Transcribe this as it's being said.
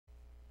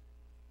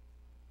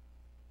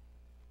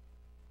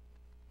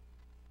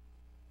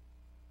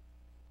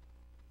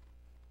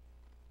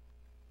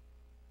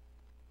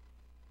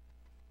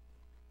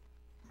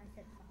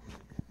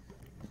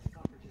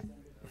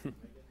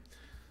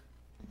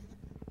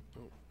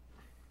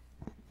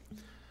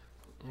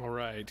All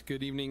right.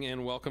 Good evening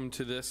and welcome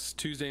to this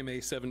Tuesday,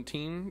 May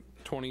 17,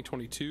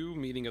 2022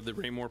 meeting of the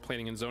Raymore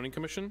Planning and Zoning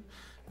Commission.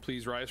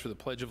 Please rise for the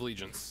Pledge of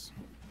Allegiance.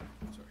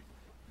 Sorry.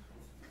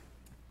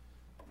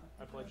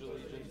 I pledge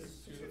allegiance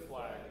to the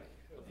flag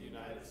of the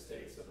United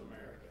States of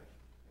America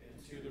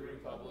and to the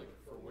republic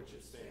for which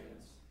it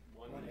stands,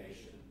 one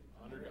nation,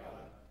 under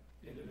God,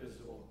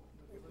 indivisible,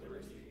 with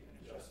liberty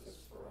and justice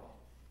for all.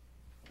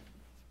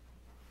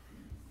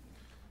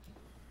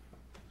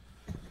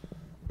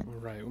 All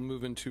right, we'll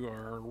move into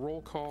our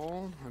roll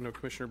call. I know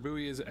Commissioner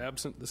Bowie is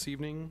absent this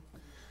evening.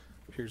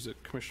 Appears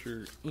that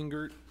Commissioner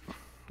Ingert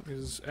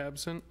is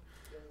absent.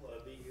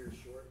 He'll be here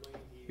shortly.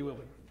 He will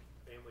be.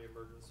 Family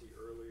emergency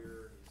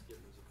earlier, and he's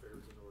getting his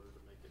affairs in order to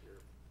make it here.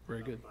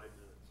 Very good. 5 minutes.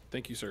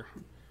 Thank you, sir.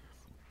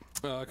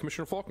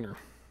 Commissioner Faulkner.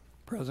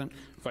 Present.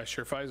 Vice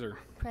Chair Fizer.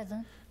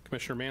 Present.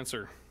 Commissioner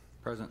Manser.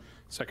 Present.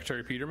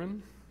 Secretary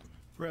Peterman.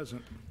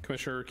 Present.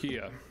 Commissioner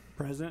Urquilla.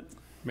 Present.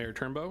 Mayor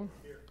Turnbow.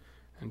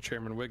 And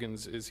Chairman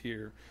Wiggins is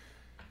here.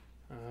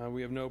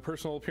 We have no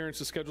personal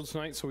appearances scheduled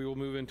tonight, so we will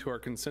move into our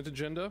consent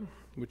agenda,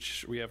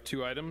 which we have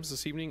 2 items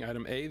this evening.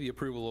 Item A, the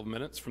approval of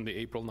minutes from the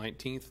April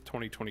 19th,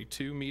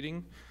 2022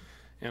 meeting.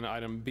 And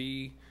item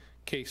B,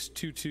 case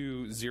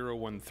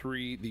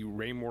 22013, the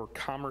Raymore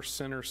Commerce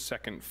Center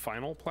second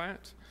final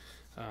plat.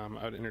 I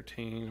would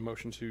entertain a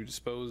motion to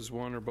dispose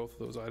one or both of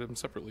those items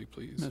separately,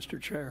 please. Mr.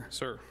 Chair,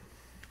 Sir.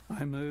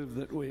 I move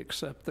that we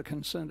accept the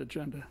consent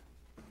agenda.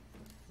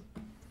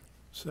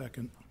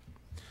 Second.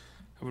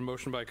 I have a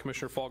motion by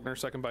Commissioner Faulkner,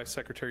 second by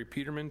Secretary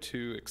Peterman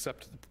to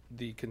accept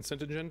the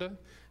consent agenda.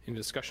 Any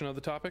discussion of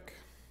the topic?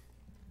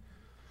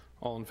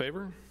 All in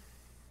favor?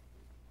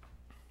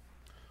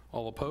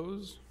 All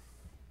opposed?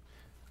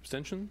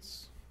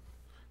 Abstentions?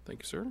 Thank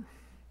you, sir.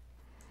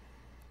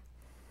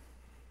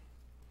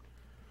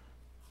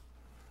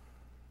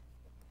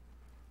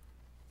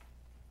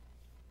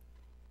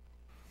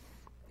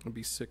 It'll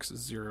be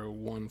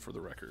 601 for the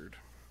record.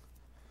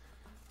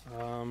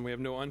 We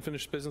have no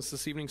unfinished business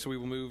this evening, so we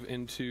will move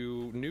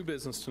into new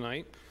business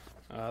tonight.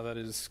 That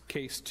is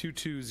case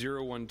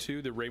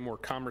 22012, the Raymore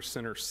Commerce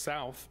Center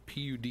South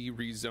PUD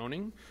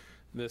rezoning.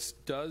 This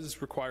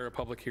does require a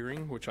public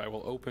hearing, which I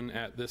will open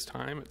at this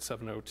time at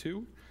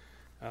 7:02.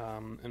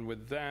 And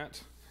with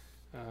that,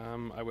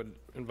 I would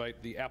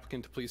invite the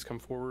applicant to please come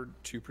forward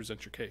to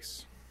present your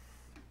case.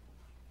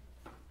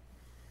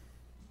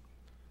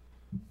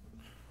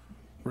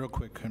 Real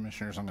quick,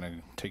 Commissioners, I'm going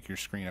to take your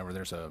screen over.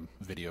 There's a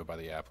video by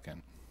the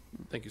applicant.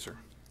 Thank you, sir.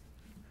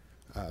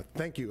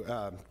 Thank you.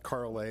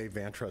 Carl A.,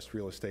 Van Trust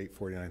Real Estate,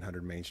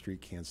 4900 Main Street,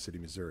 Kansas City,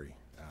 Missouri.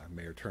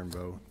 Mayor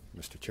Turnbow,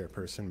 Mr.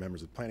 Chairperson,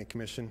 members of the Planning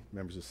Commission,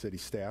 members of city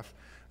staff.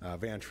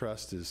 Van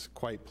Trust is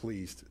quite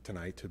pleased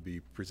tonight to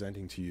be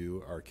presenting to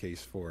you our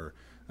case for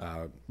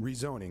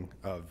rezoning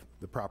of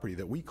the property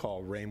that we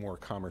call Raymore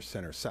Commerce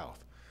Center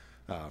South.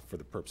 For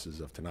the purposes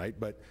of tonight,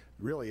 but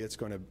really it's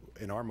going to,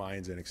 in our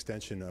minds, an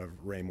extension of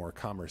Raymore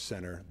Commerce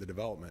Center, the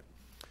development.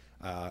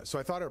 So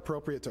I thought it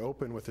appropriate to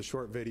open with a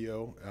short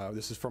video.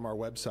 This is from our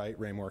website,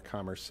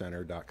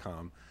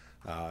 RaymoreCommerceCenter.com.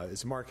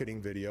 It's a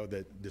marketing video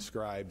that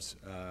describes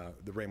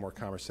the Raymore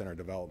Commerce Center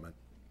development.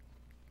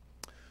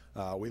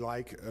 We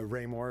like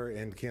Raymore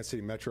and Kansas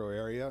City metro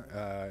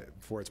area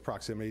for its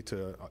proximity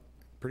to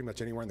pretty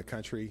much anywhere in the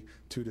country,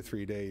 2 to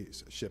 3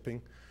 days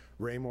shipping.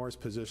 Raymore is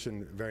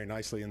positioned very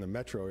nicely in the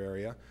metro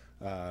area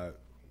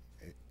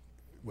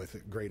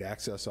with great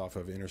access off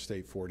of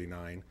Interstate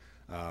 49.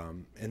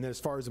 And then as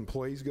far as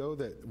employees go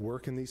that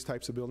work in these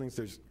types of buildings,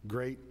 there's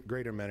great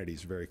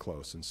amenities very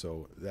close. And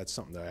so that's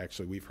something that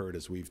actually we've heard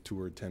as we've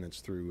toured tenants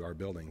through our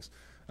buildings.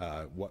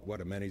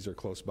 What amenities are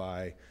close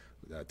by,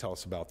 tell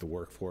us about the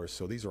workforce.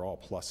 So these are all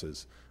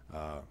pluses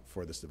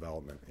for this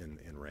development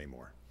in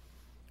Raymore.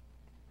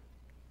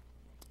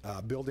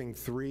 Building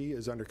 3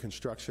 is under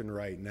construction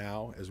right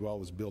now, as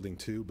well as Building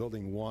 2.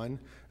 Building 1,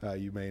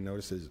 you may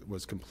notice,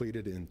 was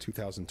completed in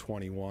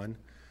 2021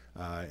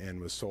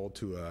 and was sold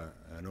to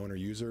an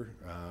owner-user,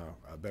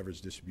 a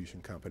beverage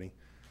distribution company.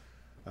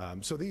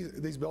 So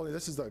these buildings,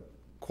 this is the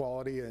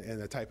quality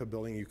and the type of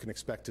building you can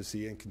expect to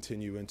see and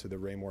continue into the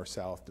Raymore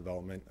South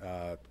development.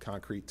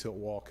 Concrete tilt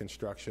wall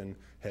construction,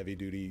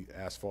 heavy-duty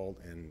asphalt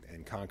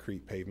and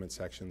concrete pavement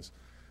sections.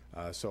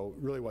 So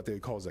really what they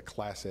call is a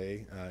Class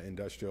A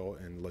industrial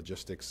and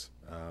logistics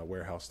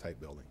warehouse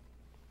type building.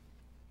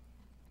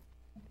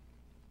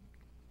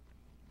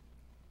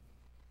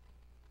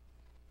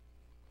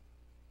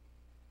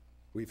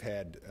 We've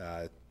had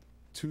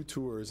 2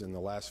 tours in the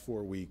last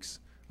 4 weeks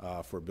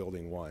for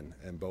Building 1,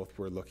 and both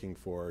were looking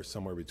for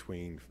somewhere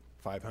between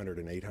 500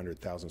 and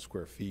 800,000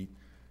 square feet,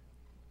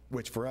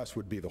 which for us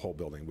would be the whole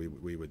building.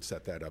 We would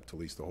set that up to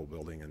lease the whole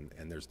building,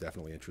 and there's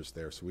definitely interest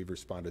there. So we've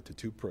responded to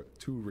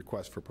two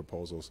requests for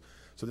proposals.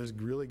 So there's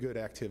really good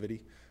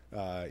activity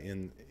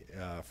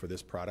for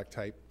this product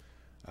type.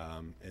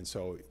 And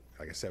so,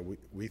 like I said,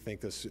 we think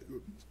this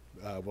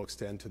will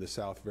extend to the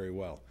south very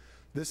well.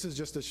 This is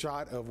just a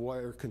shot of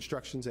where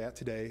construction's at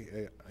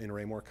today in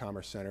Raymore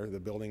Commerce Center. The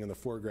building in the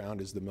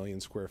foreground is the 1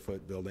 million square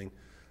foot building.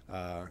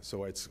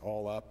 So it's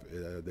all up,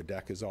 the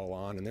deck is all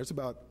on, and there's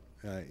about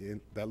In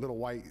that little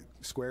white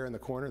square in the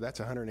corner, that's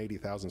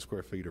 180,000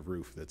 square feet of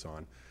roof that's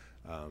on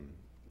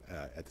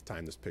at the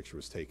time this picture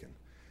was taken.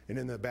 And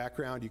in the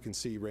background, you can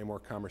see Raymore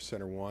Commerce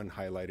Center 1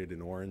 highlighted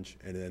in orange,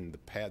 and then the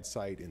pad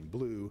site in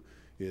blue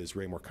is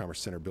Raymore Commerce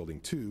Center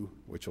Building 2,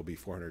 which will be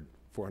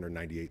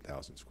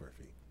 498,000 square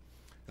feet.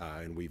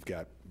 And we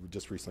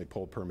just recently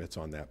pulled permits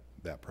on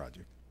that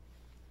project.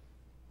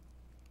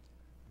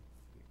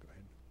 Go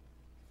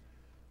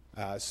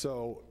ahead.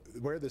 So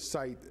where the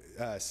site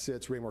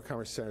sits, Raymore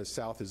Commerce Center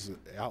South, is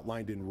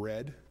outlined in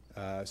red.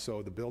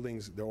 So the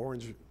buildings, the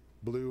orange,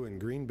 blue, and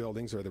green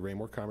buildings are the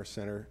Raymore Commerce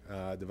Center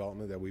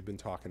development that we've been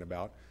talking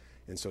about.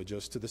 And so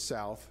just to the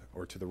south,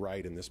 or to the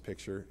right in this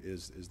picture,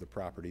 is the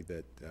property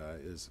that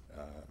is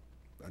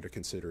under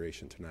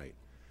consideration tonight.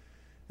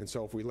 And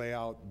so if we lay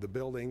out the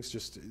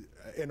buildings,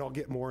 and I'll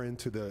get more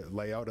into the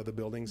layout of the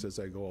buildings as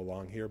I go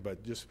along here,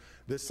 but just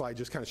this slide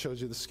just kind of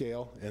shows you the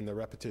scale and the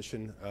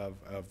repetition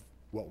of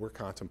what we're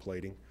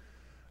contemplating.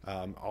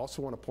 I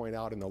also want to point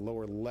out in the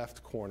lower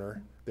left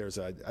corner, there's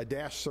a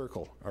dashed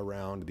circle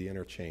around the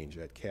interchange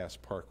at Cass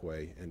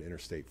Parkway and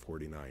Interstate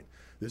 49.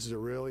 This is a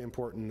really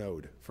important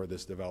node for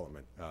this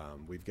development.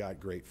 We've got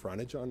great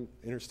frontage on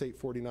Interstate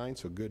 49,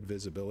 so good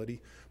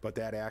visibility, but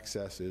that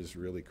access is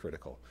really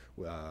critical.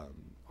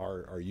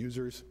 Our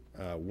users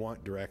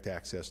want direct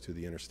access to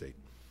the interstate.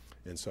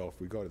 And so if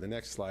we go to the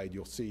next slide,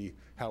 you'll see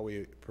how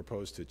we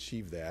propose to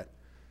achieve that.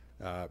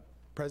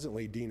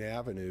 Presently, Dean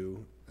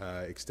Avenue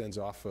extends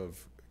off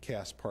of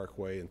Cass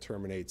Parkway and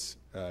terminates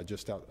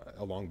just out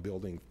along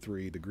Building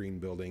 3, the green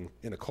building,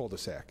 in a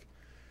cul-de-sac.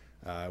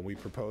 We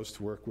propose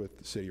to work with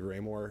the City of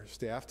Raymore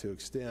staff to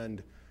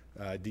extend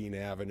Dean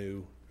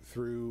Avenue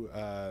through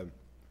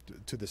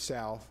to the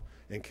south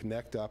and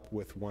connect up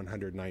with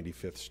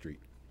 195th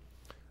Street.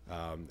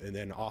 And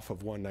then off of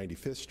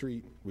 195th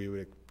Street, we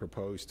would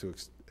propose to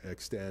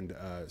extend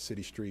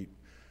City Street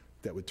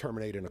that would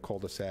terminate in a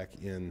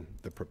cul-de-sac in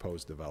the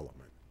proposed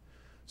development.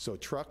 So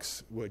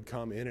trucks would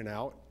come in and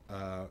out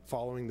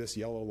following this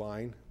yellow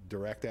line,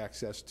 direct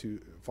access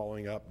to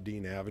following up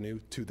Dean Avenue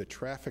to the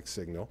traffic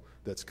signal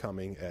that's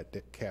coming at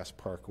Cass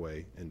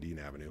Parkway and Dean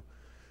Avenue,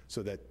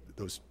 so that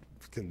those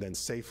can then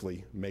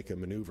safely make a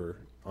maneuver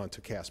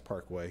onto Cass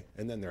Parkway,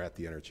 and then they're at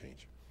the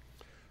interchange.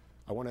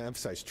 I want to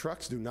emphasize,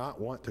 trucks do not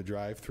want to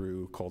drive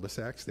through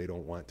cul-de-sacs. They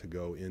don't want to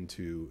go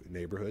into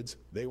neighborhoods.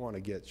 They want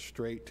to get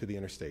straight to the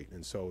interstate.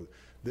 And so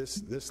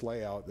this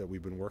layout that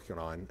we've been working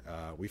on,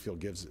 we feel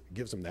gives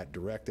them that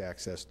direct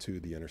access to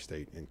the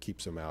interstate and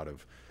keeps them out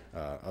of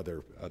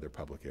other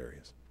public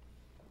areas.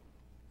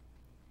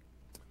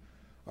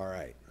 All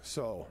right,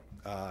 so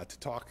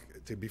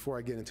before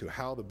I get into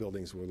how the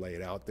buildings were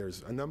laid out,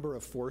 there's a number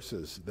of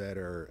forces that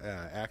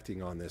are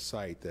acting on this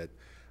site that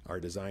our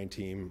design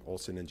team,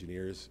 Olson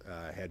Engineers,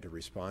 had to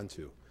respond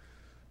to.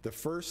 The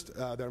first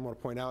that I'm going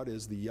to point out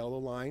is the yellow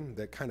line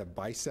that kind of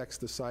bisects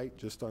the site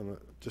just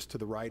to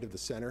the right of the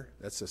center.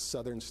 That's a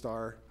Southern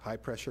Star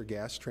high-pressure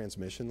gas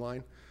transmission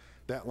line.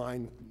 That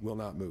line will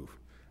not move,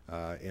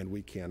 and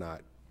we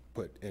cannot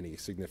put any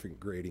significant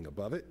grading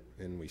above it,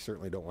 and we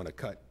certainly don't want to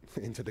cut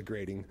into the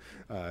grading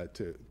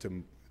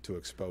to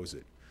expose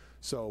it.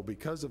 So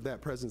because of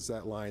that presence,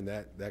 that line,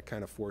 that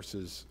kind of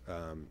forces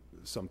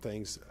some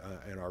things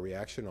in our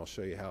reaction. I'll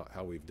show you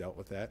how we've dealt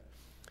with that.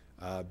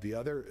 The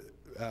other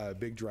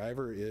big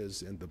driver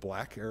is in the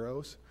black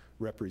arrows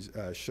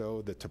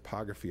show the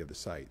topography of the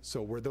site.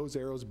 So where those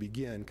arrows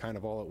begin kind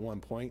of all at one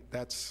point,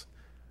 that's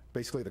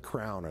basically the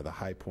crown or the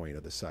high point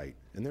of the site.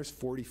 And there's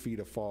 40 feet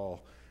of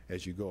fall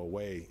as you go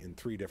away in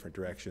 3 different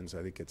directions.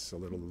 I think it's a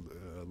little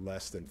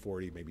less than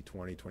 40, maybe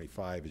 20,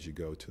 25 as you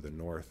go to the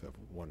north of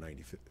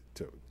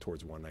 195th,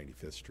 towards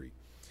 195th Street.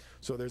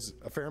 So there's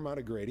a fair amount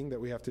of grading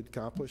that we have to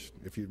accomplish.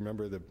 If you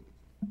remember the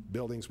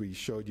buildings we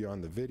showed you on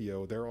the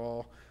video, they're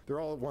all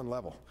at one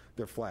level.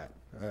 They're flat.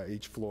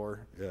 Each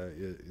floor,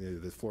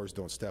 the floors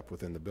don't step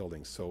within the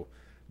buildings. So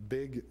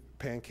big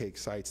pancake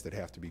sites that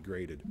have to be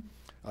graded.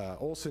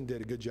 Olson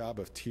did a good job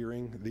of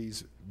tiering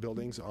these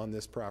buildings on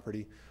this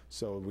property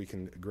so we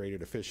can grade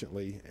it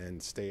efficiently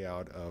and stay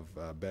out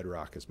of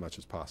bedrock as much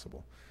as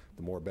possible.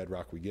 The more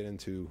bedrock we get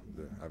into,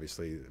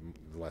 obviously,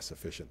 the less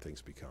efficient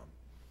things become.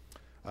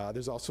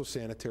 There's also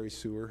sanitary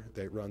sewer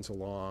that runs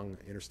along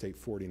Interstate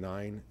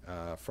 49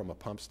 from a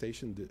pump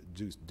station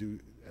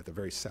at the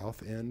very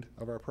south end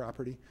of our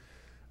property.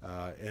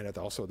 And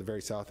also at the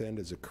very south end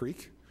is a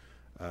creek.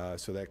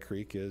 So that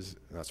creek is,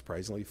 not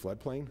surprisingly,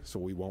 floodplain, so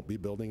we won't be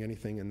building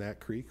anything in that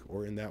creek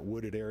or in that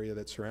wooded area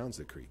that surrounds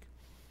the creek.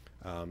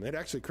 It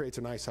actually creates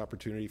a nice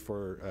opportunity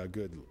for a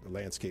good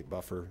landscape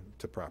buffer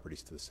to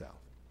properties to the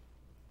south.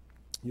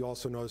 You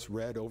also notice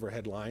red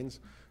overhead lines.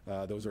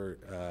 Those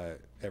are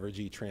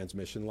Evergy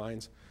transmission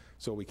lines,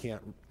 so we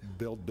can't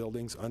build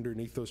buildings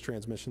underneath those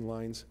transmission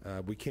lines.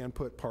 We can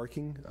put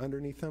parking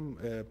underneath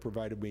them,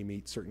 provided we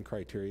meet certain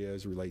criteria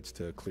as relates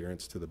to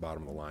clearance to the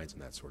bottom of the lines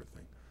and that sort of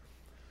thing.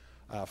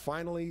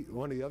 Finally,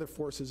 one of the other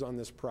forces on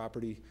this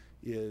property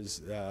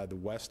is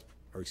the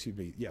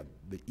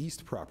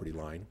east property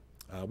line,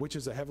 which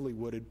is a heavily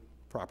wooded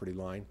property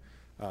line.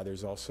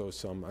 There's also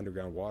some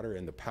underground water,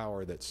 and the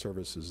power that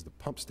services the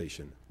pump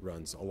station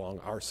runs along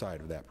our side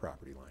of that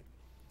property line.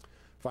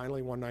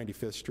 Finally,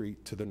 195th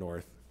Street to the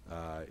north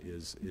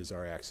is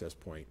our access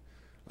point.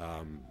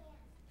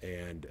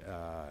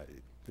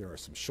 There are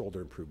some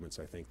shoulder improvements,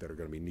 I think, that are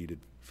going to be needed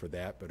for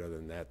that, but other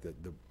than that,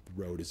 the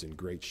road is in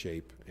great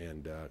shape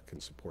and can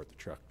support the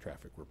truck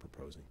traffic we're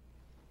proposing.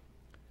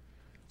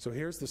 So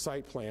here's the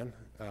site plan.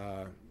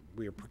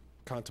 We are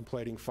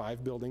contemplating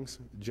 5 buildings,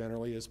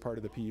 generally as part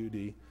of the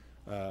PUD,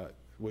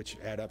 which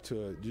add up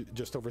to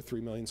just over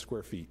 3 million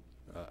square feet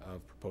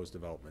of proposed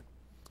development.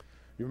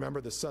 You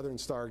remember the Southern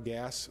Star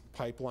gas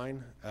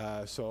pipeline?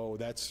 So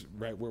that's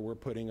right where we're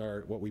putting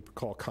our, what we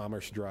call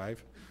Commerce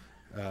Drive,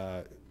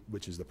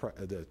 which is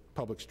the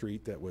public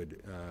street that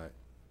would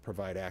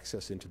provide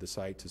access into the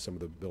site to some of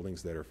the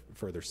buildings that are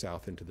further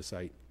south into the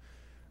site.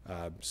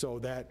 So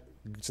that,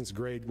 since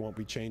grade won't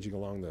be changing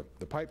along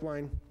the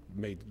pipeline,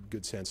 made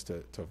good sense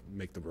to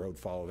make the road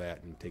follow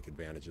that and take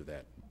advantage of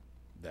that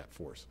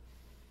force.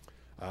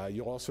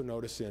 You'll also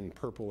notice in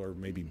purple or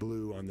maybe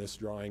blue on this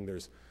drawing,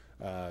 there's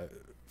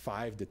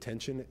 5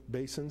 detention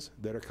basins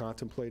that are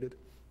contemplated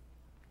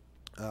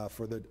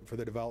for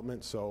the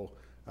development. So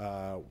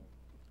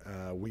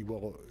we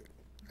will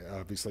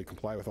obviously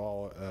comply with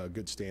all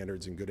good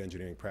standards and good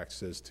engineering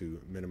practices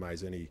to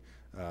minimize any,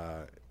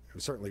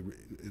 certainly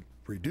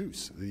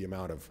reduce the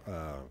amount of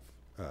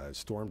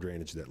storm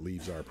drainage that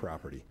leaves our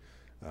property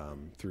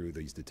through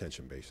these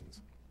detention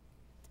basins.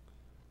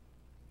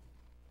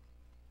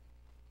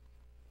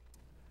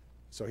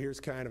 So here's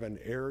kind of an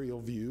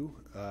aerial view,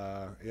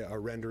 a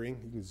rendering.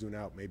 You can zoom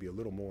out maybe a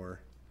little more.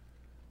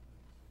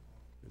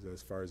 Is that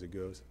as far as it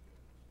goes?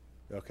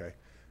 Okay.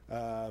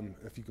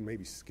 If you can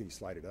maybe, can you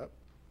slide it up?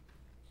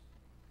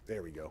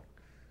 There we go.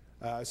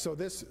 So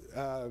this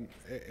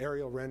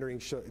aerial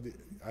rendering,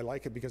 I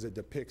like it because it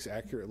depicts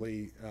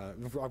accurately,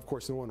 of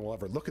course no one will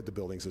ever look at the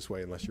buildings this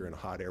way unless you're in a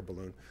hot air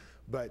balloon,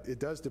 but it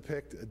does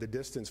depict the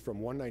distance from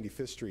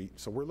 195th Street.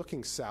 So we're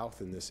looking south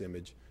in this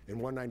image, and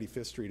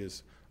 195th Street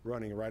is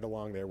running right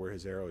along there where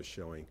his arrow is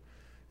showing.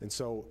 And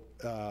so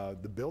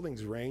the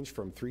buildings range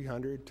from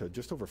 300 to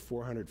just over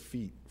 400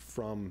 feet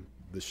from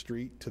the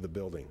street to the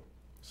building.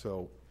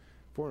 So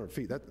 400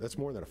 feet, that's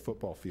more than a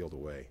football field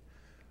away.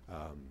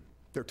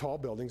 They're tall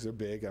buildings, they're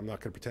big. I'm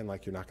not going to pretend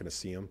like you're not going to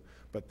see them,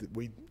 but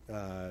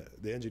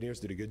the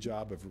engineers did a good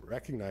job of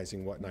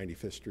recognizing what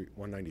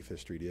 195th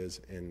Street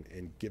is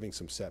and giving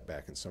some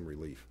setback and some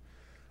relief.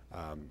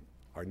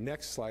 Our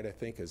next slide, I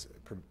think,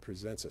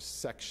 presents a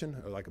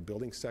section, or like a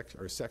building section,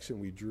 or a section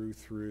we drew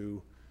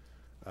through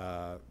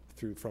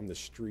from the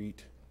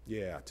street,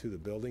 to the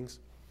buildings.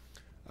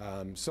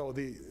 So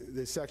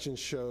the sections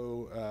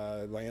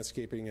show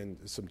landscaping and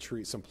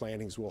some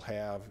plantings we'll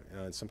have,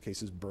 in some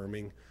cases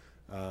berming,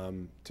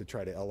 to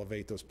try to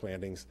elevate those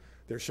plantings.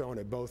 They're showing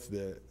at both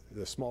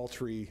the small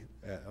tree,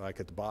 like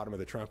at the bottom of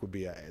the trunk, would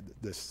be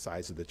the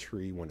size of the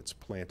tree when it's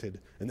planted,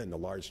 and then the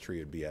large tree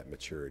would be at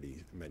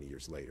maturity many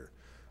years later.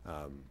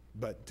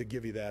 But to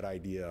give you that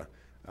idea,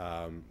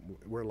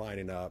 we're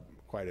lining up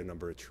quite a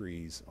number of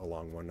trees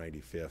along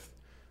 195th.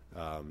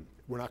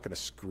 We're not going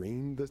to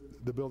screen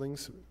the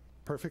buildings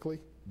perfectly,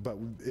 but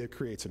it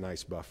creates a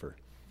nice buffer.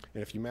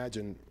 And if you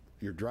imagine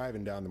you're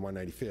driving down the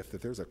 195th,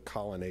 if there's a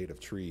colonnade of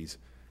trees,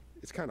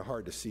 it's kind of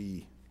hard to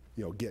see,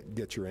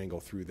 get your angle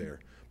through there.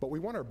 But we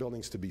want our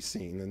buildings to be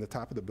seen, and the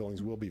top of the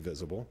buildings will be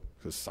visible,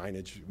 because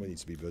signage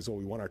needs to be visible.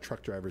 We want our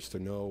truck drivers to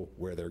know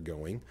where they're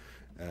going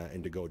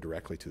and to go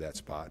directly to that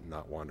spot and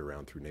not wander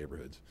around through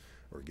neighborhoods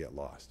or get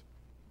lost.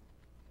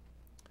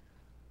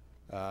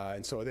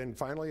 And so then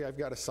finally, I've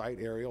got a site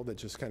aerial that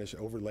just kind of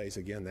overlays,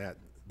 again,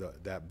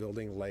 that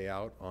building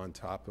layout on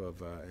top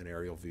of an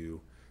aerial view,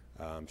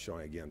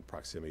 showing, again,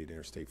 proximity to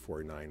Interstate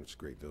 49, which is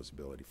great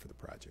visibility for the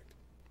project.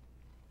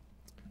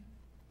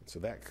 So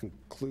that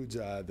concludes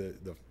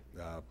the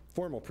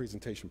formal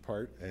presentation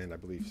part, and I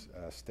believe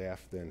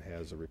staff then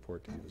has a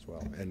report to you as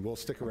well. And we'll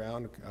stick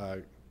around,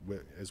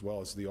 as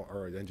well as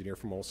our engineer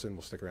from Olson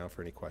will stick around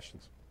for any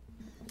questions.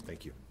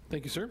 Thank you.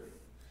 Thank you, sir.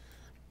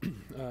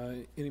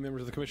 Any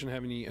members of the commission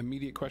have any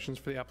immediate questions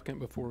for the applicant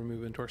before we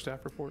move into our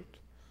staff report?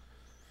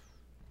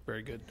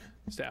 Very good.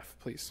 Staff,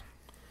 please.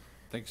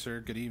 Thanks,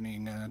 sir. Good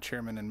evening,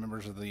 Chairman and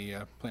members of the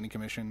Planning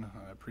Commission.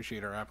 I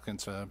appreciate our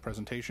applicant's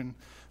presentation.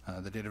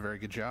 They did a very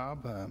good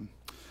job.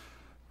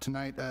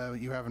 Tonight,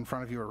 you have in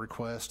front of you a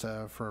request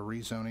for a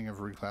rezoning of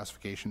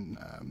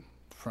reclassification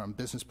from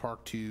business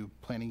park to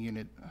planning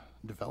unit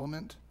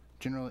development.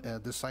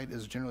 This site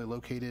is generally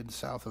located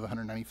south of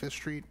 195th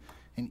Street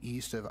and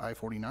east of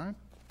I-49.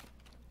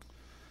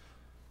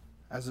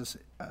 As this,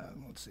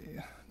 let's see,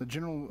 the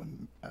general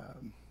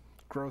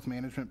growth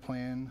management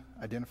plan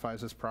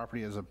identifies this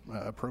property as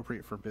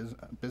appropriate for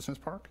business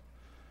park.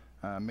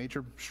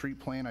 Major street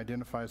plan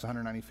identifies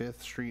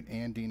 195th Street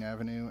and Dean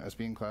Avenue as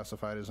being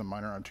classified as a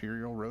minor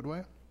arterial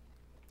roadway.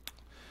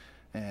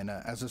 And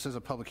as this is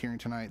a public hearing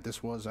tonight,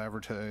 this was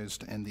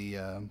advertised in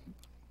the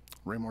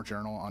Raymore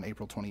Journal on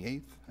April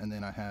 28th, and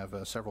then I have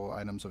several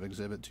items of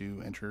exhibit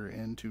to enter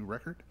into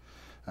record.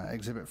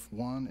 Exhibit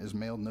 1 is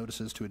mailed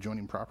notices to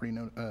adjoining property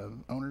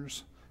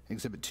owners.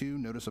 Exhibit 2,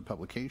 notice of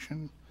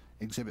publication.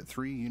 Exhibit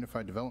 3,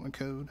 Unified Development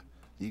Code.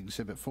 The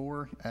Exhibit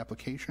 4,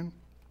 application.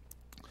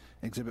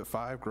 Exhibit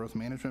 5, growth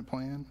management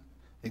plan.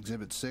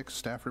 Exhibit 6,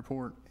 staff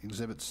report.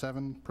 Exhibit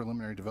 7,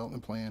 preliminary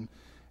development plan.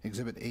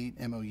 Exhibit 8,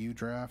 MOU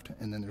draft.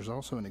 And then there's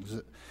also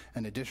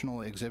an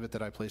additional exhibit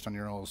that I placed on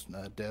your all's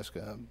desk.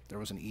 There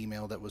was an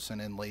email that was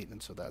sent in late,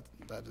 and so that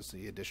is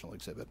the additional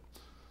exhibit.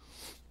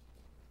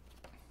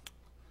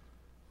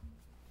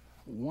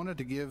 Wanted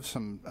to give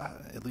some,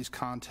 at least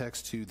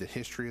context to the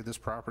history of this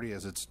property,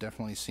 as it's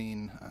definitely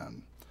seen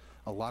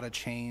a lot of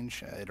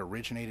change. It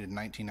originated in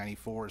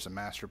 1994 as a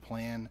master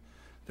plan.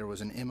 There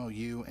was an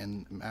MOU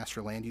and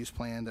master land use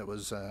plan that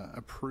was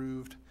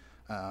approved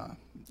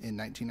in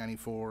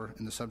 1994,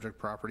 and the subject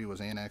property was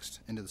annexed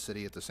into the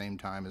city at the same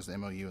time as the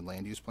MOU and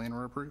land use plan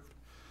were approved.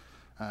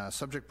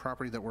 Subject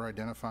property that we're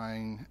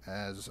identifying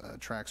as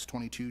tracks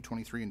 22,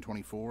 23, and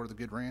 24 of the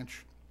Good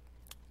Ranch.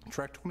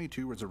 Track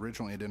 22 was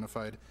originally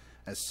identified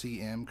as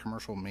CM,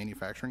 commercial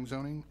manufacturing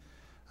zoning,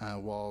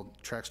 while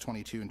tracks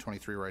 22 and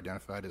 23 were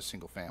identified as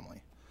single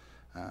family.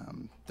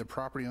 The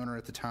property owner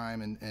at the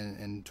time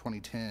in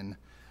 2010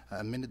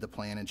 amended the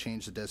plan and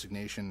changed the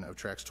designation of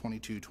tracks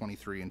 22,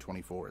 23, and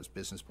 24 as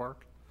business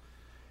park.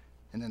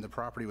 And then the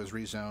property was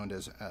rezoned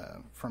as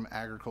from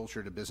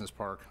agriculture to business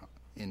park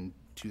in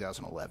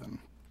 2011.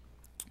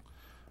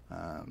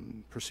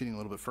 Proceeding a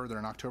little bit further,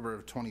 in October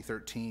of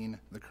 2013,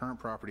 the current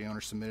property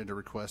owner submitted a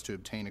request to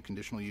obtain a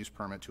conditional use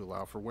permit to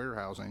allow for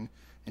warehousing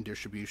and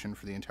distribution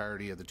for the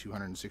entirety of the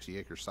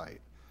 260-acre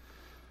site.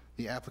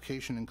 The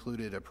application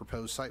included a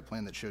proposed site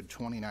plan that showed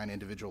 29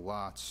 individual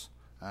lots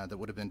that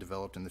would have been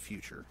developed in the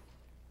future,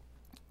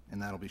 and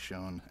that'll be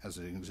shown as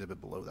an exhibit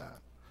below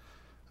that.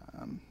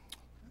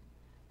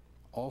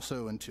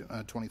 Also in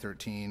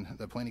 2013,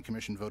 the Planning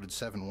Commission voted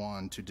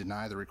 7-1 to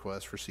deny the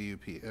request for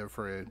CUP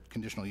for a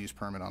conditional use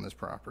permit on this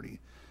property.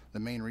 The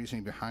main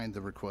reasoning behind the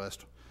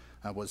request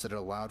was that it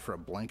allowed for a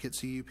blanket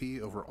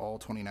CUP over all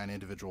 29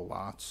 individual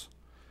lots,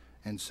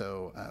 and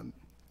so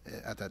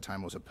at that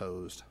time was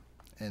opposed,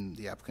 and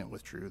the applicant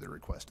withdrew the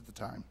request at the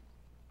time.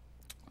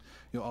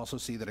 You'll also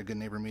see that a Good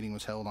Neighbor meeting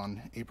was held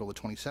on April the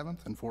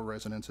 27th, and 4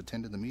 residents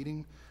attended the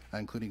meeting,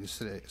 including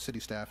city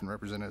staff and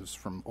representatives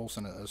from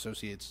Olson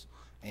Associates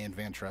and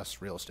Van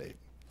Trust Real Estate.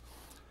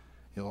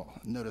 You'll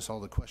notice all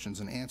the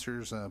questions and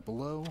answers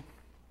below.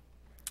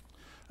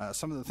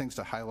 Some of the things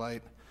to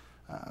highlight: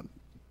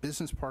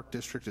 Business Park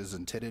District is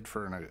intended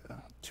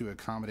to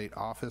accommodate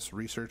office,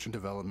 research and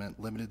development,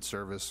 limited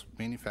service,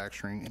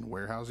 manufacturing, and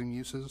warehousing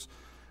uses,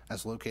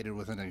 as located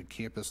within a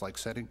campus-like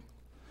setting.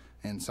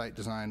 And site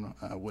design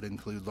would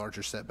include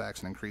larger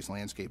setbacks and increased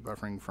landscape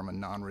buffering from a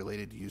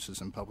non-related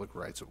uses and public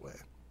rights-of-way.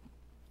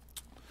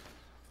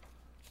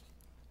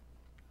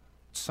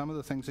 Some of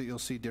the things that you'll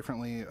see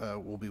differently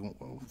will be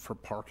for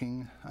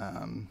parking.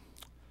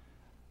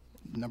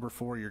 Number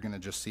 4, you're going to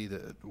just see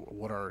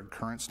what our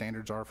current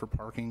standards are for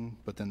parking,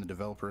 but then the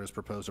developer has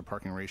proposed a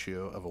parking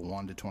ratio of a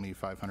 1 to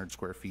 2,500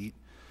 square feet.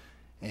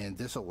 And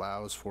this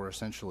allows for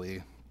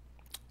essentially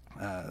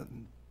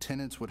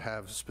tenants would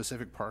have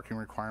specific parking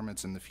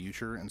requirements in the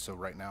future, and so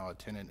right now a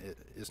tenant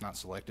is not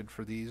selected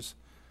for these.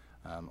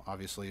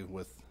 Obviously,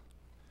 with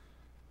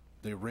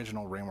the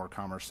original Raymore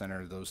Commerce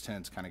Center, those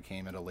tenants kind of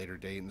came at a later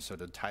date, and so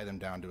to tie them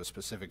down to a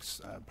specific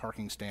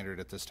parking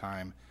standard at this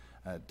time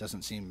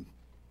doesn't seem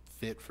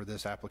fit for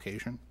this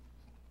application.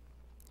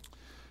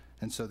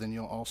 And so then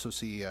you'll also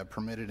see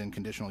permitted and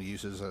conditional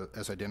uses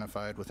as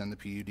identified within the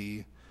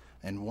PUD.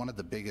 And one of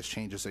the biggest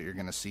changes that you're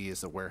going to see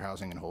is that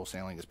warehousing and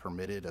wholesaling is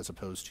permitted as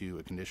opposed to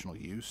a conditional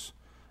use,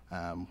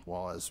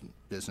 while as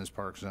business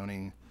park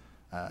zoning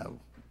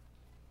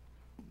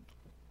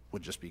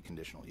would just be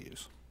conditional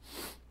use.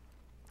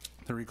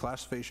 The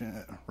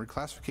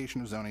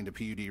reclassification of zoning to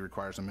PUD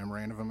requires a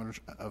memorandum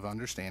of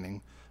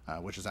understanding,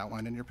 which is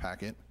outlined in your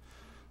packet.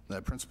 The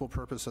principal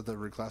purpose of the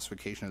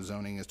reclassification of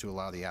zoning is to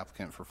allow the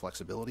applicant for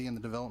flexibility in the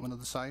development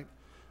of the site,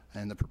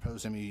 and the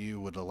proposed MUU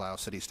would allow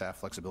city staff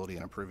flexibility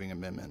in approving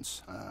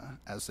amendments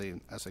as they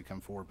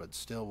come forward, but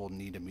still will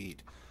need to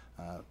meet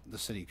the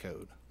city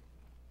code.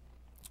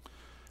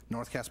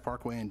 North Cass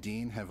Parkway and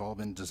Dean have all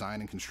been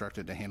designed and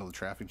constructed to handle the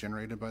traffic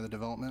generated by the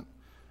development.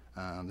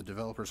 The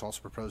developer is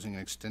also proposing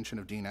an extension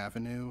of Dean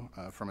Avenue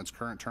from its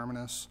current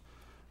terminus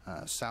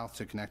south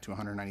to connect to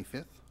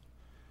 195th.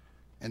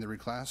 And the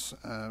request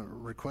to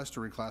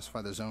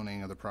reclassify the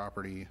zoning of the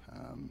property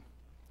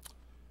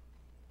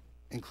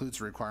includes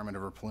the requirement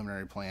of a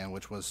preliminary plan,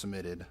 which was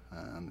submitted.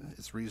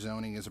 Its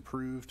rezoning is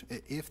approved.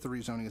 If the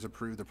rezoning is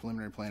approved, the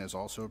preliminary plan is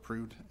also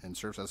approved and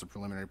serves as a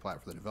preliminary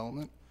plat for the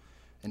development.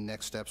 And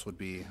next steps would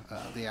be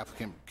the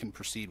applicant can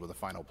proceed with a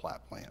final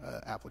plat plan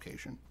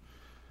application.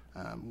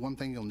 One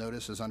thing you'll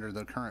notice is under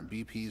the current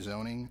BP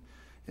zoning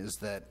is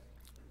that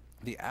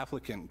the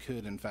applicant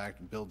could in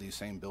fact build these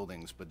same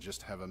buildings but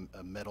just have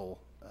a metal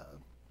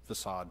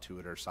facade to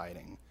it or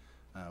siding.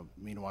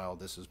 Meanwhile,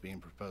 this is being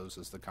proposed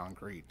as the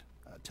concrete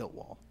tilt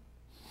wall.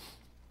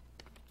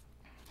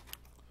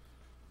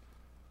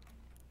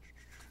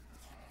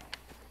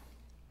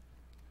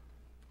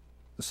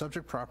 The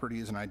subject property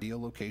is an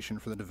ideal location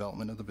for the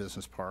development of the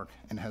business park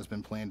and has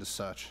been planned as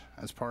such.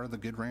 As part of the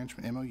Good Ranch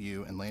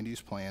MOU and land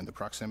use plan, the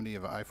proximity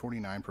of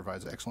I-49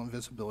 provides excellent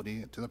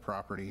visibility to the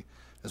property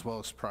as well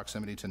as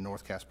proximity to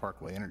North Cass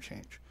Parkway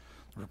interchange.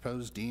 The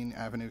proposed Dean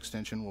Avenue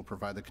extension will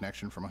provide the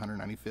connection from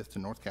 195th to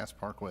North Cass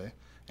Parkway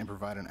and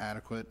provide an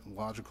adequate,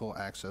 logical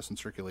access and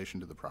circulation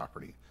to the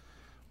property,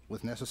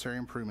 with necessary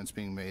improvements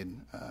being made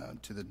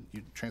to the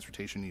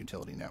transportation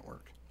utility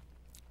network.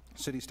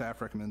 City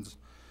staff recommends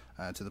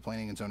to the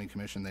Planning and Zoning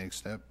Commission they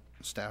accept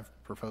staff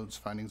proposed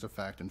findings of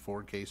fact in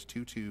forward case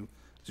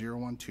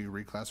 22012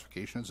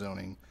 reclassification of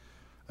zoning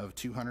of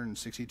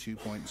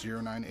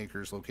 262.09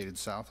 acres located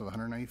south of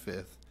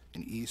 195th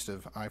and east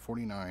of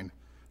I-49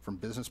 from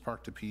business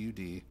park to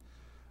PUD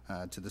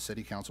to the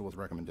City Council with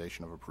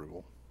recommendation of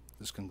approval.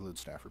 This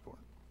concludes staff report.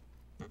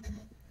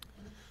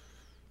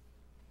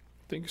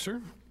 Thank you,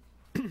 sir.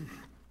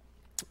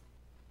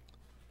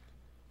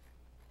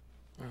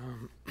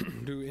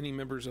 Do any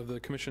members of the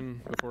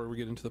commission, before we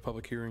get into the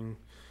public hearing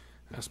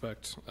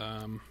aspect,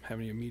 have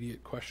any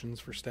immediate questions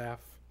for staff?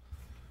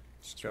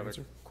 Just got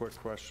a quick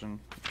question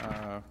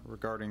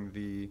regarding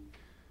the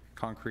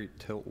concrete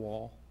tilt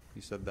wall.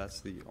 You said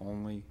that's the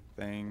only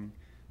thing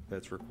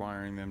that's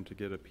requiring them to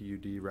get a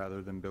PUD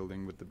rather than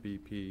building with the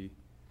BP.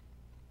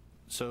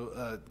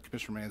 So,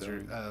 Commissioner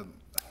Manzer,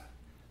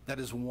 that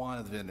is one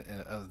of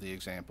the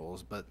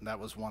examples, but that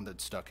was one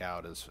that stuck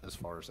out as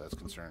far as that's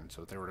concerned.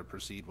 So if they were to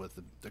proceed with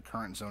the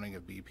current zoning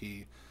of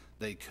BP,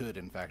 they could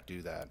in fact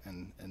do that,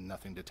 and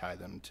nothing to tie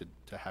them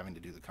to having to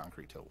do the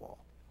concrete tilt wall.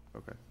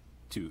 Okay.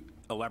 To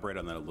elaborate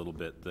on that a little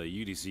bit, the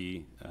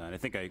UDC, and I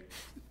think I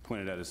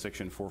pointed out as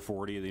section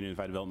 440 of the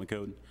Unified Development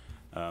Code.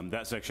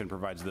 That section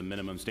provides the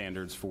minimum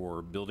standards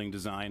for building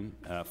design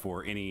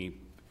for any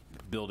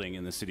building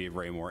in the city of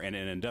Raymore, and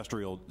an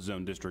industrial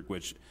zone district,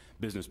 which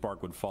business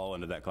park would fall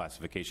under that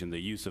classification. The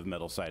use of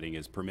metal siding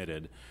is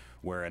permitted,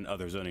 where in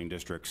other zoning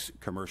districts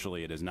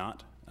commercially it is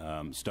not.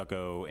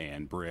 Stucco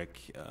and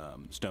brick,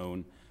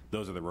 stone,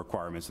 those are the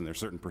requirements, and there's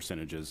certain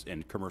percentages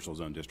in commercial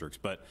zone districts.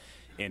 But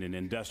in an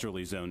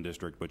industrially zoned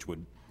district, which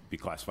would be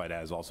classified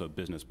as also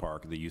business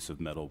park, the use of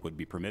metal would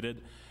be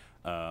permitted.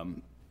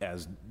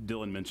 As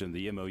Dylan mentioned,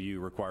 the MOU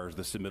requires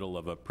the submittal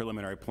of a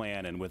preliminary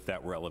plan, and with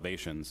that were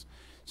elevations.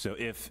 So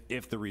if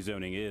the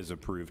rezoning is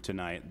approved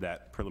tonight,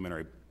 that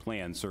preliminary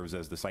plan serves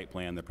as the site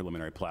plan, the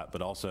preliminary plat,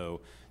 but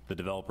also the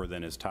developer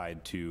then is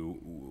tied to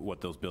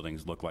what those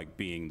buildings look like,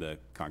 being the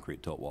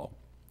concrete tilt wall.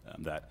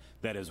 That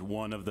is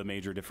one of the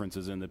major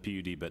differences in the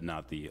PUD, but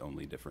not the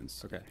only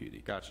difference. Okay. In the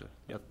PUD. Gotcha.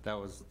 Yep. That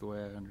was the way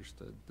I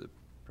understood the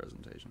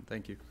presentation.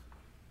 Thank you.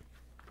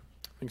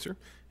 Thanks, sir.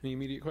 Any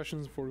immediate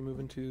questions before we move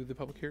into the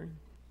public hearing?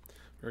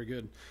 Very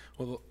good.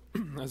 Well,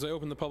 as I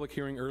opened the public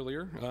hearing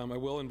earlier, I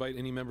will invite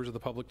any members of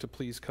the public to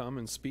please come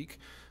and speak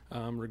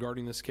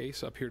regarding this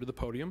case up here to the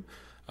podium.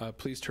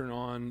 Please turn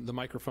on the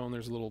microphone.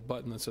 There's a little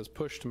button that says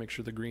push to make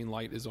sure the green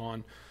light is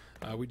on.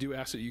 We do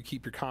ask that you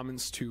keep your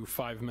comments to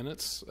 5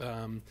 minutes.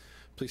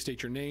 Please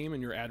state your name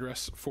and your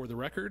address for the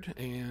record.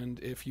 And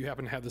if you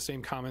happen to have the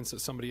same comments that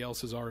somebody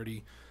else has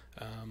already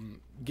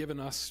given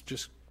us,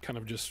 just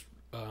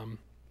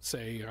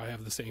say I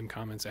have the same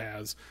comments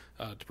as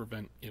to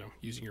prevent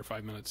using your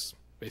 5 minutes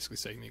basically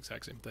saying the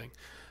exact same thing.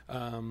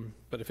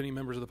 But if any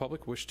members of the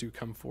public wish to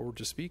come forward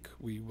to speak,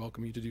 we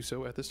welcome you to do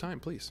so at this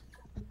time, please.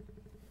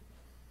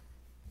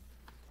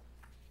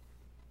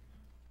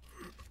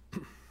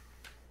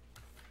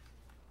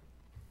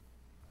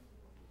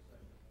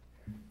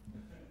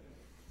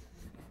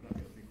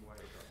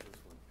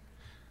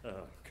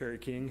 Kerry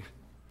King,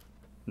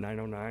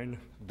 909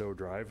 Doe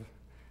Drive.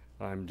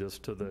 I'm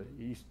just to the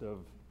east of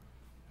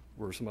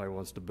where somebody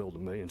wants to build a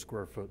 1 million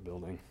square foot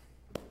building.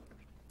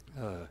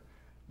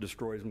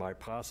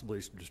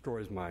 Possibly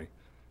destroys my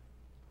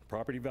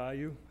property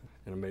value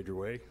in a major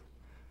way.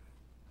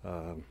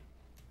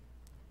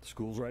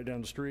 School's right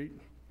down the street.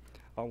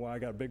 Oh, well, I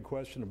got a big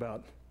question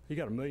about, you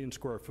got a 1 million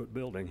square foot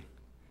building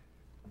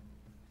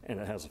and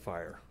it has a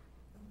fire.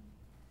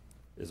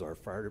 Is our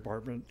fire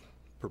department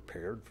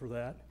prepared for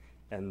that?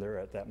 And they're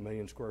at that 1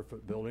 million square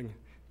foot building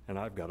and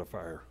I've got a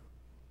fire.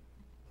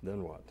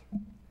 Then what?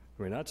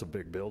 I mean, that's a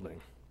big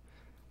building.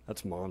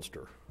 That's a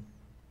monster.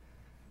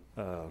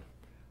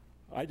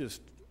 I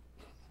just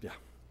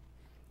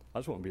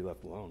want to be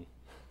left alone.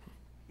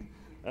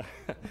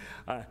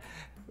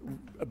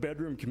 A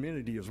bedroom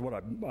community is what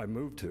I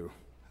moved to,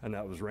 and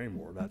that was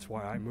Raymore. That's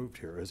why I moved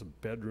here, as a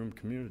bedroom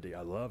community.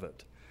 I love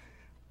it.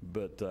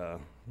 But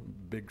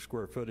big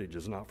square footage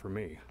is not for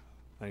me.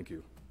 Thank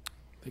you.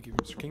 Thank you,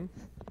 Mr. King.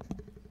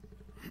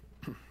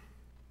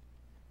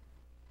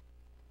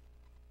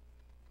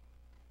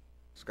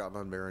 Scott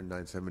Von Baron,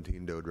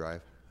 917 Doe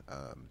Drive.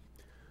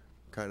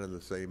 Kind of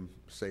the same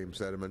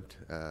sentiment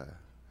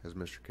as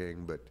Mr.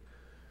 King, but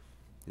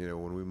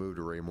when we moved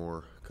to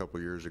Raymore a couple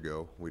years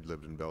ago, we'd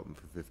lived in Belton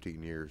for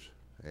 15 years,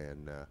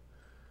 and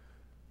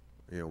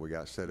we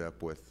got set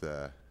up with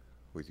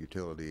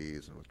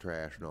utilities and with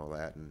trash and all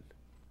that, and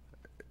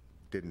it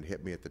didn't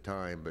hit me at the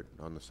time, but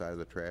on the side of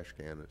the trash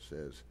can it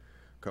says,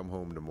 "Come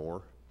home to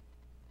more."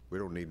 we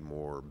don't need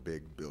more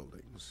big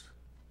buildings.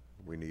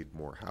 We need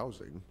more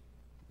housing.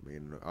 I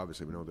mean,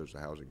 obviously we know there's a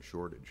housing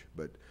shortage,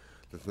 but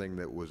the thing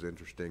that was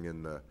interesting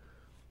in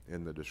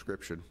the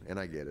description, and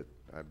I get it,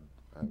 I've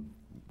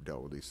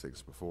dealt with these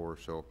things before,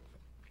 so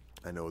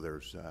I know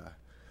there's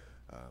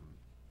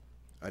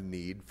a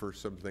need for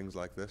some things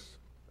like this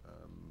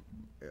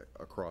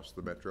across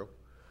the metro.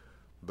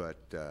 But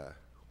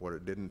what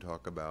it didn't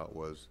talk about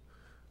was,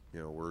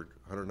 we're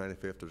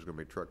 195th, there's going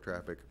to be truck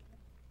traffic,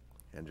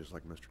 and just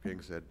like Mr.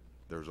 King said,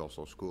 there's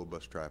also school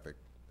bus traffic.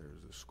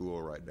 There's a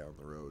school right down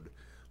the road.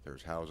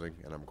 There's housing,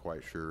 and I'm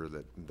quite sure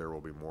that there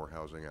will be more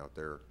housing out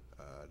there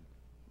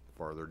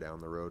farther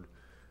down the road.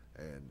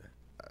 And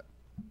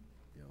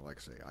like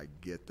I say, I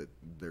get that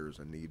there's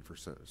a need for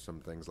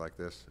some things like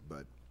this,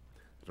 but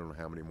I don't know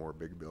how many more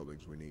big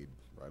buildings we need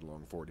right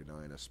along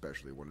 49,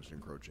 especially when it's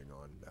encroaching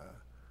on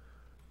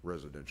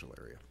residential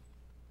area.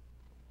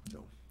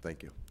 So,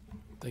 thank you.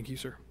 Thank you,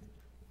 sir.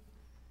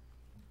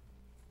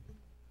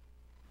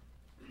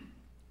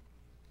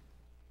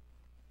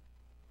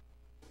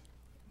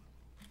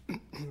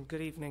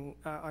 Good evening.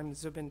 I'm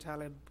Zubin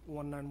Talib,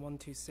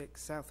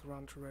 19126 South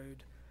Ranch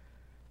Road,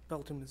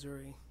 Belton,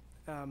 Missouri.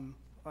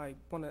 I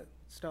want to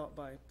start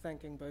by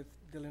thanking both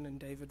Dylan and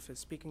David for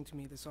speaking to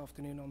me this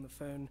afternoon on the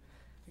phone.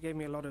 It gave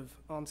me a lot of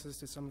answers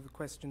to some of the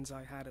questions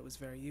I had. It was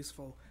very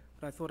useful,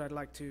 but I thought I'd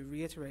like to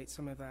reiterate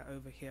some of that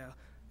over here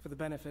for the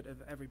benefit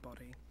of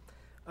everybody.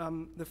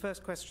 The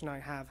first question I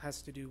have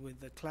has to do with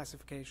the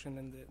classification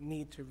and the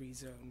need to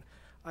rezone.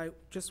 I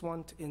just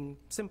want, in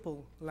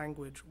simple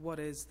language, what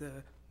is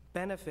the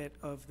benefit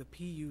of the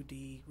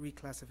PUD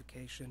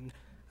reclassification,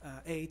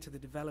 A, to the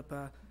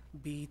developer,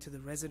 B, to the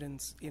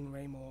residents in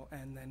Raymore,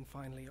 and then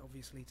finally,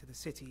 obviously, to the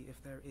city,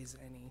 if there is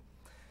any.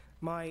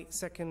 My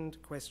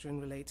second question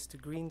relates to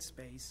green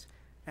space,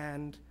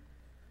 and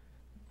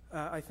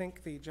I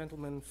think the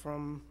gentleman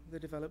from the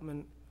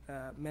development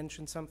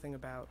mentioned something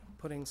about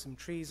putting some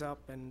trees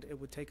up, and it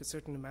would take a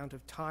certain amount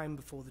of time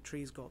before the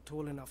trees got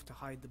tall enough to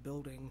hide the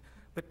building,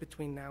 but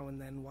between now and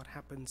then, what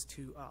happens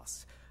to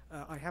us?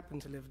 I happen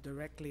to live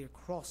directly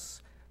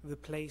across the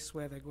place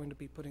where they're going to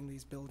be putting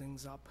these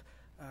buildings up.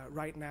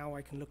 Right now,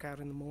 I can look out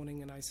in the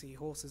morning and I see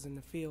horses in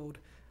the field.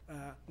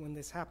 When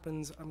this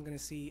happens, I'm going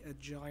to see a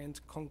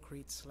giant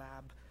concrete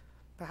slab,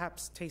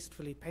 perhaps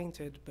tastefully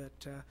painted,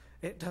 but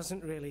it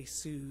doesn't really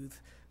soothe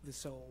the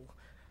soul.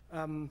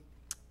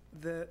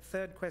 The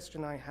third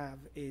question I have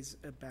is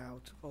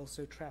about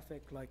also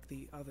traffic, like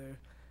the other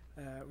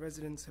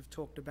residents have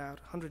talked about.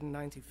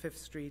 195th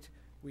Street,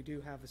 we do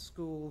have a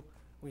school,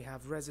 we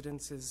have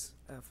residences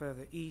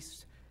further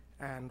east,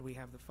 and we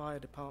have the fire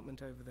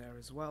department over there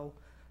as well.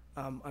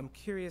 I'm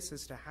curious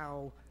as to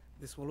how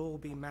this will all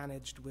be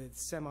managed with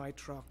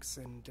semi-trucks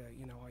and,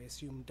 I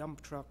assume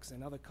dump trucks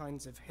and other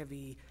kinds of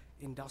heavy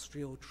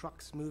industrial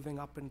trucks moving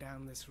up and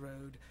down this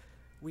road.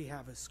 We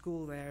have a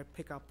school there,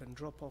 pick-up and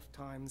drop-off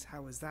times.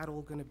 How is that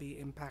all going to be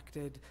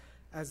impacted?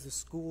 As the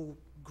school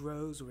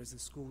grows or as the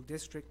school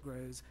district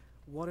grows,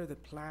 what are the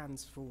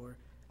plans for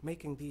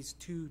making these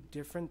two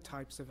different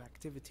types of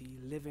activity,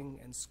 living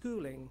and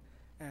schooling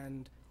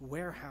and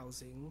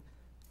warehousing,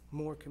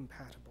 more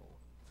compatible?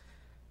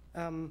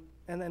 And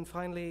then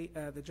finally,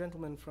 the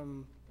gentleman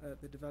from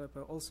the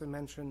developer also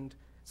mentioned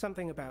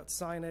something about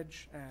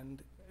signage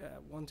and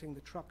wanting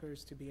the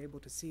truckers to be able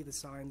to see the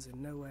signs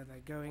and know where they're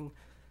going.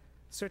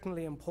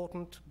 Certainly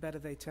important, better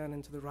they turn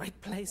into the right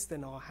place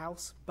than our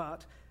house,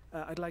 but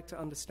I'd like to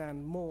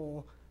understand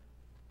more.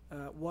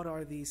 What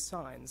are these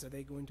signs? Are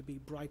they going to be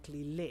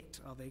brightly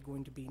lit? Are they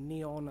going to be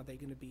neon? Are they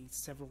going to be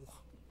several,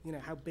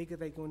 how big are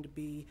they going to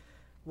be?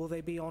 Will they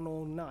be on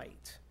all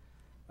night?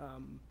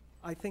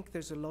 I think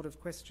there's a lot of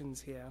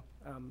questions here.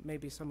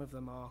 Maybe some of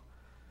them are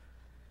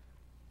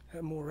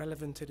more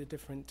relevant at a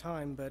different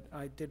time, but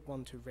I did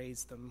want to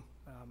raise them.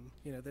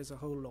 There's a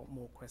whole lot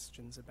more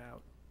questions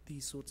about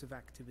these sorts of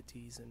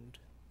activities and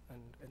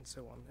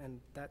so on.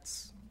 And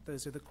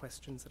those are the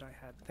questions that I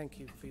had. Thank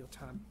you for your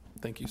time.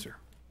 Thank you, sir.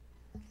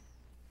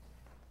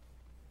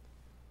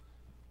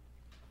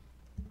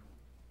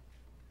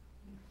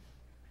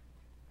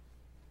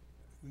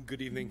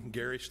 Good evening,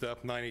 Gary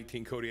Stupp,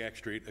 918 Kodiak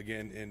Street,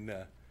 again in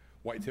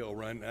Whitetail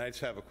Run. I just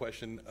have a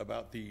question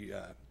about the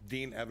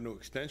Dean Avenue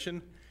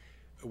extension.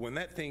 When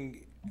that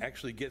thing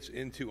actually gets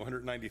into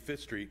 195th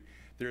Street,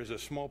 there's a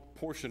small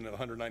portion of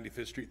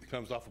 195th Street that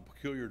comes off of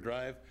Peculiar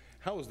Drive.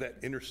 How is that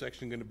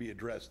intersection going to be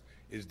addressed?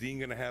 Is Dean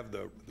going to have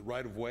the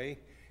right-of-way,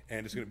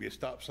 and it's going to be a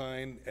stop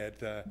sign at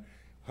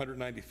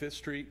 195th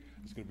Street?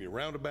 It's going to be a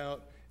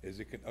roundabout.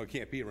 It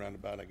can't be a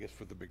roundabout, I guess,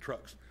 for the big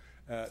trucks.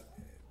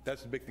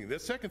 That's the big thing. The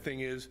second thing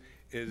is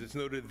it's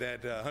noted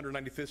that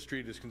 195th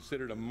Street is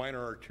considered a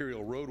minor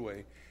arterial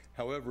roadway.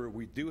 However,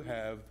 we do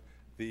have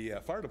the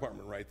fire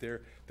department right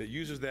there that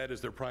uses that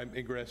as their prime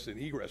ingress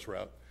and egress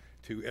route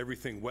to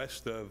everything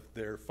west of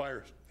their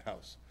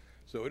firehouse.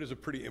 So it is a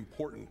pretty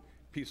important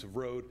piece of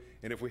road,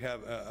 and if we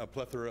have a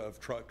plethora of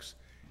trucks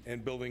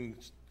and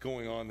buildings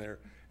going on there,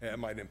 it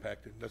might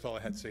impact it. That's all I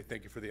had to say.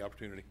 Thank you for the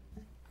opportunity.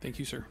 Thank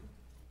you, sir.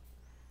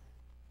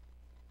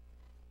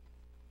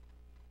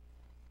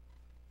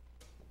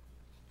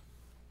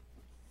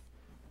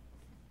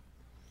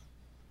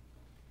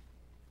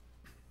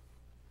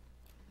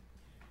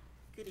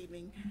 Good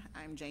evening.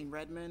 I'm Jane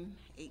Redmond,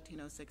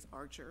 1806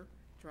 Archer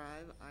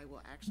Drive. I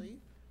will actually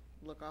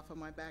look off of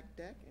my back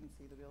deck and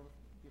see the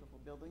beautiful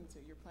buildings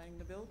that you're planning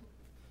to build.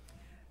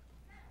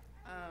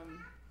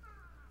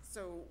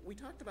 So we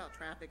talked about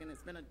traffic, and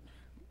it's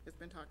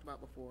been talked about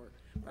before,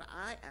 but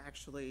I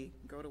actually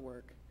go to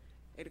work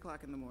 8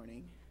 o'clock in the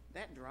morning.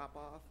 That drop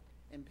off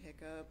and pick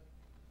up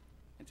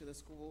into the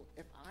school,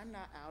 if I'm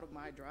not out of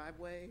my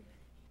driveway,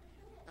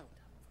 oh,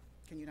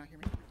 can you not hear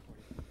me?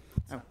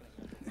 Oh.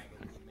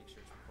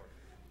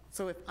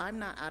 So if I'm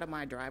not out of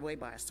my driveway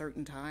by a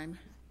certain time,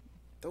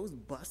 those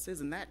buses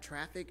and that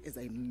traffic is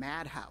a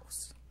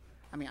madhouse.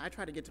 I mean, I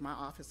try to get to my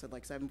office at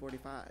like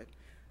 7:45.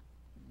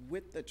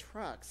 With the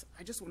trucks,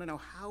 I just want to know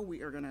how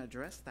we are going to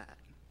address that.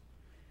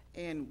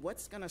 And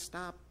what's going to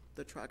stop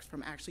the trucks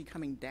from actually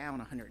coming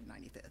down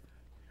 195th?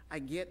 I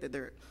get that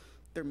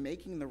they're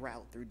making the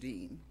route through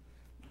Dean,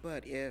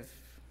 but if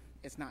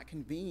it's not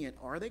convenient,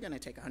 are they going to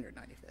take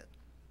 195th?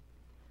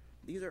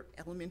 These are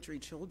elementary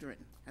children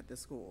at the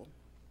school.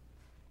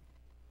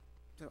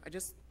 So I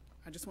just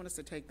want us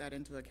to take that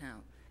into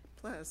account.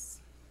 Plus,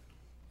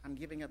 I'm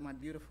giving up my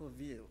beautiful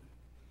view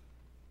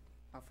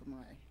off of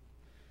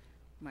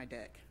my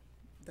deck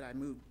that I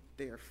moved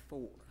there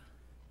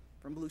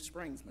from Blue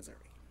Springs, Missouri.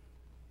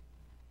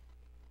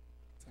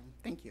 So,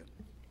 thank you.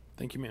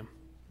 Thank you, ma'am.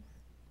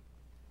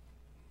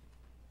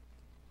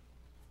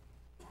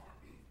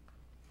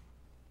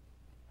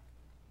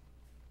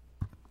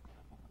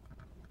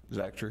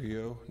 Zach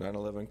Trujillo,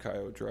 911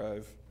 Coyote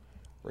Drive,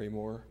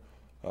 Raymore.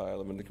 I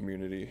live in the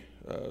community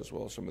as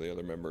well as some of the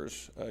other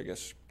members. I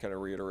guess kind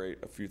of reiterate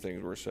a few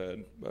things were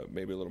said, but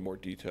maybe a little more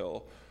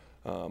detail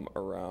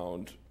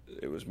around,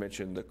 it was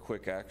mentioned the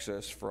quick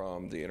access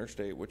from the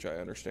interstate, which I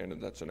understand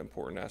that that's an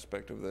important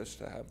aspect of this,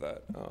 to have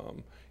that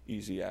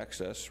easy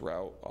access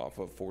route off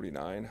of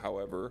 49.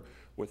 However,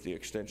 with the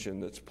extension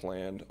that's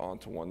planned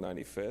onto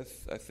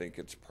 195th, I think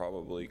it's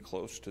probably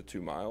close to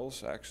 2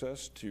 miles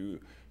access to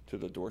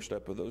the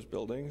doorstep of those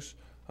buildings.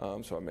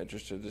 So I'm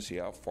interested to see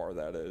how far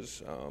that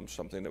is.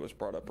 Something that was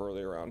brought up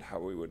earlier around how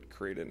we would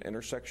create an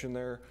intersection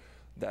there.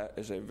 That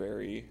is a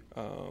very,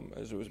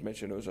 as it was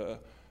mentioned, it was a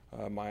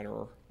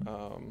minor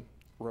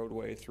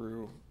roadway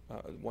through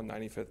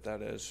 195th,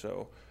 that is.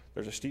 So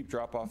there's a steep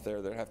drop off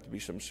there. There have to be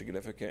some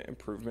significant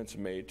improvements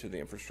made to the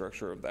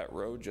infrastructure of that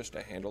road just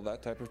to handle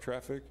that type of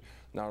traffic,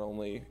 not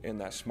only in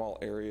that small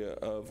area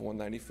of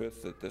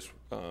 195th that this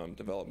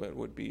development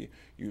would be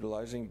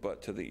utilizing,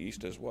 but to the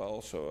east as well.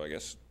 So I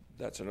guess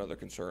that's another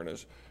concern,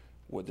 is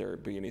would there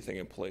be anything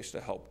in place to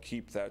help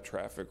keep that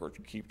traffic or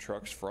to keep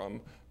trucks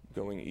from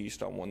going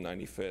east on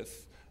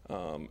 195th?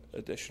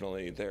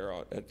 Additionally, there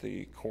at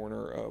the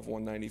corner of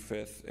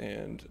 195th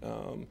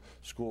and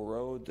School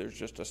Road, there's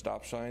just a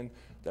stop sign.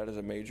 That is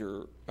a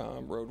major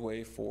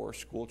roadway for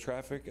school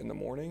traffic in the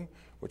morning,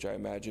 which I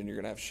imagine you're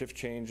going to have shift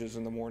changes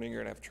in the morning.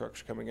 You're going to have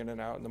trucks coming in and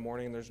out in the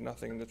morning. There's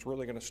nothing that's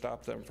really going to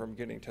stop them from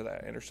getting to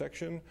that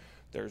intersection.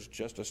 There's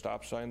just a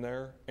stop sign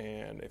there,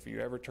 and if you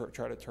ever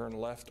try to turn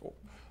left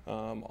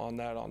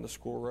on the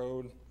School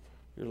Road,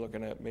 you're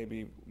looking at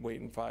maybe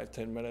waiting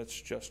 5-10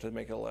 minutes just to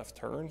make a left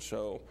turn.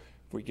 So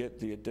if we get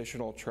the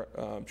additional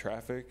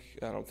traffic,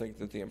 I don't think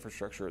that the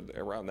infrastructure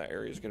around that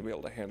area is going to be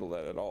able to handle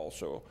that at all.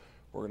 So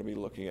we're going to be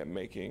looking at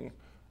making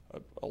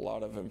a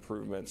lot of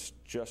improvements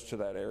just to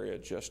that area,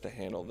 just to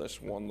handle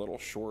this one little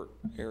short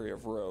area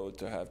of road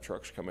to have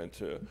trucks come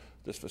into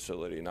this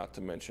facility, not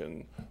to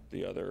mention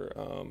the other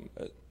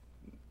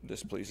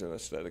displeasing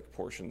aesthetic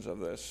portions of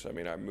this. I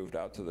mean, I moved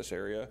out to this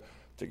area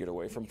to get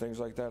away from things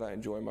like that. I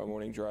enjoy my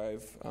morning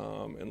drive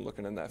and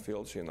looking in that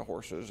field, seeing the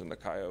horses and the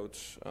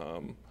coyotes.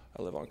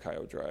 I live on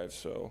Coyote Drive,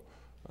 so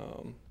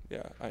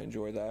yeah, I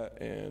enjoy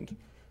that, and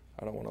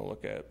I don't want to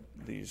look at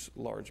these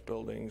large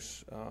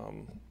buildings.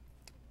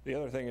 The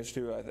other thing is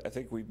too, I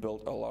think we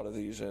built a lot of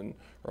these a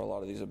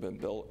lot of these have been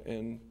built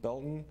in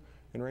Belton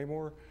and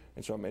Raymore,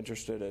 and so I'm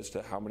interested as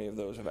to how many of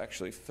those have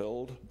actually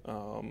filled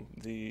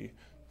the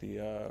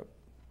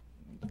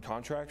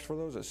contracts for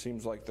those. It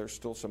seems like there's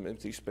still some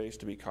empty space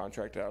to be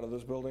contracted out of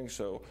those buildings.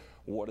 So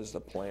what is the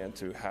plan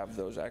to have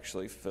those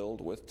actually filled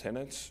with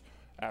tenants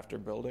after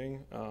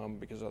building?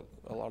 Because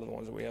a lot of the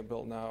ones that we have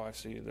built now, I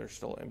see there's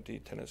still empty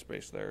tenant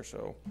space there.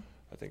 So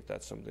I think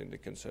that's something to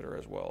consider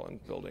as well in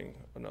building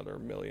another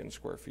 1 million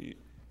square feet.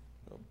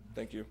 So,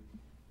 thank you.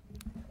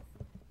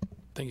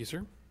 Thank you,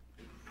 sir.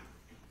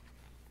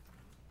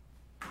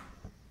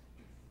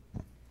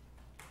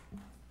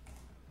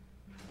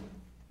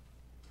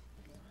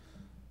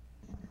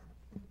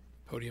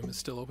 Podium is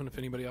still open if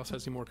anybody else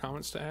has any more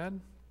comments to add.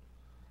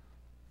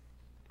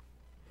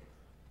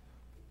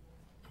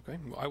 Okay,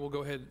 well, I will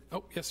go ahead.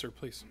 Oh, yes, sir,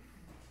 please.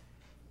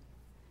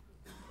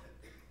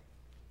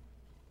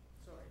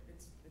 Sorry,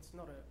 it's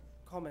not a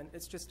comment,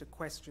 it's just a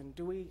question.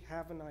 Do we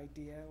have an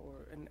idea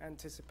or an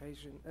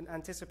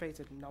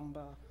anticipated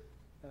number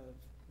of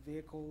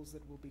vehicles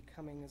that will be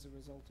coming as a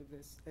result of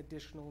this?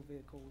 Additional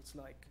vehicles,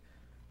 like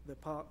the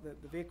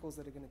vehicles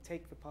that are going to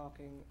take the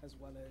parking, as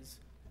well as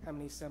how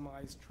many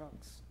semis,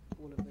 trucks,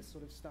 all of this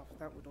sort of stuff.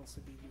 That would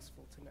also be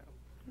useful to know.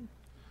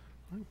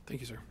 All right,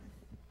 thank you, sir.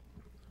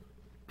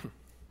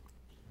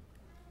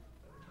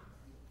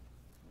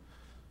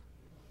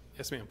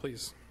 Yes, ma'am,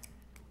 please.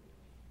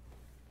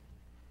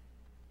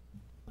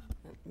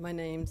 My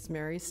name's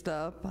Mary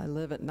Stubb. I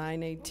live at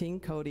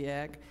 918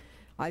 Kodiak.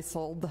 I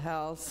sold the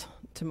house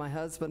to my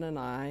husband and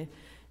I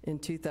in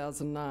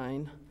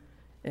 2009,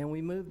 and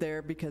we moved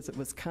there because it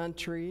was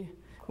country.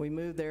 We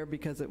moved there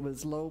because it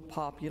was low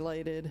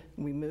populated.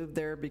 We moved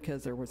there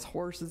because there was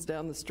horses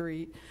down the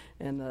street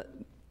and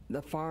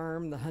the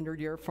farm, the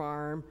 100-year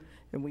farm,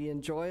 and we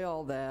enjoy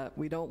all that.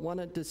 We don't want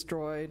it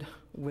destroyed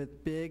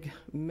with big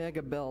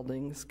mega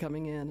buildings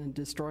coming in and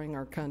destroying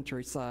our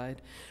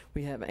countryside.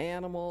 We have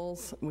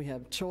animals, we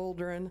have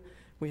children,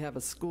 we have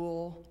a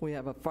school, we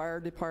have a fire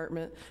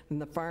department,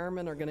 and the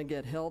firemen are going to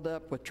get held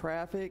up with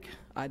traffic.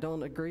 I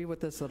don't agree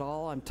with this at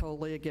all. I'm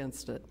totally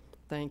against it.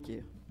 Thank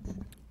you.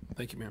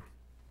 Thank you, ma'am.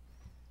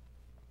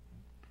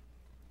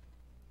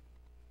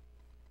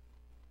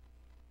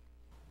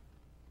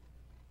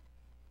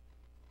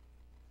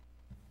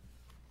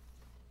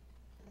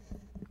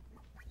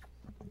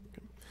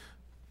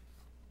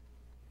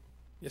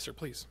 Yes, sir,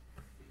 please.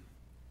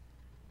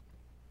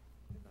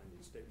 I need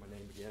to state my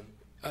name again.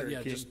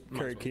 Yeah, King, just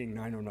Kerry King,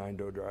 909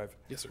 Doe Drive.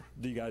 Yes, sir.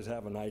 Do you guys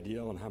have an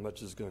idea on how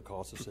much it's going to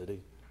cost the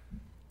city?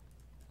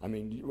 I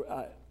mean,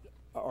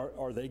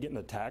 are they getting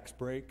a tax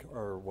break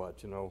or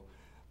what? You know,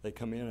 they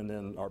come in and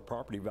then our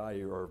property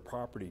value or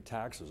property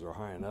taxes are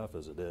high enough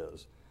as it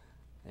is.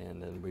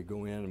 And then we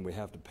go in and we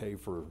have to pay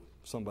for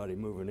somebody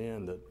moving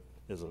in that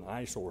is an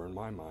eyesore in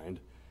my mind.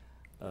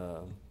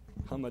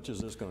 How much is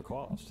this going to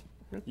cost?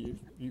 You're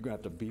going to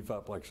have to beef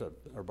up, like I said,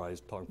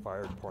 everybody's talking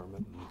fire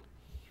department. And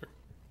sure.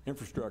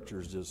 Infrastructure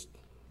is just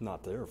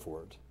not there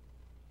for it.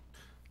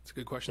 It's a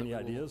good question. Any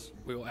ideas?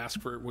 We will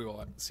ask for, we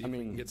will see if we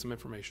can get some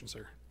information,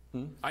 sir.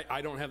 Hmm? I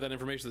don't have that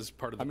information. This is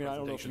part of the presentation. I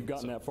don't know if you've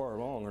gotten that far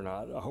along or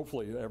not.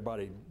 Hopefully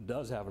everybody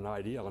does have an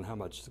idea on how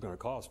much it's going to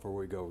cost before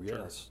we go,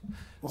 yes.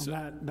 Well,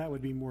 that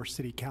would be more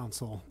city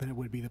council than it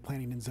would be the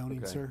planning and zoning,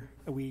 Okay. sir.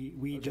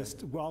 We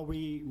just, all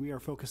we are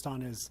focused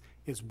on is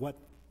what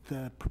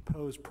the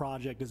proposed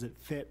project, does it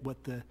fit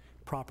what the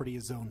property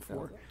is zoned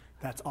for? Okay.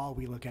 That's all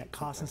we look at.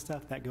 Cost and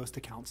stuff, that goes to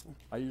council.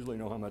 I usually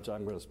know how much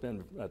I'm going to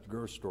spend at the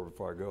grocery store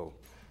before I go.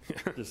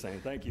 Just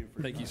saying, thank you.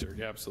 Thank you, sir.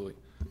 Yeah, absolutely.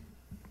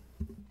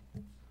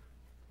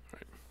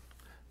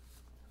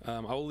 All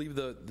right. I will leave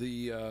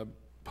the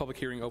public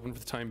hearing open for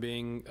the time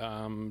being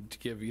to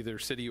give either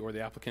city or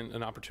the applicant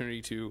an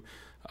opportunity to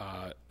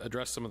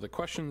address some of the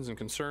questions and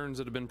concerns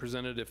that have been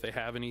presented, if they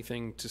have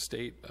anything to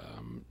state,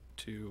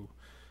 to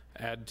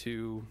add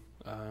to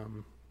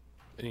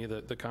any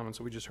of the comments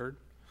that we just heard.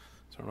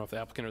 So I don't know if the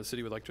applicant or the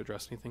city would like to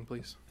address anything,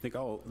 please. I think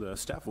the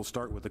staff will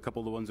start with a couple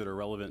of the ones that are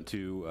relevant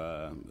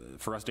to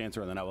for us to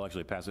answer, and then I will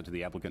actually pass it to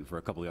the applicant for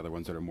a couple of the other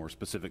ones that are more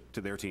specific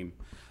to their team.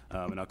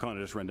 And I'll kind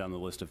of just run down the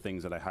list of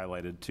things that I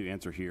highlighted to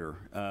answer here.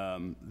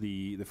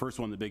 The first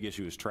one, the big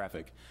issue, is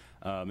traffic.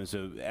 And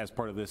so as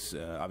part of this,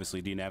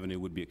 obviously Dean Avenue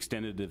would be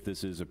extended if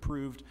this is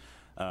approved.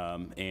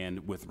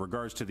 And with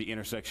regards to the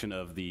intersection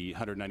of the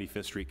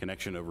 195th Street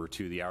connection over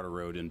to the outer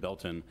road in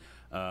Belton,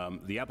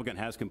 the applicant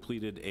has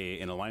completed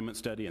an alignment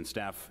study, and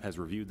staff has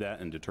reviewed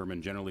that and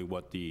determined generally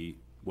what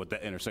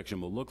that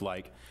intersection will look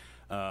like.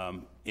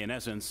 In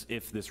essence,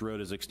 if this road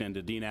is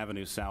extended, Dean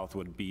Avenue South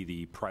would be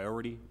the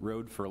priority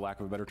road, for lack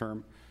of a better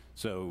term.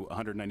 So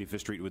 195th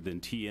Street would then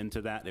tee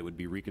into that. It would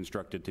be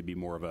reconstructed to be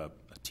more of a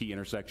T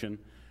intersection.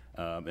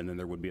 And then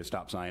there would be a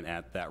stop sign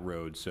at that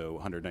road. So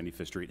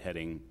 195th Street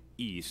heading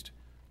east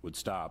would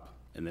stop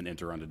and then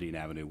enter onto Dean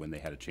Avenue when they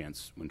had a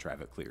chance, when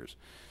traffic clears.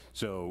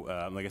 So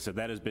like I said,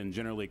 that has been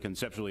generally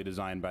conceptually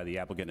designed by the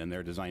applicant and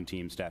their design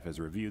team. Staff has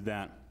reviewed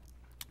that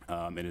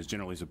and is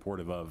generally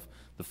supportive of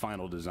the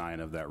final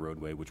design of that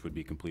roadway, which would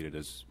be completed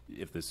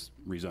if this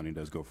rezoning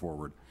does go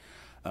forward.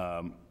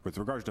 With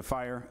regards to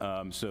fire,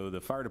 so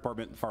the fire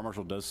department, the fire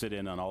marshal does sit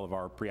in on all of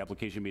our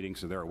pre-application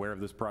meetings, so they're aware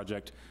of this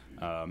project.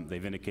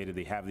 They've indicated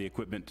they have the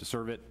equipment to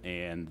serve it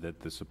and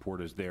that the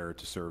support is there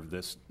to serve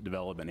this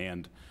development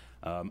and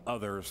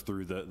others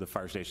through the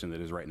fire station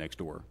that is right next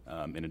door,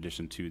 in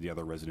addition to the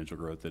other residential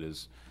growth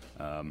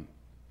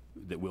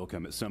that will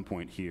come at some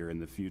point here in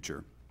the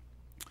future.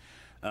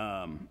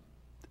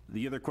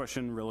 The other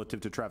question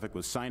relative to traffic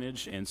was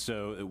signage, and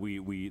so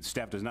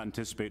staff does not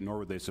anticipate, nor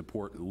would they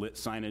support lit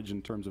signage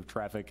in terms of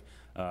traffic.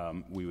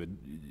 We would,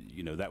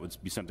 that would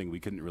be something we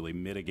couldn't really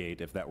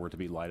mitigate if that were to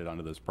be lighted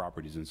onto those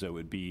properties, and so it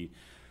would be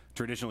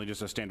traditionally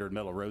just a standard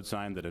metal road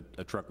sign that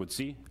a truck would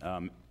see.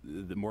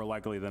 More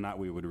likely than not,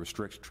 we would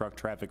restrict truck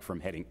traffic from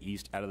heading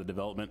east out of the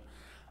development.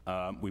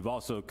 We've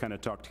also kind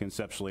of talked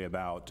conceptually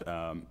about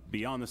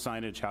beyond the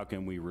signage, how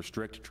can we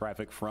restrict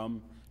traffic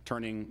from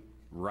turning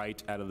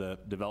right out of the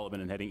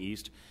development and heading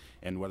east,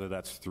 and whether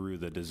that's through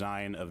the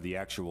design of the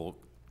actual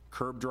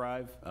curb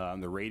drive,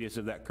 the radius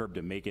of that curb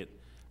to make it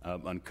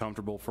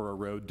uncomfortable for a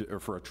road or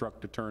for a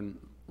truck to turn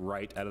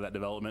right out of that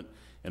development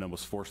and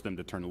almost force them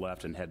to turn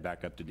left and head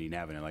back up to Dean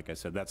Avenue. Like I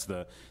said, that's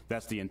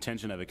the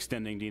intention of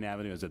extending Dean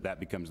Avenue, is that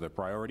becomes their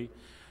priority.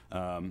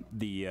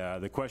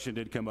 The question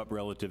did come up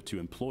relative to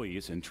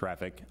employees in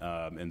traffic,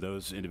 and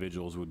those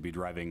individuals would be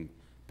driving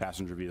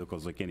passenger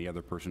vehicles like any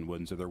other person would,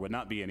 and so there would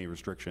not be any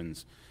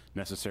restrictions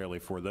necessarily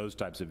for those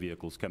types of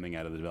vehicles coming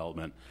out of the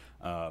development.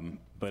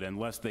 But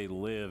unless they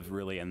live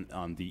really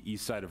on the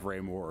east side of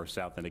Raymore or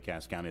south into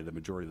Cass County, the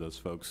majority of those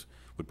folks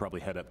would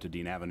probably head up to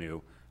Dean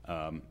Avenue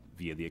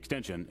via the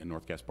extension in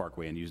North Cass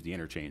Parkway and use the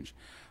interchange.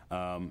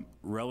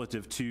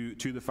 Relative to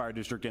the fire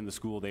district and the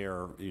school, they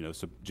are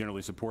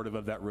generally supportive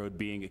of that road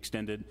being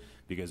extended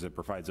because it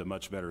provides a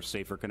much better,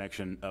 safer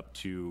connection up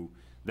to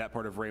that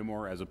part of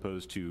Raymore as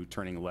opposed to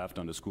turning left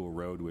onto School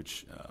Road,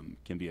 which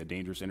can be a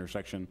dangerous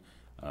intersection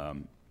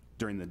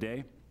during the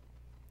day.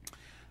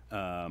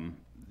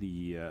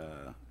 The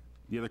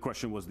other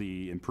question was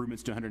the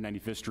improvements to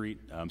 195th Street.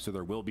 So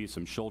there will be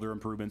some shoulder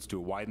improvements to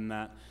widen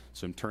that,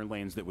 some turn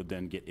lanes that would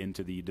then get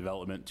into the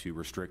development to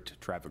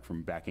restrict traffic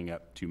from backing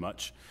up too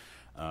much.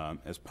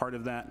 As part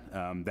of that,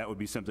 that would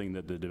be something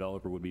that the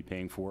developer would be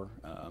paying for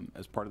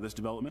as part of this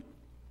development.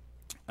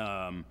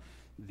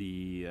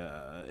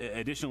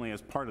 Additionally,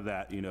 as part of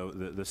that,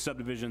 the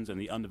subdivisions and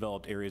the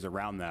undeveloped areas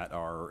around that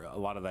a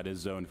lot of that is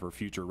zoned for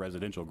future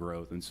residential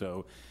growth. And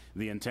so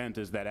the intent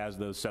is that as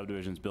those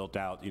subdivisions built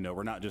out,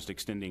 we're not just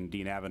extending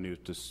Dean Avenue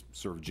to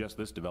serve just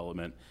this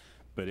development,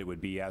 but it would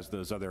be as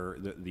those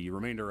the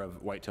remainder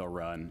of Whitetail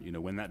Run,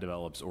 when that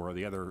develops, or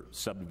the other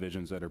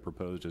subdivisions that are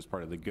proposed as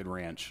part of the Good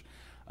Ranch,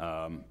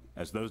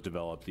 as those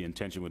develop, the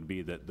intention would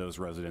be that those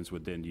residents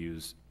would then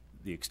use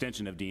the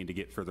extension of Dean to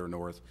get further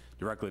north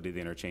directly to the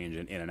interchange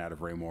and in and out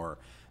of Raymore,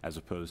 as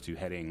opposed to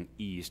heading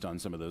east on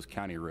some of those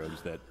county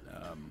roads that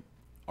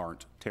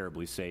aren't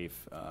terribly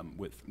safe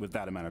with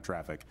that amount of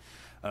traffic.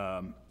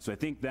 So I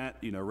think that,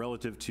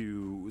 relative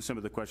to some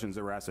of the questions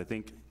that were asked, I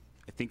think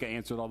I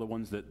answered all the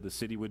ones that the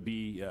city would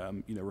be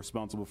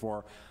responsible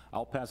for.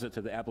 I'll pass it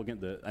to the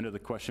applicant. I know the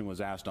question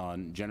was asked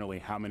on generally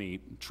how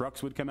many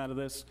trucks would come out of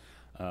this.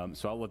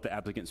 So I'll let the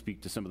applicant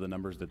speak to some of the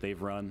numbers that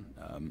they've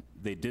run.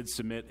 They did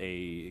submit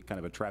a kind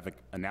of a traffic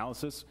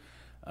analysis.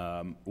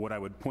 What I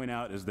would point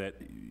out is that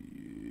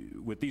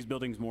with these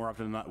buildings, more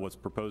often than not, what's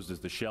proposed is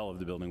the shell of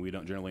the building. We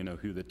don't generally know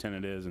who the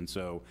tenant is, and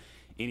so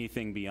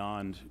anything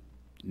beyond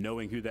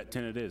knowing who that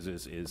tenant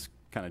is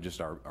kind of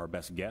just our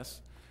best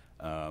guess.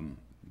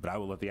 But I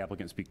will let the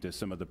applicant speak to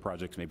some of the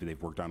projects maybe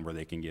they've worked on where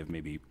they can give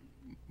maybe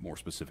more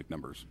specific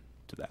numbers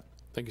to that.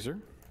 Thank you, sir.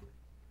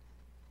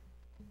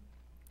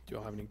 Do you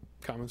all have any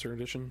comments or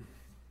addition?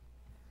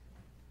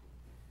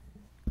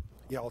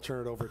 Yeah, I'll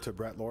turn it over to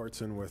Brett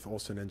Lauritsen with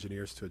Olson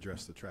Engineers to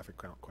address the traffic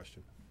count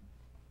question.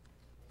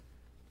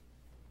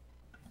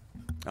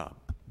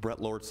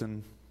 Brett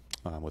Lauritsen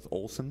with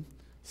Olson,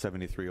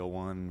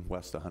 7301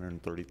 West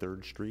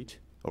 133rd Street,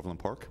 Overland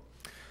Park.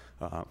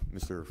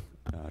 Mr.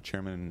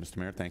 Chairman and Mr.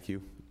 Mayor, thank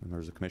you.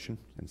 Members of the commission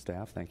and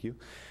staff, thank you.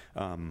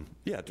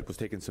 Yeah, was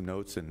taking some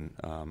notes and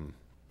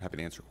happy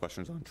to answer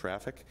questions on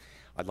traffic.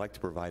 I'd like to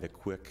provide a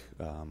quick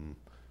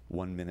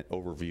 1-minute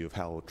overview of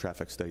how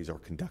traffic studies are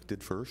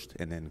conducted first,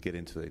 and then get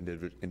into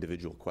the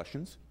individual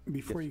questions.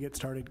 Before you get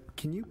started,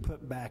 can you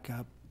put back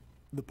up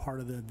the part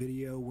of the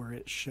video where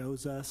it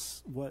shows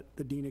us what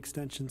the Dean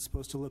extension is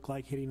supposed to look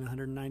like hitting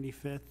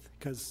 195th?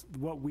 Because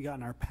what we got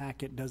in our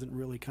packet doesn't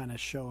really kind of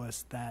show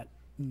us that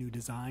new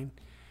design.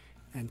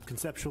 And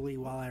conceptually,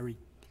 while I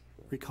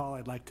recall,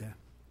 I'd like to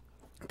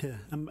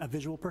I'm a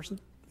visual person,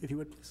 if you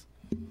would, please.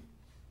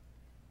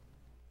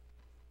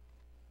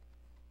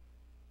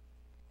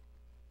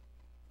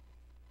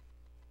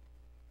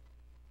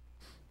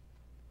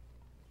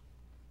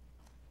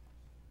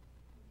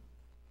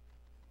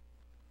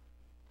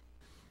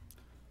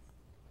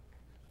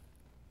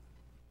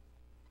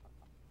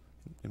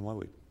 And while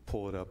we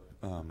pull it up,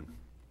 can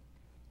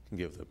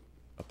give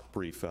a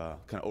brief kind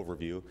of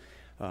overview.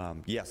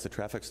 Yes, the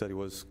traffic study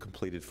was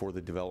completed for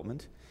the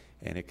development,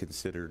 and it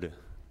considered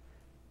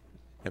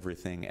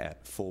everything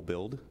at full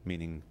build,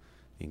 meaning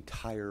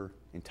the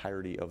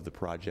entirety of the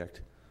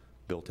project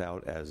built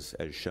out as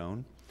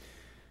shown.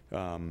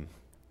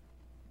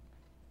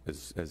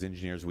 As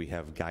engineers, we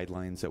have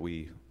guidelines that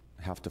we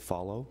have to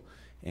follow,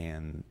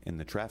 and in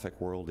the traffic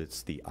world,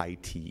 it's the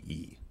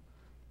ITE,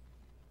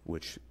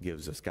 which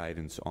gives us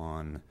guidance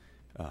on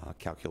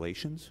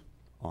calculations,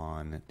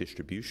 on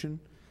distribution,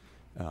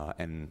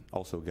 and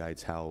also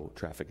guides how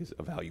traffic is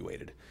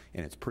evaluated.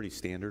 And it's pretty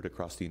standard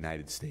across the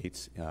United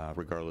States,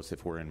 regardless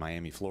if we're in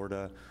Miami,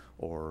 Florida,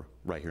 or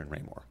right here in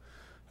Raymore.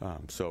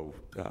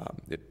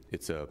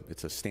 It's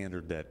a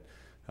standard that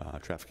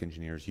traffic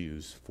engineers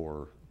use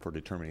for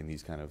determining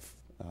these kind of,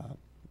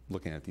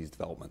 looking at these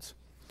developments.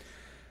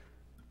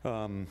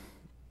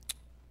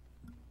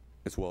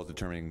 As well as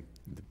determining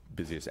the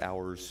busiest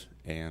hours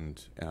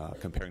and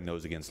comparing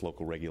those against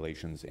local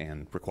regulations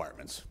and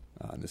requirements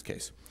in this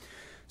case.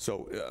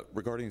 So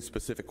regarding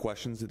specific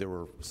questions, there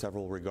were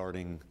several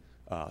regarding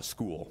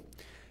school.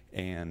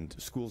 And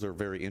schools are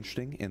very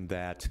interesting in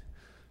that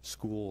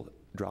school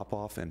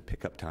drop-off and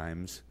pickup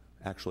times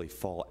actually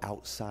fall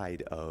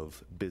outside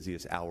of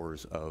busiest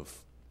hours of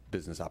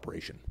business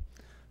operation,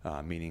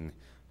 meaning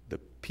the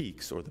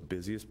peaks or the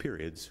busiest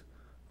periods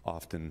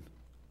often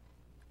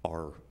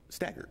are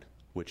staggered,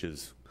 which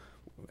is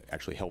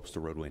actually helps the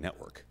roadway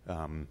network.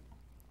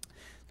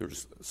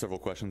 There's several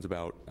questions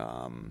about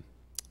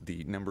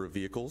the number of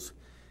vehicles,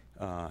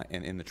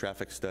 and in the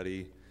traffic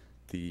study,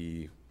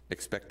 the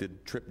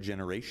expected trip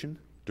generation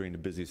during the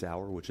busiest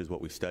hour, which is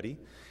what we study,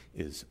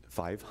 is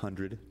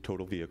 500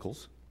 total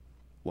vehicles,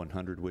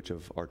 100 which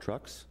of our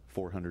trucks,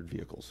 400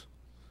 vehicles.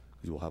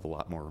 Because we'll have a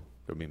lot more,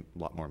 there'll be a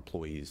lot more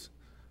employees,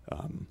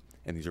 and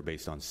these are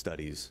based on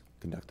studies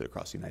conducted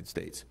across the United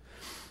States.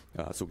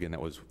 So again,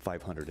 that was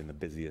 500 in the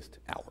busiest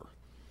hour.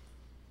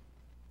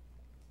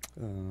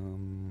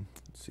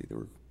 Let's see, there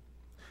were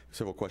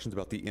several questions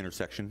about the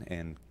intersection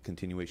and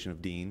continuation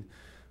of Dean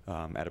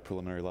at a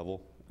preliminary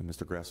level. And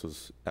Mr. Grass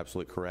was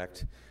absolutely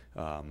correct.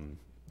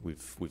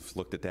 We've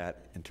looked at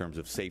that in terms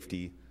of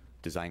safety,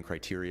 design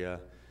criteria,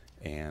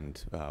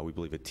 and we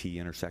believe a T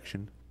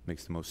intersection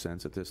makes the most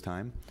sense at this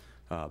time.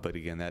 But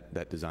again,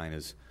 that design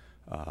is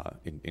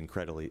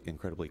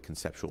incredibly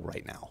conceptual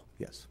right now.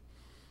 Yes.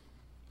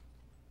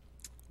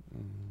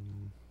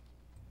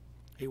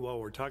 Hey, while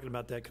we're talking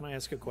about that, can I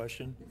ask a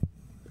question?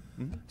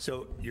 Mm-hmm.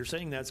 So you're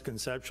saying that's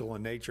conceptual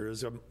in nature.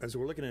 As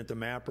we're looking at the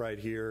map right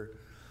here,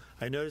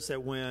 I noticed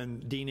that when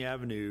Dean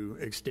Avenue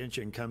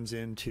extension comes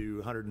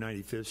into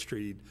 195th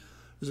Street,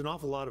 there's an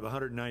awful lot of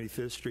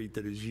 195th Street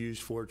that is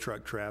used for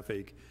truck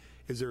traffic.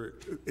 Is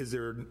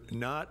there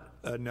not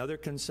another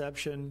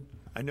conception?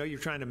 I know you're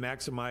trying to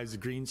maximize the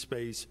green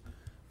space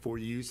for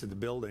the use of the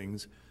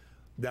buildings.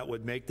 That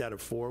would make that a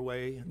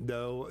four-way,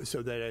 though,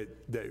 so that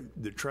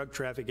the truck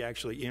traffic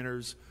actually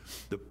enters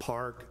the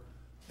park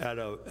at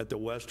the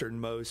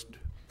westernmost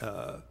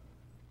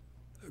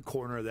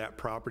corner of that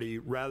property,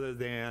 rather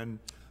than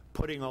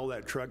putting all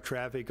that truck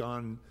traffic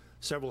on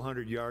several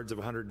hundred yards of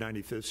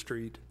 195th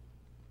Street?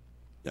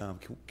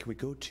 Can we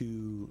go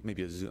to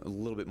maybe a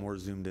little bit more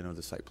zoomed in of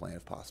the site plan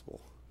if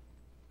possible?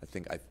 I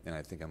think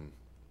I'm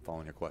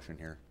following your question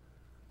here.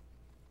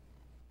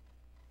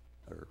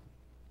 Or,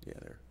 yeah,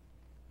 there.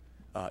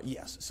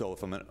 Yes. So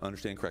if I'm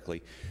understanding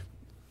correctly,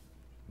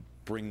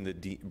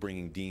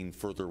 bringing Dean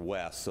further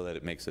west so that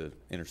it makes a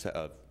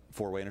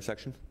four-way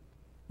intersection.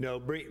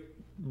 No,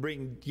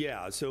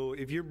 yeah. So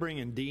if you're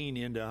bringing Dean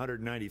into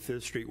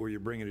 195th Street, where you're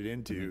bringing it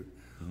into,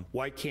 mm-hmm.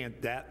 Why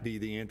can't that be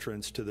the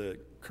entrance to the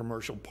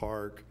commercial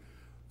park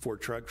for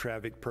truck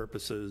traffic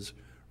purposes,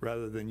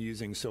 rather than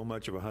using so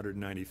much of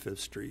 195th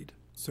Street?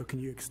 So can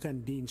you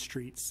extend Dean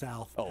Street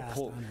south? Oh,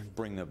 past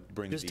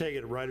just take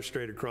it right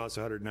straight across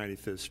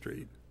 195th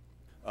Street.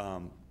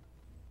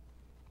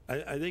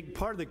 I think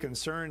part of the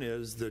concern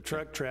is the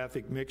truck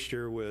traffic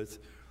mixture with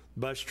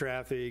bus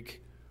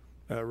traffic,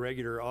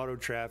 regular auto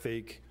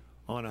traffic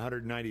on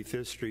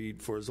 195th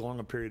Street for as long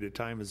a period of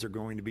time as they're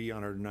going to be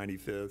on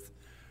 195th.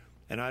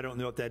 And I don't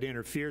know if that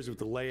interferes with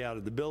the layout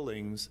of the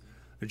buildings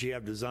that you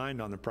have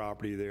designed on the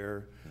property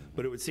there,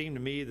 but it would seem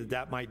to me that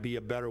that might be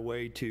a better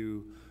way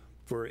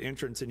for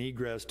entrance and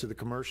egress to the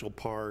commercial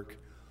park,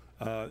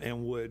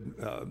 and would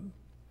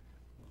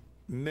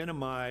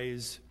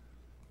minimize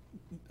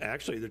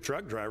actually the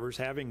truck drivers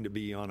having to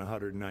be on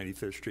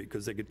 195th Street,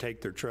 because they could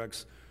take their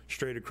trucks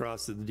straight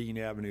across the Dean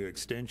Avenue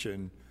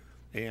extension,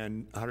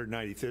 and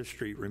 195th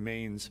Street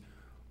remains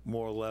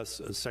more or less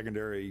a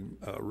secondary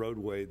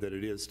roadway that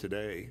it is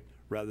today,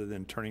 rather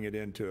than turning it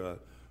into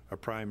a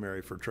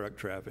primary for truck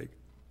traffic.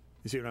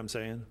 You see what I'm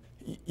saying?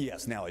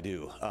 Yes, now I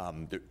do.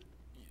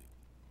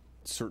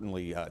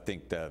 Certainly, I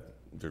think that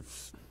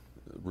there's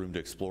room to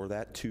explore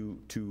that.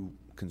 Two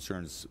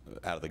concerns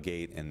out of the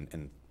gate,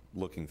 and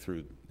looking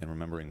through and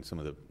remembering some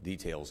of the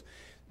details,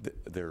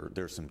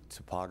 there's some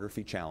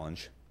topography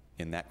challenge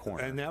in that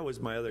corner. And that was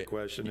my other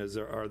question,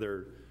 are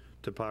there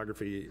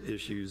topography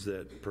issues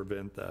that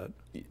prevent that?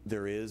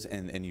 There is,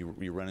 and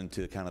you run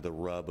into kind of the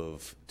rub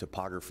of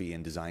topography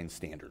and design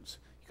standards.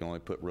 You can only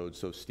put roads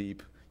so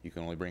steep, you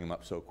can only bring them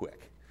up so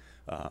quick.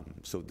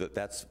 So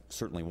that's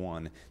certainly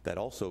one. That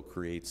also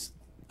creates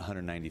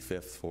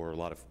 195th for a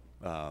lot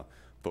of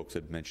folks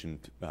had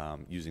mentioned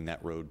using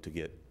that road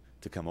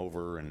to come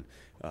over and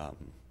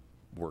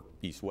work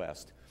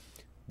east-west.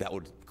 That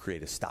would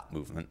create a stop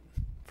movement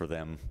for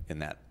them in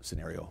that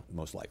scenario,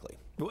 most likely.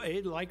 Well,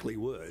 it likely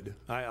would.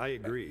 I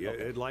agree.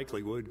 Okay. It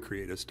likely would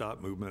create a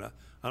stop movement.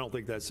 I don't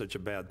think that's such a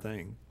bad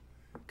thing.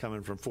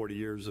 Coming from 40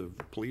 years of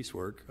police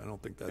work, I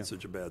don't think that's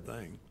such a bad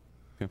thing.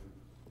 Yeah.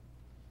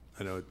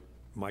 I know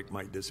Mike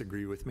might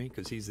disagree with me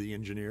because he's the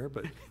engineer,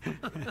 but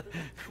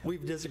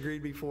we've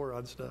disagreed before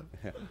on stuff.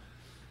 Yeah.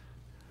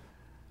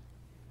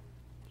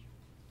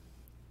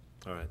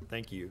 All right,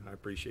 thank you. I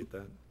appreciate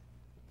that.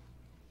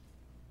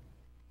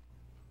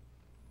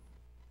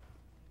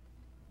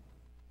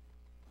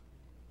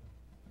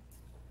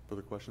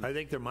 Further questions? I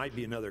think there might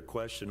be another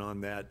question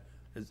on that.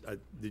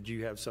 Did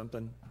you have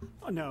something?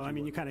 No, I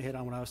mean, you kind of hit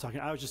on what I was talking.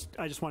 I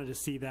just wanted to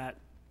see that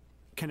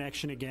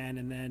connection again,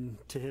 and then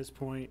to his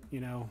point,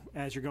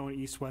 as you're going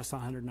east-west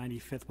on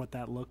 195th, what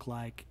that looked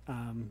like,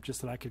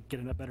 just so that I could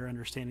get a better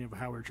understanding of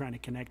how we're trying to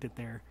connect it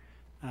there,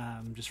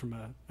 just from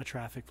a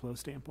traffic flow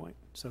standpoint.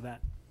 So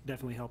that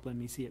definitely helped let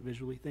me see it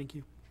visually. Thank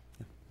you.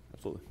 Yeah,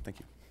 absolutely. Thank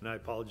you. And I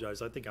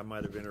apologize, I think I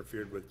might have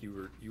interfered with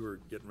you were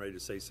getting ready to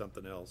say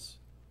something else.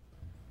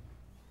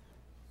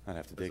 I'd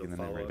have to As dig a in the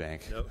memory follow-up?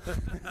 bank. Nope.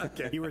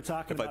 Okay. You were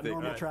talking If I about think-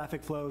 normal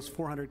traffic flows,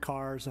 400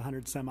 cars,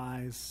 100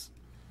 semis,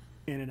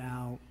 in and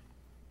out.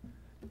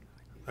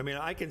 I mean,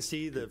 I can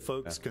see the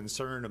folks'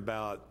 concern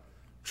about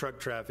truck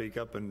traffic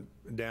up and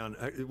down.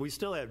 We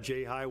still have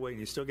J Highway, and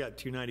you still got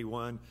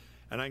 291,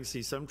 and I can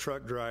see some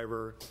truck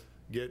driver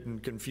getting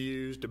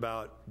confused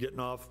about getting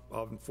off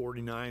on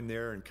 49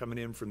 there and coming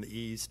in from the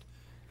east,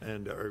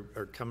 and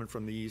or coming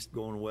from the east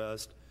going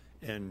west,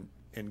 and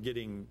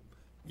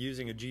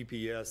using a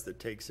GPS that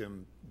takes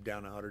him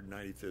down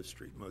 195th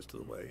Street most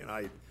of the way.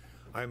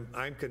 And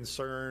I'm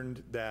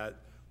concerned that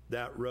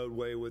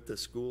roadway with the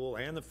school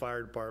and the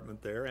fire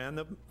department there and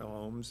the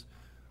homes,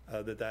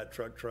 that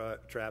truck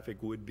traffic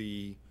would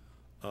be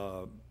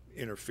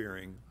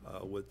interfering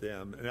with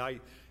them. And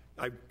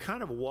I've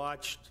kind of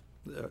watched,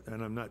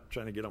 and I'm not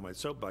trying to get on my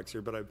soapbox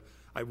here, but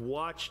I've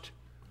watched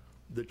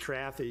the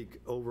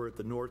traffic over at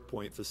the North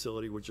Point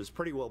facility, which is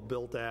pretty well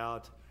built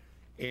out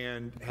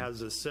and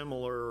has a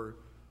similar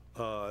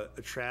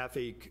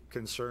traffic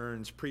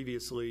concerns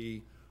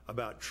previously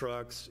about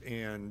trucks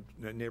and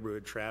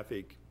neighborhood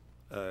traffic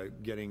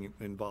getting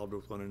involved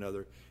with one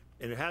another.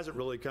 And it hasn't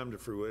really come to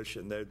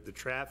fruition. The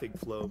traffic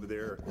flow over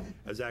there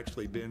has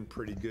actually been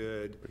pretty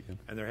good,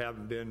 and there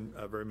haven't been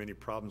very many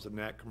problems in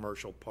that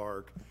commercial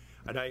park.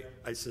 And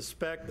I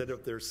suspect that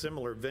if there's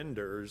similar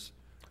vendors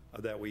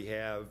that we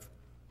have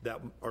that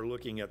are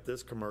looking at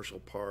this commercial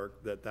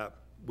park, that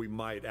we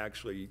might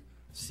actually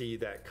see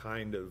that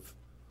kind of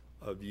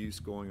use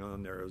going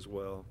on there as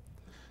well.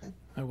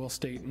 I will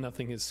state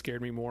nothing has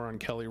scared me more on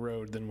Kelly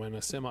Road than when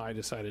a semi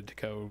decided to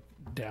go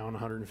down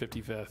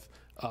 155th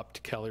up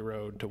to Kelly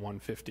Road to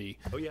 150.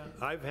 Oh yeah,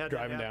 I've had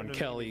driving that down happen to me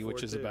Kelly, before,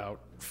 which is too.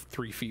 about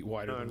 3 feet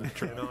wider than the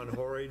truck. And on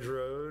Horage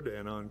Road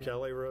and on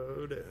Kelly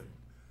Road,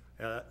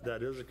 and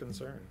that is a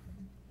concern.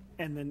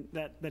 And then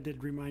that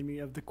did remind me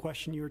of the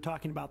question you were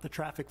talking about, the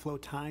traffic flow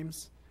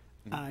times.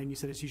 And you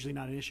said it's usually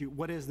not an issue.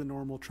 What is the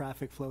normal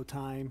traffic flow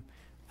time?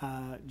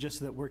 Just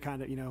so that we're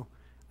kind of,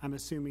 I'm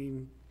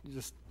assuming,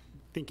 just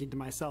thinking to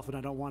myself, and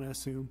I don't want to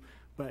assume,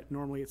 but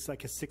normally it's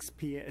like a 6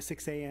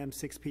 a.m.,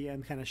 6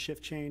 p.m. kind of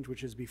shift change,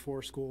 which is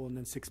before school, and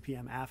then 6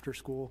 p.m. after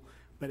school.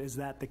 But is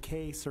that the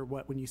case, or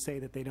what? When you say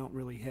that they don't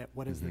really hit,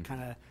 what is the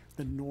kind of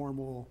the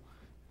normal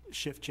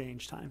shift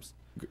change times?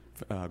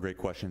 Great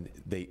question.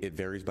 It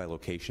varies by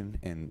location,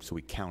 and so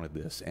we counted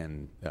this,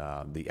 and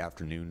the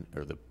afternoon,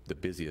 or the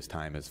busiest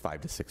time is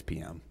 5 to 6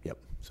 p.m. Yep,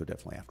 so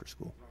definitely after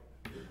school.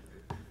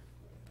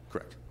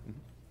 Correct.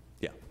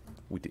 Yeah,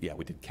 we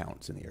did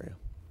counts in the area.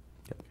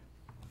 Yep.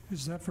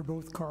 Is that for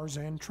both cars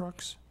and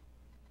trucks?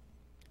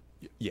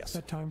 Yes.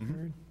 That time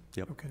period?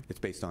 Yep. Okay. It's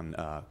based on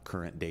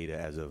current data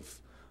as of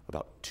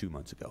about 2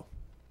 months ago.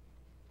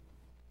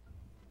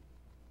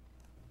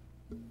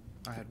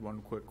 I had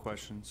one quick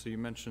question. So you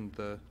mentioned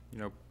the,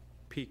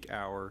 peak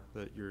hour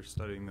that you're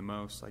studying the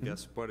most. I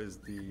guess what is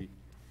the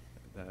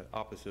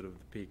opposite of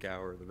the peak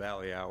hour, the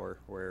valley hour,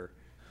 where,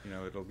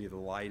 it'll be the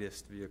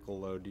lightest vehicle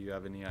load? Do you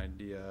have any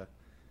idea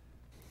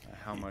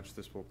how much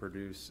this will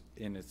produce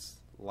in its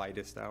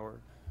lightest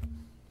hour?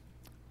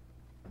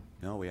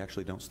 No, we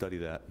actually don't study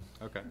that.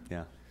 Okay.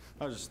 Yeah.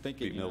 I was just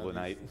thinking, Middle of the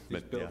night,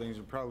 these but yeah. buildings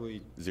are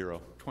probably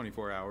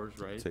 24 hours,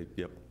 right? Say,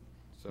 yep.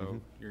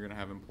 So you're going to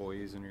have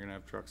employees and you're going to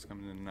have trucks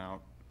coming in and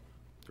out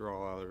through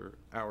all other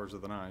hours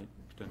of the night,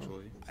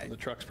 potentially. The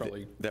truck's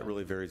probably... That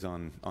really varies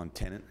on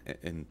tenant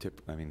and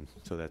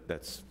so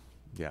that's,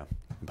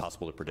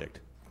 impossible to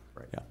predict.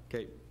 Right. Yeah.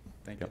 Okay.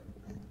 Thank you.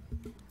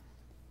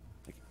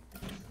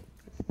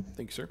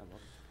 Thank you, sir.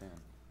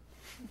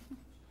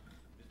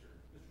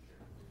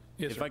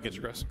 Yes, If sir. I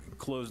could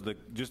close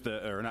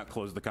or not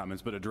close the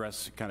comments, but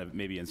address kind of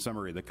maybe in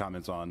summary the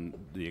comments on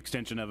the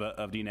extension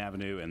of Dean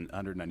Avenue and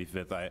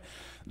 195th.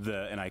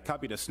 And I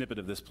copied a snippet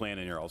of this plan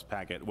in your all's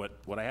packet.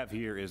 What I have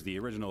here is the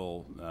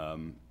original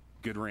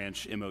Good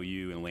Ranch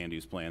MOU and land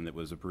use plan that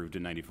was approved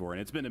in '94,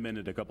 and it's been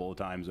amended a couple of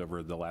times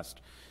over the last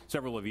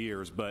several of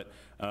years. But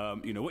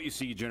what you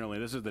see generally,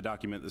 this is the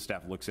document the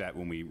staff looks at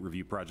when we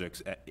review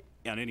projects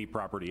on any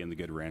property in the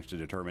Good Ranch to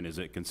determine is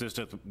it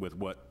consistent with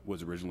what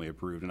was originally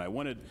approved. And I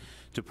wanted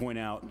to point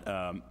out,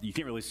 you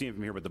can't really see them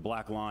from here, but the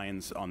black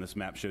lines on this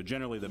map show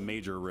generally the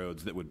major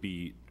roads that would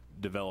be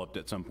developed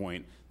at some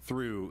point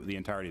through the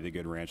entirety of the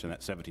Good Ranch and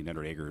that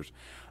 1,700 acres.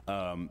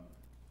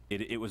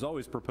 It was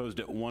always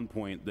proposed at one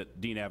point that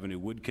Dean Avenue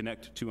would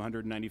connect to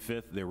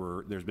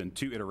 195th. There's been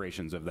 2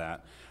 iterations of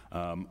that.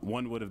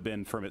 One would have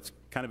been from its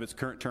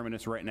current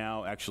terminus right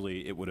now.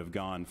 Actually, it would have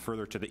gone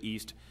further to the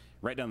east,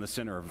 right down the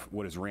center of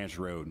what is Ranch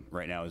Road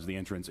right now is the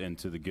entrance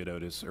into the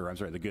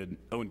the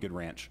Owen Good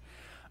Ranch.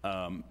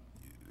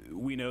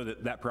 We know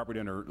that property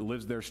owner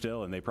lives there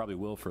still, and they probably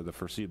will for the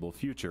foreseeable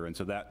future. And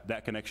so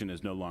that connection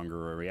is no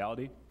longer a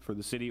reality for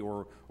the city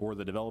or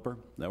the developer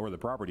or the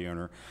property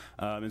owner.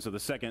 And so the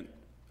second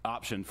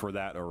option for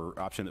that, or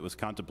option that was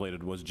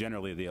contemplated, was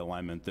generally the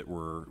alignment that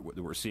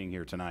we're seeing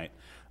here tonight,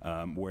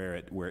 where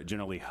it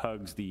generally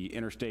hugs the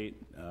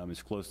interstate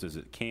as close as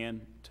it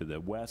can to the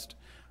west,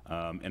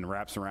 and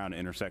wraps around and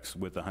intersects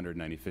with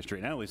 195th Street.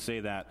 And I only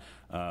say that,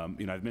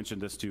 I've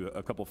mentioned this to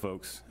a couple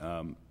folks.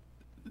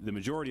 The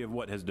majority of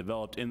what has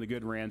developed in the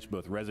Good Ranch,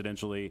 both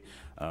residentially,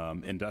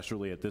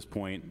 industrially at this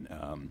point,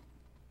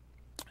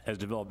 has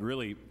developed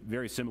really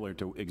very similar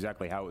to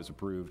exactly how it was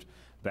approved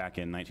back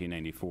in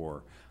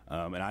 1994.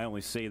 And I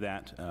only say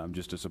that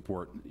just to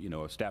support,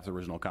 staff's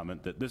original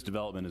comment that this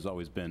development has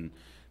always been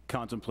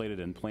contemplated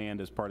and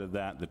planned as part of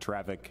that. The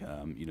traffic,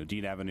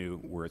 Dean Avenue,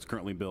 where it's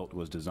currently built,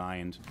 was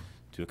designed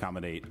to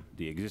accommodate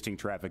the existing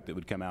traffic that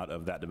would come out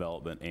of that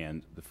development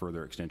and the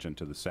further extension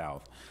to the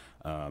south.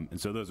 And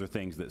so those are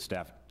things that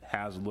staff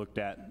has looked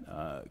at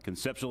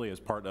conceptually as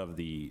part of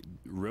the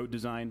road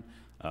design.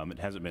 It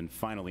hasn't been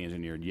finally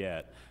engineered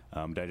yet,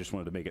 but I just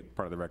wanted to make it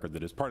part of the record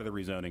that as part of the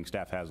rezoning,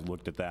 staff has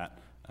looked at that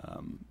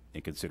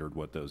and considered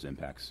what those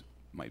impacts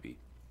might be.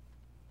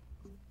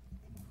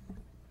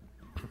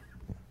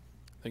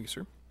 Thank you,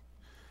 sir.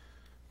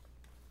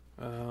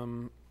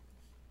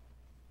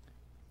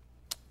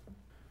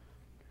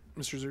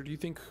 Mr. Zer, do you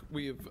think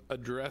we have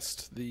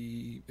addressed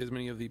as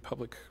many of the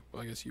public,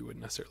 well, I guess you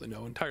wouldn't necessarily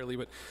know entirely,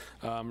 but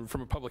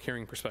from a public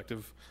hearing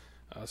perspective,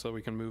 so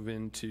we can move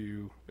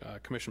into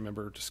commission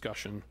member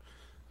discussion?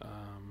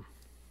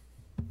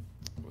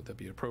 Would that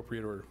be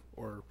appropriate,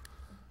 or?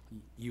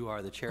 You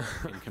are the chair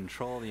and can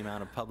control the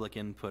amount of public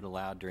input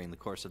allowed during the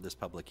course of this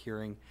public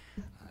hearing.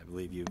 I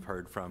believe you've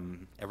heard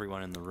from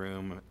everyone in the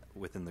room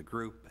within the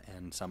group,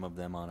 and some of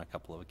them on a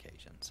couple of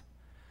occasions.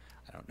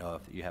 I don't know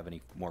if you have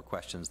any more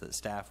questions that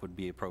staff would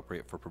be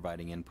appropriate for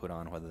providing input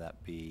on, whether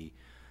that be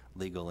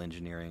legal,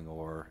 engineering,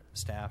 or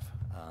staff.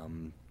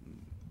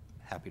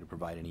 Happy to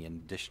provide any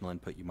additional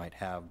input you might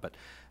have, but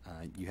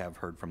you have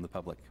heard from the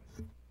public.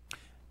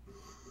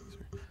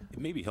 It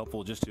may be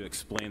helpful just to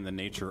explain the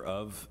nature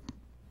of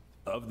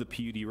the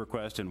PUD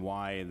request and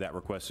why that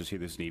request is here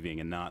this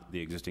evening and not the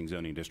existing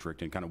zoning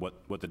district, and kind of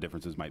what the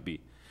differences might be.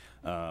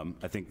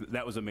 I think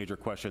that was a major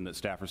question that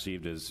staff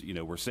received is,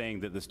 we're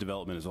saying that this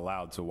development is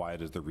allowed, so why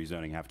does the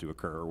rezoning have to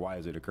occur, or why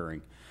is it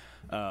occurring?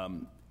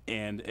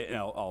 And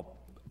I'll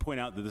point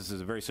out that this is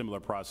a very similar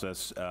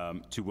process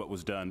to what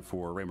was done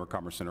for Raymore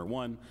Commerce Center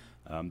 1.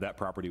 That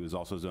property was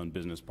also zoned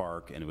business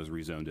park, and it was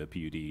rezoned to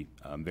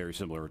PUD, very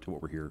similar to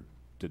what we're here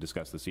to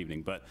discuss this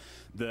evening. But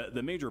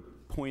the major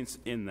points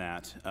in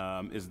that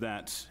is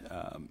that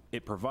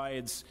it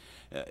provides,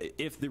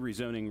 if the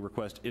rezoning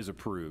request is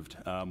approved,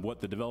 what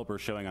the developer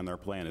is showing on their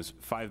plan is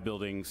 5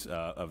 buildings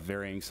of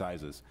varying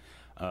sizes.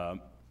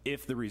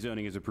 If the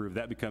rezoning is approved,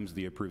 that becomes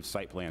the approved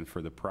site plan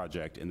for the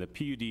project, and the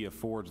PUD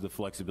affords the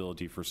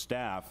flexibility for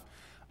staff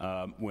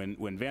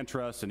when Van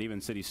Trust and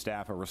even city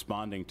staff are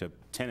responding to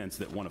tenants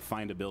that want to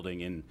find a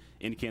building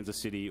in Kansas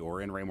City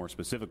or in Raymore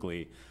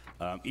specifically.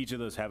 Each of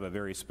those have a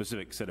very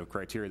specific set of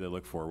criteria they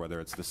look for, whether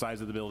it's the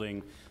size of the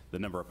building, the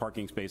number of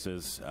parking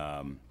spaces,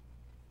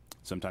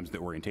 sometimes the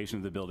orientation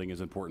of the building is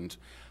important.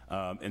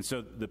 And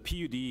so the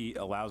PUD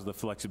allows the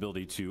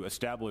flexibility to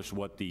establish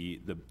what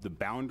the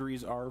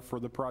boundaries are for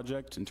the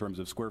project in terms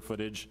of square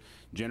footage,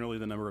 generally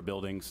the number of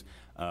buildings.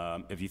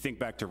 If you think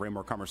back to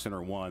Raymore Commerce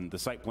Center 1, the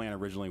site plan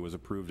originally was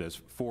approved as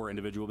 4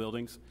 individual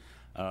buildings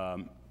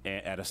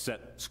at a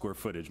set square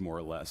footage, more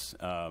or less.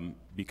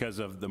 Because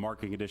of the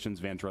market conditions,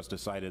 Van Trust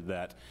decided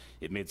that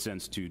it made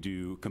sense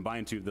to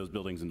combine 2 of those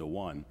buildings into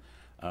 1.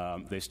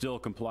 They still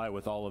comply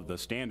with all of the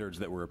standards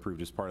that were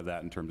approved as part of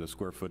that in terms of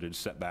square footage,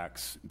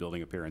 setbacks,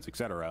 building appearance, et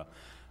cetera.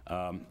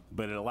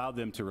 But it allowed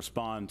them to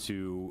respond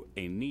to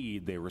a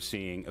need they were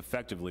seeing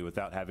effectively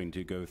without having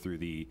to go through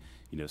the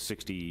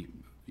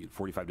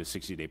 45 to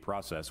 60 day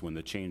process when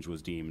the change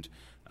was deemed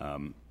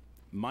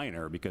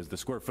minor, because the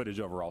square footage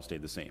overall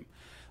stayed the same.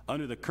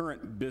 Under the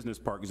current business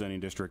park zoning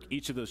district,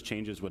 each of those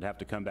changes would have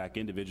to come back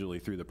individually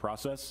through the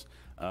process,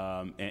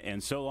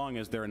 and so long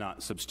as they're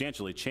not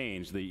substantially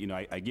changed,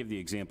 I give the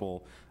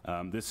example,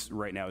 this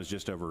right now is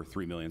just over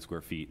 3 million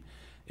square feet.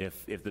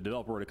 If the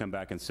developer were to come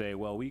back and say,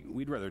 well,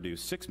 we'd rather do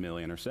 6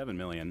 million or 7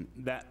 million,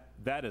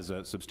 that is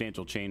a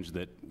substantial change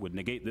that would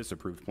negate this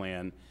approved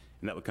plan,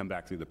 and that would come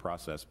back through the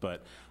process.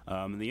 But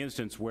in the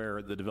instance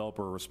where the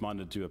developer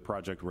responded to a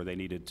project where they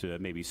needed to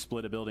maybe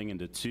split a building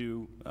into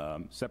 2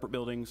 separate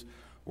buildings,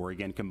 or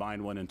again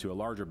combine one into a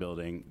larger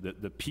building,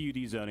 the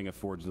PUD zoning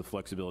affords the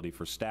flexibility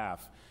for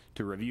staff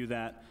to review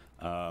that,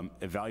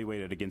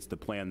 evaluate it against the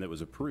plan that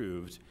was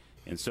approved,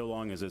 and so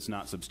long as it's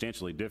not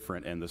substantially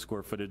different and the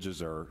square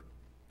footages are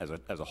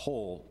as a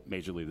whole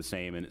majorly the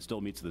same and it still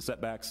meets the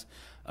setbacks,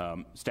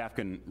 staff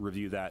can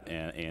review that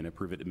and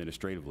approve it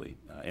administratively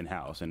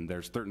in-house. And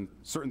there's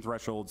certain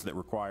thresholds that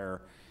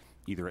require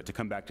either it to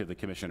come back to the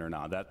commission or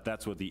not.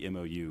 That's what the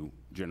MOU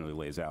generally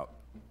lays out.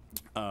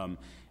 And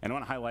I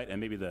want to highlight, and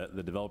maybe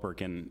the developer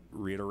can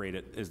reiterate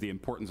it, is the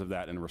importance of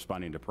that in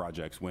responding to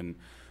projects. When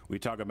we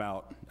talk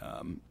about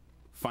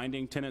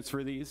finding tenants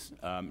for these.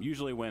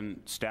 Usually when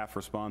staff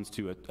responds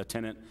to a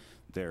tenant,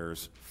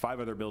 there's 5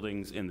 other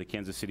buildings in the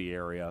Kansas City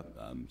area.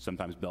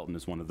 Sometimes Belton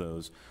is one of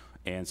those,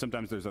 and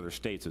sometimes there's other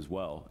states as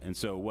well. And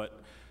so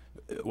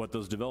what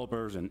those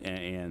developers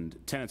and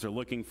tenants are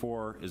looking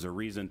for is a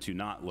reason to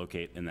not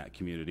locate in that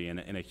community.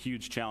 And a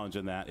huge challenge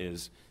in that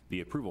is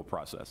the approval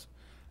process.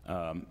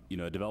 You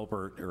know, a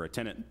developer or a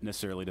tenant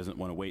necessarily doesn't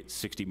want to wait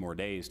 60 more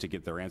days to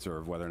get their answer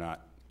of whether or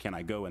not can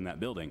I go in that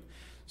building.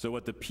 So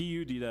what the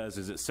PUD does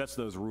is it sets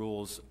those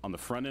rules on the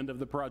front end of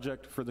the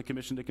project for the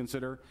commission to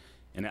consider,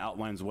 and it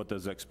outlines what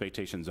those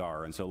expectations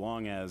are. And so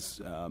long as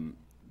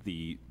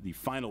the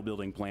final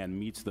building plan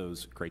meets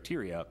those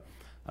criteria,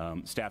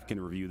 staff can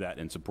review that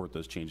and support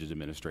those changes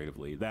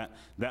administratively. That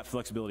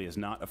flexibility is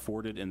not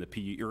afforded in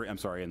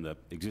the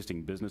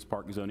existing business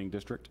park zoning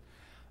district.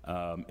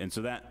 And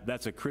so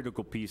that's a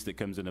critical piece that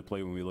comes into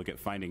play when we look at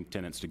finding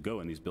tenants to go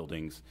in these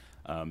buildings,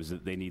 is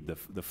that they need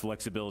the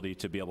flexibility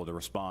to be able to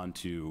respond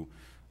to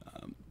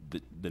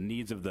the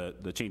needs of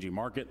the changing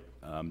market.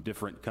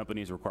 Different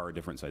companies require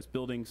different sized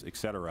buildings, et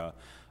cetera.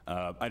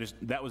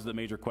 That was the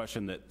major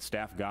question that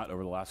staff got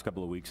over the last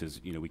couple of weeks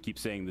is, you know, we keep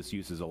saying this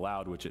use is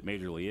allowed, which it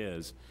majorly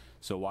is,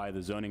 so why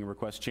the zoning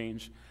request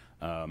change?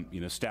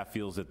 You know, staff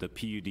feels that the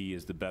PUD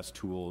is the best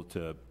tool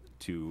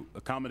to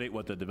accommodate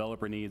what the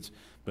developer needs,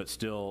 but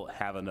still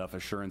have enough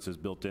assurances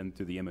built in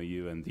through the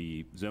MOU and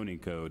the zoning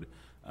code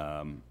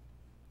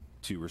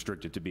to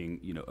restrict it to being,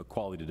 you know, a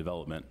quality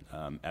development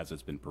as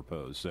it's been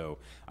proposed. So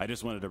I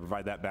just wanted to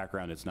provide that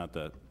background. It's not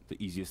the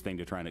easiest thing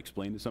to try and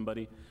explain to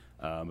somebody,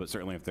 but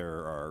certainly if there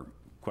are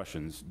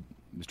questions,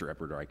 Mr.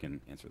 Eppert or I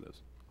can answer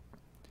those.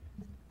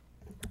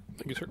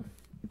 Thank you, sir.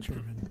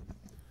 Chairman,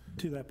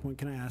 to that point,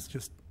 can I ask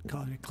just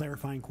a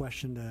clarifying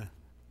question to,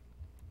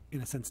 in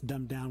a sense,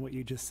 dumb down what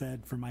you just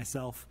said for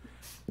myself?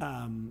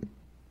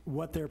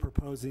 What they're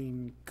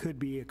proposing could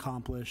be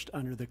accomplished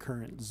under the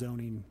current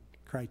zoning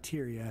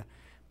criteria,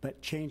 but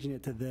changing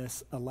it to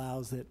this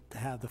allows it to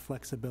have the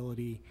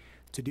flexibility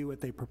to do what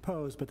they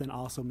propose, but then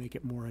also make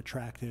it more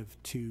attractive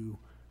to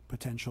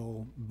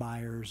potential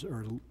buyers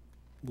or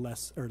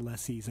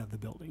lessees of the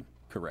building.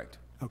 Correct.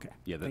 Okay.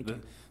 Yeah,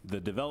 the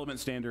development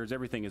standards,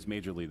 everything is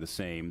majorly the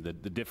same. The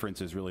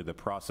difference is really the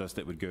process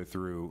that would go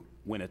through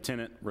when a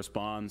tenant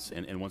responds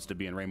and wants to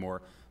be in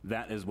Raymore.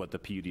 That is what the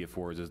PUD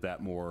affords, is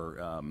that more,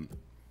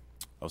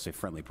 I'll say,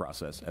 friendly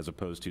process, as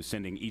opposed to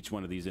sending each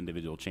one of these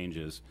individual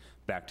changes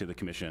back to the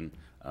commission.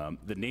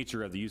 The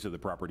nature of the use of the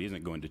property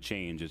isn't going to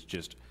change. It's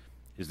just,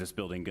 is this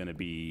building going to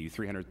be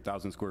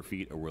 300,000 square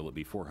feet or will it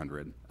be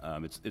 400?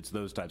 It's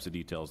those types of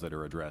details that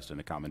are addressed and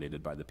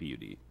accommodated by the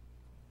PUD.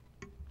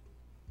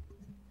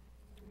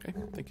 Okay,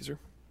 thank you, sir.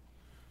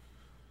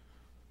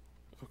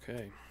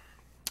 Okay,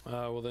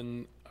 well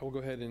then I will go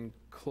ahead and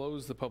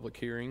close the public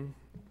hearing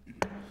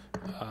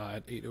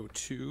at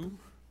 8:02.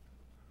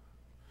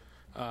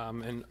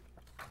 And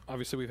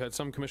obviously we've had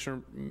some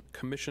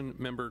commission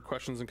member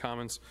questions and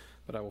comments,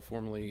 but I will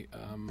formally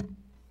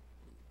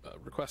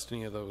request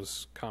any of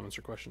those comments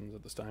or questions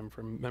at this time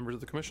from members of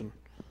the commission.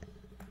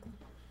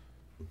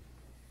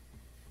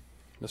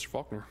 Mr.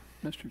 Faulkner.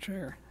 Mr.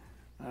 Chair,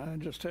 I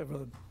just have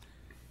a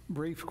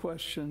brief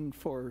question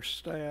for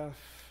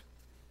staff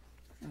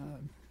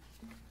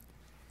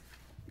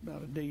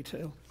about a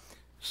detail.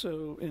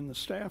 So in the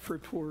staff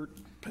report,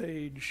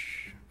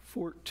 page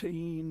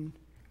 14,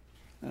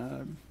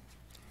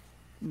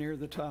 near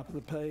the top of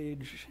the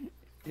page,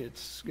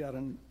 it's got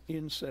an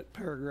inset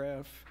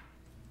paragraph,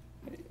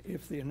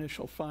 if the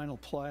initial final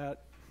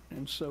plat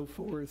and so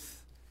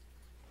forth,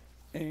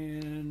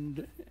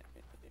 and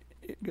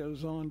it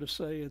goes on to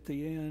say at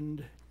the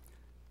end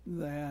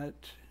that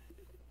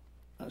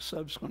a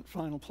subsequent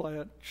final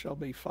plat shall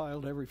be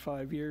filed every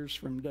 5 years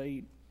from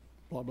date,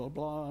 blah, blah,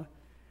 blah,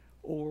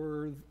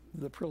 or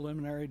the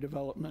preliminary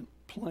development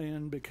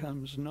plan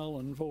becomes null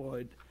and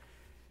void.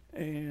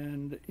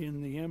 And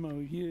in the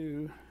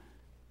MOU,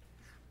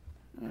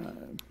 I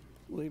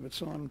believe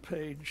it's on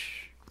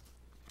page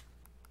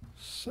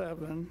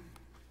 7,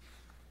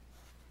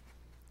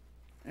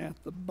 at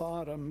the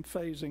bottom,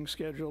 phasing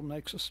schedule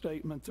makes a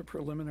statement the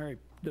preliminary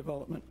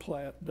development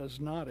plat does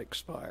not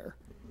expire.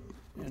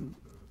 And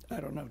I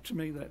don't know, to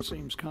me that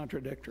seems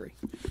contradictory.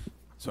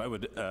 So I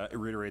would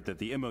reiterate that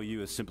the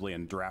MOU is simply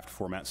in draft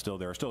format still.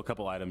 There are still a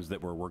couple items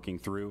that we're working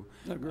through.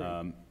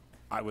 Agreed.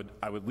 I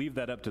would leave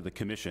that up to the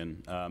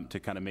commission to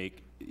kind of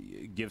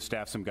give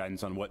staff some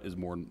guidance on what is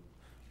more,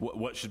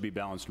 what should be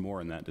balanced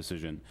more in that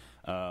decision.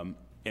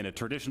 In a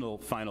traditional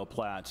final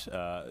plat,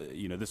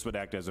 you know, this would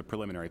act as a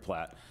preliminary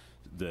plat.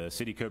 The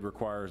city code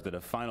requires that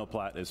a final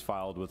plat is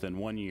filed within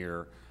 1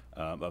 year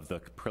of the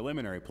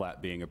preliminary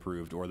plat being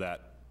approved, or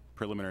that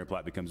preliminary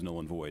plat becomes null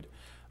and void.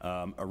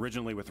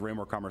 Originally with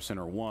Raymore Commerce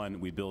Center 1,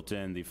 we built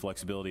in the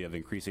flexibility of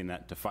increasing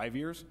that to 5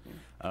 years,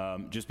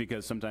 just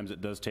because sometimes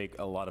it does take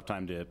a lot of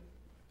time to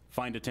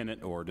find a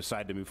tenant or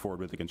decide to move forward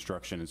with the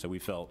construction, and so we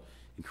felt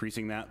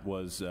increasing that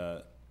was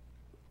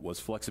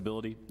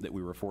flexibility that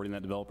we were affording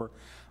that developer.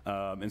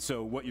 And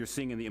so what you're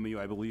seeing in the MOU,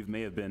 I believe,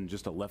 may have been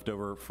just a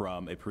leftover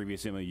from a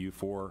previous MOU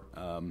for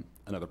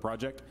another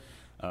project.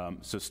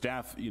 So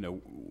staff,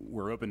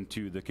 we're open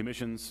to the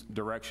commission's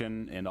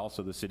direction and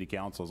also the city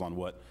council's on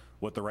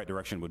what the right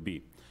direction would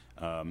be.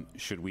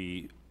 Should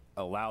we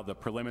allow the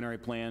preliminary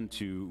plan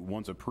to,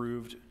 once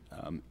approved,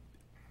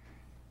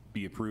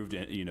 be approved,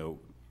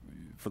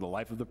 for the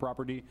life of the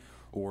property,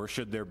 or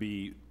should there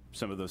be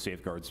some of those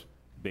safeguards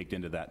baked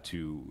into that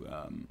to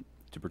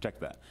protect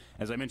that?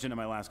 As I mentioned in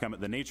my last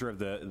comment, the nature of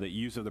the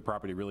use of the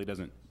property really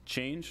doesn't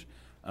change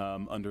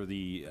under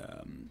the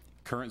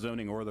current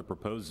zoning or the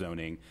proposed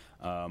zoning.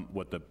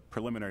 What the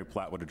preliminary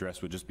plat would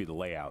address would just be the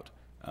layout.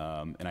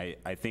 And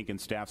I think in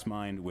staff's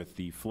mind, with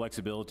the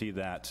flexibility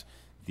that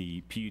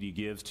the PUD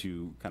gives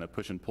to kind of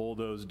push and pull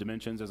those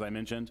dimensions, as I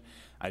mentioned,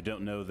 I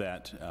don't know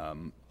that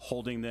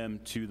holding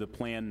them to the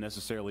plan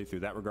necessarily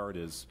through that regard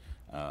is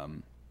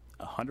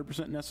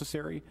 100%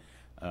 necessary.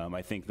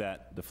 I think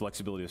that the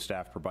flexibility of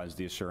staff provides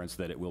the assurance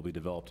that it will be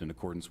developed in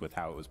accordance with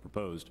how it was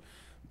proposed.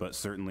 But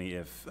certainly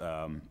if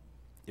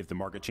the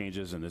market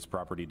changes and this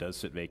property does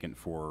sit vacant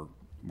for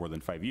more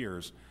than 5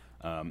 years,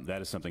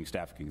 that is something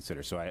staff can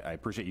consider. So I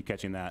appreciate you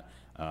catching that.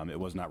 It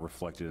was not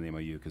reflected in the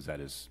MOU because that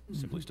is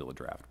simply still a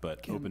draft,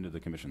 but open to the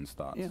commission's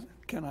thoughts. Yeah,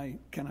 can I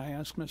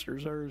ask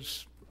Mr.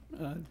 Zer's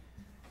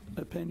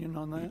opinion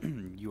on that?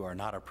 You are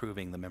not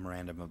approving the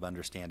memorandum of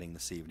understanding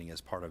this evening as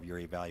part of your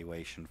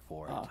evaluation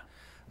for it.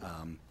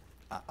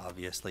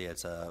 Obviously,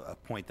 it's a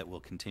point that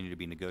will continue to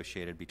be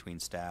negotiated between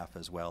staff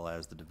as well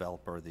as the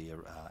developer, the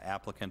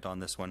applicant on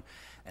this one,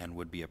 and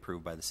would be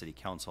approved by the city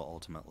council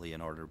ultimately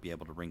in order to be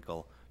able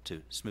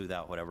to smooth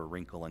out whatever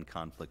wrinkle and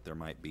conflict there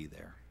might be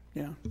there.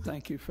 Yeah,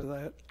 thank you for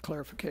that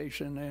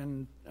clarification.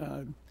 And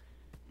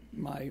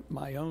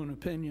my own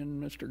opinion,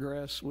 Mr.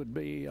 Gress, would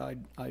be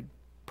I'd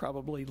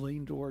probably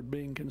lean toward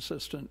being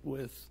consistent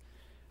with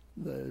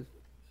the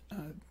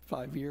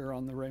 5-year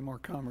on the Raymore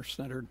Commerce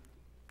Center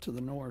to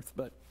the north,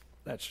 but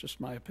that's just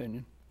my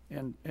opinion.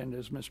 And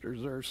as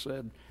Mr. Zer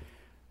said,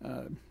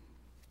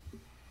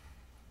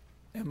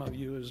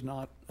 MOU is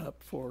not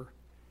up for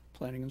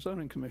Planning and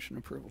Zoning Commission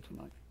approval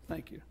tonight.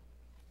 Thank you.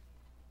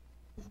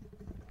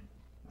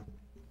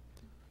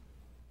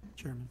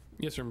 Chairman.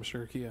 Yes, sir,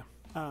 Mr. Kia.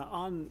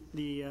 On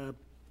the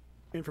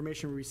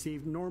information we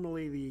received,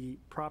 normally the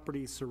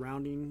properties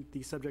surrounding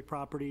the subject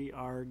property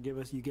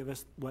you give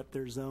us what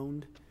they're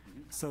zoned.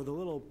 So the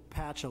little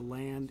patch of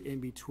land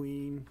in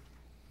between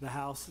the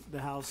house,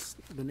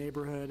 the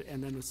neighborhood,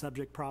 and then the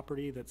subject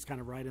property that's kind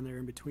of right in there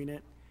in between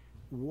it,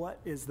 what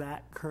is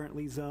that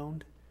currently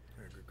zoned?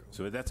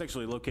 So that's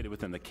actually located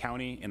within the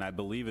county, and I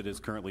believe it is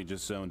currently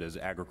just zoned as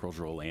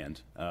agricultural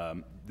land.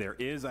 There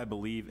is, I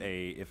believe,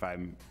 if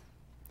I'm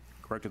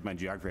correct with my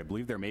geography, I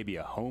believe there may be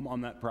a home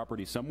on that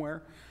property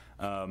somewhere.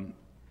 I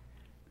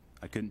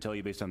couldn't tell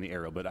you based on the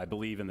aerial, but I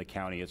believe in the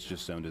county it's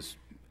just zoned as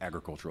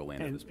agricultural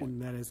land at this point.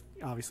 And that is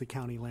obviously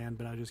county land,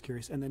 but I was just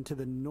curious. And then to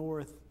the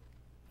north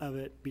of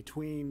it,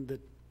 between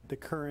the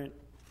current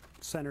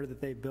center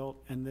that they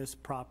built and this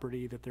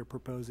property that they're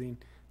proposing,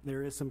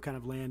 there is some kind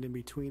of land in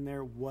between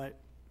there. What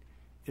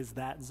is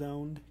that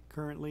zoned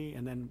currently?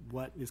 And then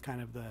what is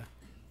kind of the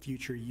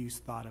future use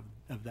thought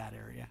of that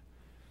area?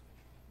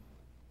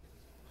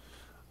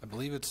 I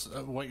believe it's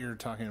what you're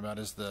talking about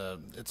is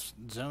it's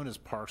zoned as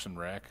Parks and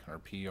Rec or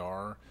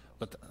PR,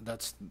 but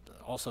that's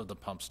also the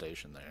pump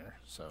station there.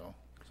 So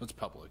it's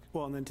public.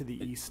 Well, and then to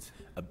the east,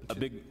 a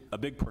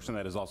big portion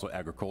of that is also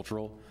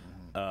agricultural.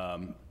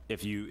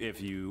 If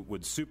you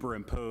would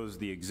superimpose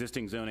the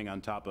existing zoning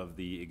on top of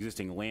the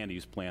existing land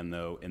use plan,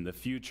 though, in the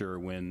future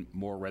when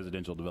more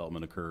residential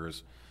development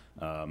occurs,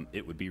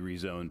 it would be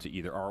rezoned to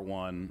either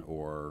R1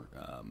 or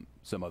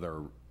some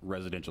other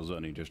residential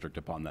zoning district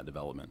upon that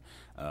development.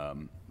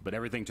 But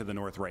everything to the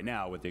north right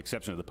now, with the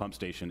exception of the pump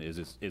station,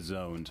 is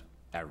zoned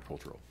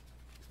agricultural.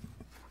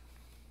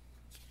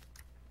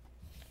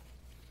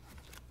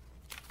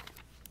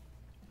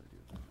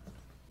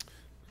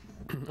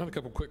 I have a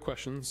couple quick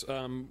questions.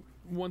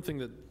 One thing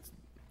that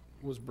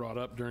was brought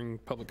up during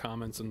public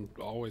comments, and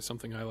always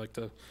something I like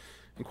to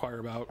inquire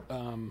about,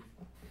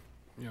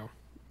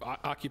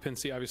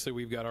 occupancy. Obviously,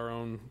 we've got our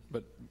own,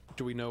 but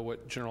do we know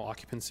what general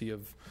occupancy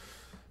of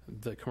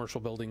the commercial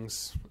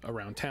buildings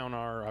around town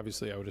are?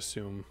 Obviously, I would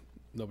assume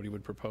nobody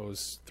would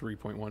propose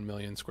 3.1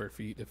 million square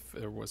feet if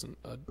there wasn't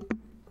an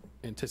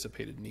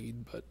anticipated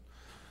need, but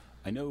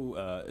I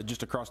know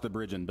just across the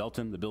bridge in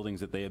Belton, the buildings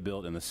that they have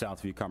built in the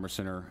Southview Commerce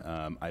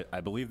Center, I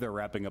believe they're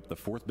wrapping up the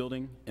 4th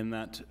building in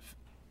that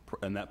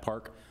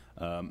park.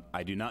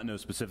 I do not know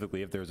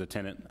specifically if there's a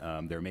tenant.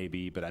 There may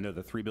be, but I know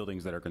the 3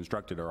 buildings that are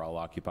constructed are all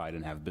occupied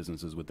and have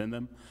businesses within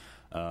them.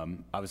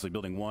 Obviously,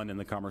 building 1 in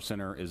the Commerce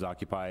Center is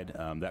occupied.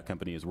 That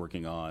company is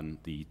working on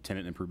the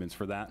tenant improvements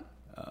for that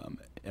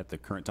at the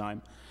current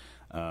time.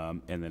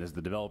 And then, as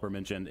the developer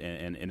mentioned,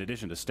 and in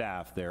addition to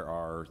staff, there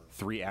are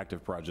 3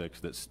 active projects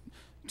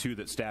 2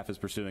 that staff is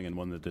pursuing and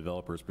 1 that the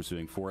developer is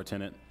pursuing for a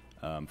tenant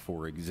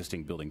for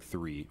existing building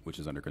 3, which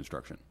is under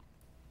construction.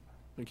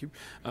 Thank you.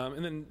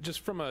 And then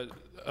just from a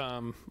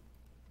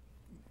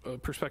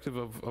perspective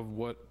of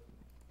what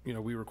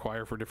we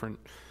require for different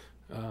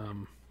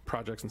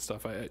projects and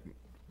stuff, I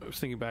was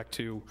thinking back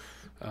to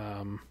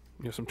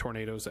some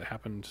tornadoes that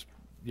happened,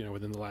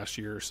 within the last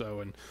year or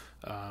so, and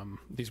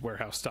these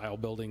warehouse-style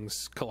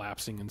buildings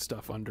collapsing and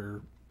stuff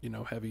under,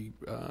 heavy,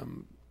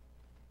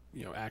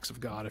 acts of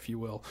God, if you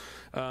will.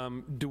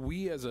 Do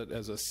we, as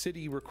a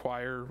city,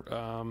 require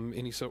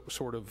any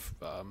sort of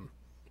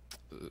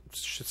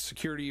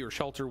security or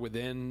shelter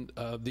within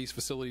these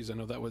facilities? I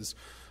know that was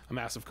a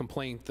massive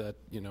complaint that,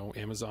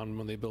 Amazon,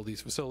 when they build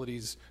these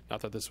facilities,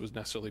 not that this would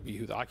necessarily be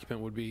who the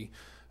occupant would be,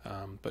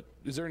 but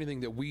is there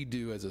anything that we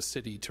do as a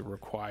city to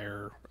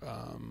require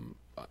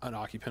an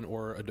occupant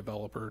or a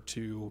developer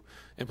to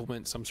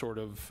implement some sort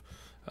of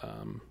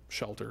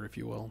shelter, if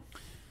you will?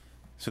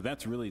 So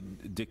that's really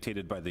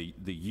dictated by the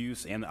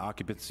use and the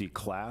occupancy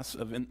class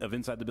of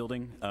inside the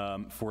building.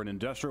 For an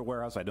industrial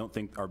warehouse, I don't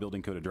think our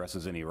building code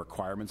addresses any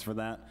requirements for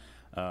that.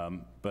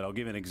 But I'll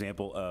give an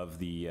example of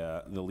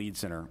the Lead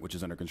Center, which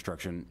is under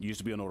construction. Used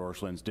to be on Old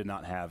Orchlands, did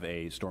not have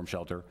a storm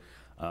shelter.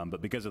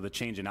 But because of the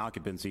change in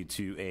occupancy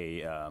to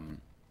a,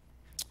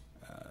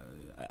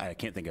 I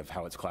can't think of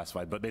how it's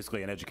classified, but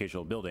basically an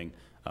educational building,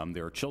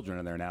 there are children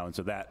in there now. And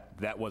so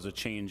that was a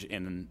change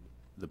in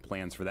the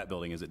plans for that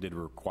building, as it did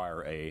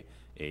require a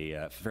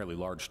fairly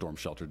large storm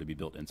shelter to be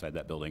built inside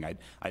that building.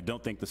 I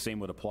don't think the same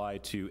would apply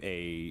to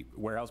a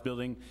warehouse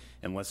building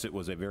unless it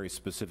was a very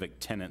specific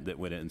tenant that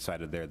went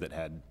inside of there that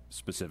had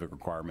specific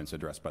requirements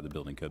addressed by the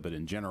building code. But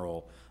in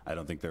general, I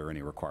don't think there are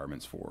any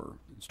requirements for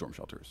storm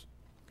shelters.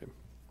 Okay.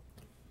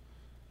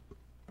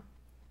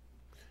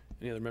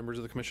 Any other members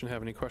of the commission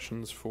have any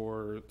questions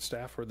for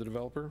staff or the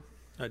developer?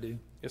 I do.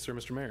 Yes, sir,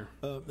 Mr. Mayor.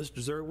 Mr.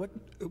 Zur,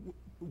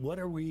 what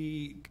are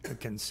we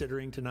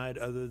considering tonight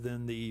other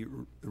than the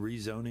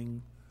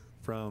rezoning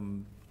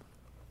from,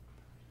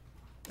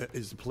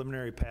 is the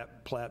preliminary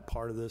plat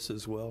part of this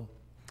as well?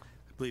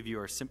 I believe you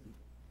are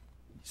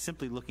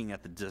simply looking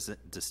at the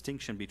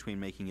distinction between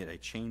making it a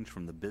change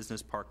from the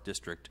business park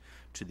district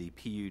to the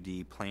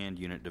PUD planned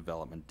unit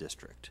development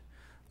district.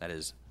 That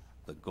is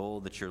the goal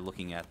that you're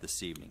looking at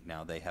this evening.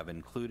 Now, they have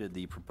included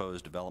the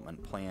proposed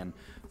development plan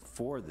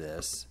for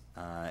this,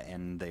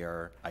 and they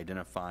are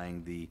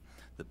identifying the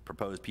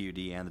proposed PUD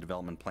and the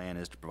development plan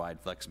is to provide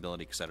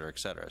flexibility, et cetera, et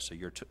cetera. So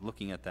you're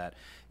looking at that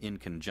in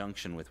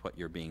conjunction with what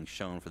you're being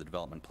shown for the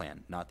development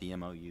plan, not the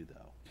MOU,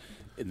 though.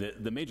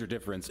 The major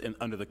difference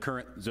under the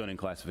current zoning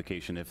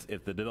classification,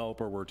 if the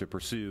developer were to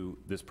pursue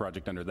this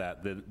project under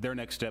that, their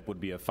next step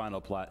would be a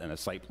final plat and a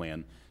site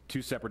plan,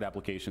 two separate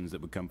applications that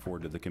would come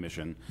forward to the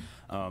commission.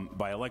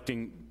 By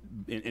electing,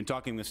 in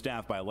talking with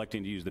staff, by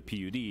electing to use the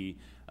PUD,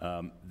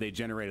 they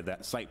generated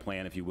that site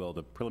plan, if you will,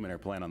 the preliminary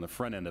plan on the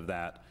front end of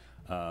that.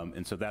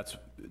 And so that's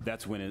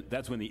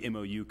when the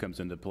MOU comes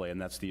into play, and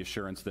that's the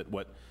assurance that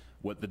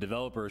what the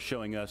developer is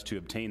showing us to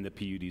obtain the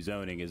PUD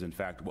zoning is in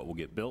fact what will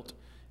get built.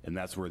 And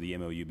that's where the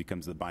MOU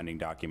becomes the binding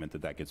document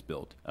that gets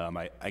built.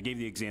 I gave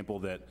the example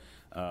that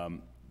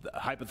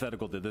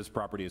hypothetical that this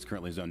property is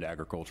currently zoned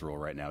agricultural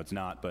right now. It's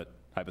not, but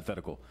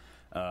hypothetical.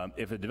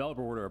 If a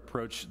developer were to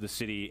approach the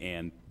city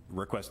and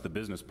request the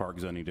business park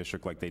zoning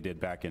district like they did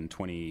back in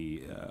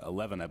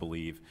 2011, I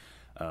believe,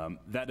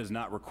 that does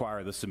not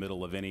require the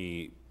submittal of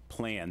any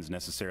plans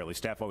necessarily.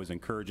 Staff always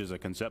encourages a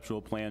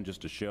conceptual plan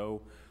just to show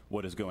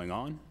what is going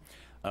on.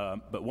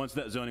 But once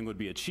that zoning would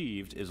be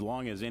achieved, as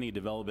long as any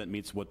development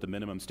meets what the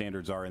minimum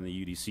standards are in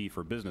the UDC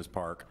for business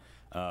park,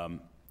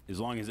 as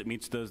long as it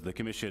meets those, the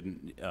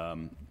commission,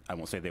 I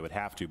won't say they would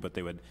have to, but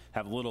they would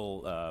have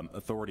little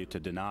authority to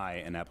deny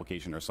an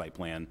application or site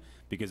plan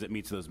because it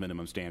meets those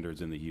minimum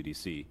standards in the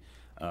UDC.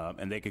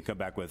 And they could come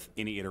back with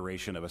any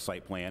iteration of a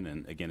site plan,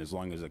 and again, as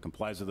long as it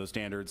complies with those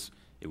standards,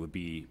 it would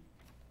be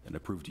an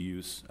approved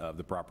use of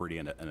the property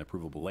and an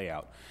approvable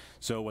layout.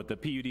 So what the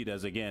PUD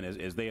does, again,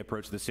 is they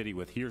approach the city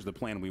with, here's the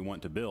plan we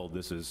want to build.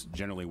 This is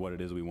generally what it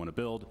is we want to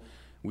build.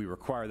 We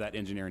require that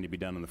engineering to be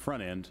done on the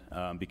front end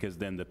because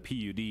then the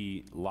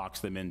PUD locks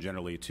them in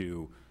generally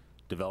to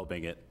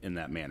developing it in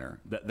that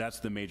manner. That's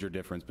the major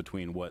difference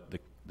between what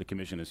the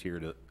commission is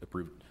here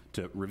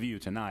to review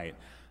tonight.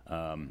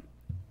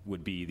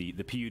 Would be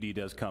the PUD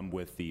does come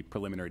with the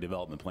preliminary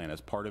development plan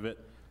as part of it,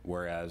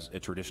 whereas a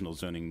traditional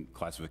zoning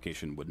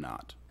classification would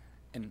not.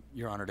 And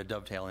Your Honor, to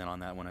dovetail in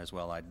on that one as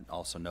well, I'd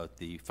also note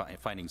the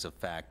findings of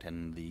fact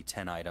and the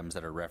 10 items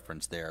that are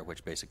referenced there,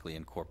 which basically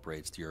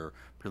incorporates your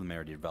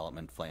preliminary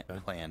development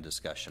plan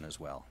discussion as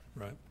well.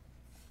 Right.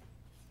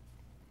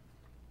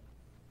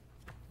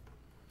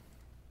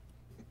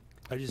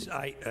 I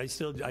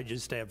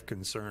just have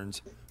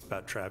concerns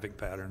about traffic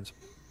patterns.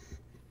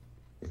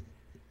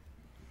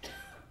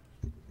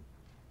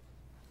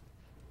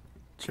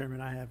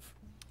 Chairman, I have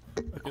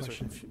a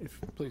question. Yes,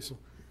 please.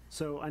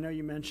 So I know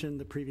you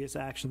mentioned the previous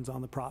actions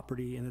on the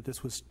property and that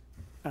this was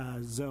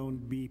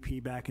zoned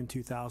BP back in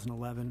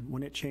 2011.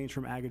 When it changed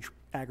from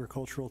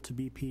agricultural to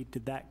BP,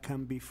 did that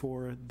come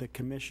before the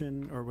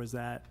commission, or was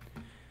that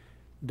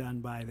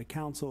done by the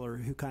council, or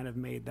who kind of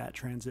made that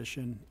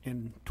transition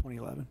in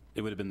 2011?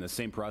 It would have been the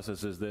same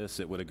process as this.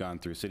 It would have gone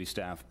through city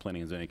staff,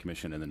 planning and zoning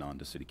commission, and then on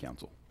to city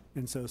council.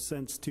 And so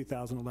since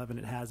 2011,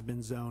 it has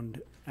been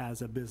zoned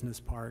as a business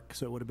park,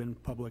 so it would have been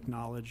public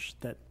knowledge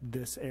that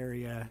this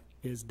area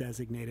is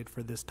designated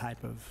for this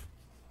type of,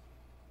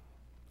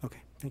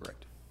 okay, thank you.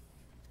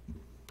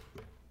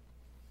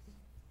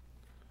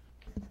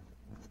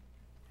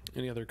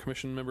 Any other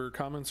commission member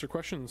comments or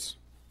questions?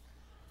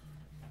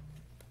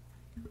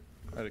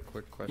 I had a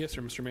quick question. Yes,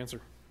 sir, Mr. Manser.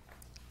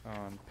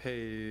 On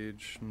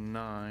page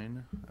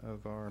 9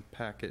 of our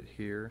packet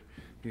here,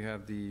 you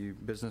have the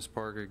business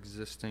park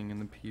existing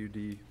and the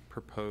PUD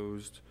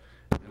proposed.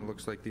 It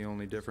looks like the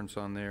only difference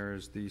on there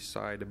is the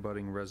side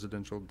abutting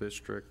residential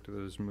district that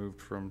is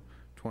moved from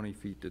 20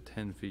 feet to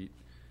 10 feet.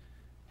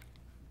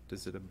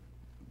 Does it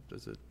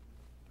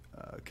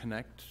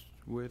connect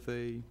with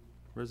a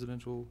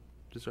residential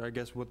district? I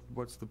guess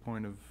what's the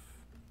point of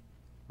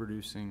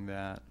reducing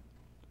that?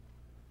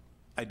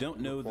 I don't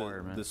know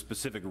the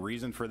specific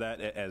reason for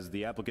that. As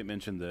the applicant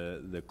mentioned,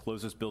 the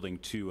closest building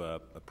to a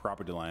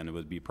property line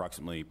would be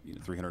approximately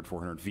 300,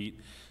 400 feet.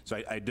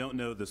 So I don't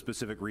know the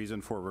specific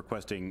reason for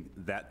requesting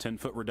that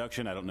 10-foot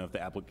reduction. I don't know if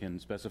the applicant can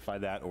specify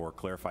that or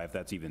clarify if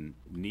that's even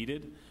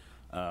needed.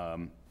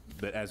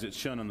 But as it's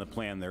shown on the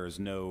plan, there is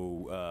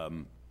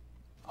no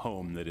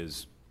home that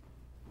is,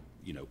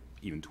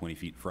 even 20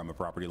 feet from a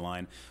property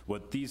line.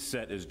 What these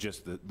set is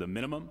just the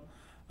minimum.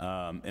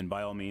 And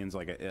by all means,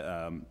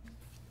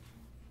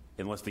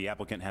 unless the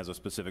applicant has a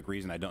specific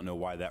reason, I don't know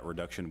why that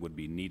reduction would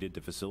be needed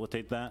to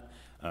facilitate that.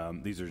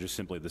 These are just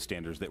simply the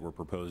standards that were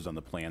proposed on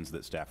the plans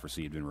that staff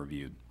received and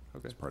reviewed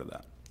as part of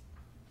that.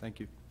 Thank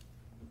you.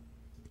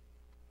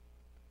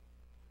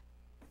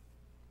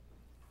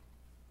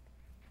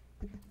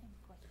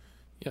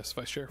 Yes,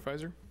 Vice Chair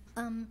Fizer.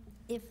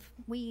 If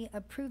we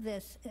approve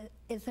this,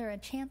 is there a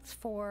chance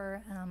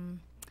for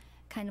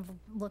kind of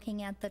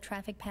looking at the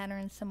traffic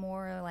patterns some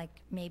more? Like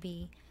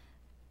maybe,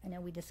 I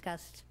know we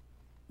discussed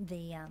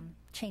the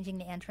changing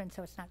the entrance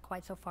so it's not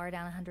quite so far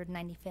down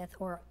 195th,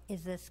 or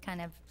is this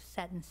kind of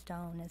set in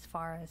stone as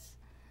far as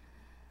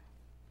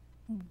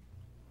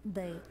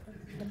the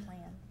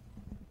plan?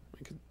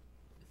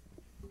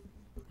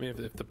 I mean,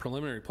 if the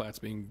preliminary plat's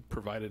being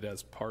provided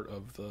as part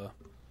of the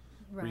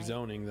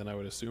rezoning, then I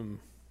would assume,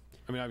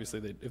 I mean,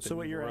 obviously, So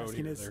what you're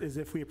asking is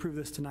if we approve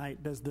this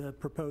tonight, does the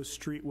proposed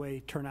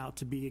streetway turn out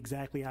to be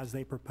exactly as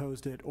they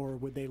proposed it, or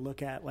would they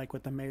look at like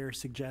what the mayor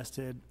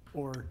suggested,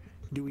 or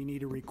do we need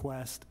to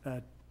request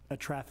a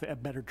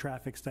better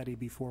traffic study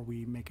before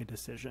we make a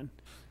decision?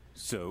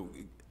 So,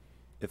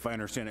 if I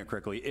understand it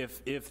correctly,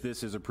 if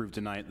this is approved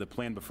tonight, the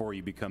plan before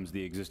you becomes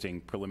the existing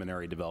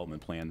preliminary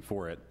development plan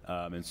for it,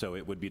 and so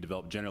it would be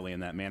developed generally in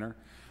that manner.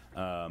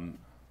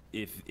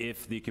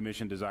 If the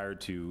commission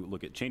desired to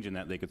look at changing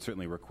that, they could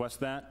certainly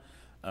request that.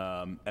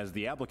 As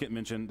the applicant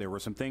mentioned, there were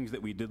some things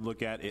that we did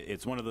look at.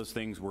 It's one of those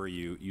things where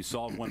you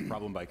solve one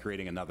problem by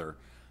creating another.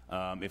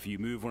 If you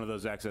move one of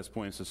those access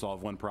points to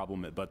solve one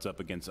problem, it butts up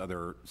against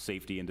other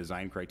safety and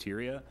design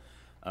criteria.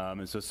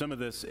 And so some of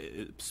this,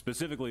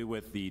 specifically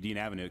with the Dean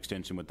Avenue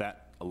extension, with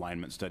that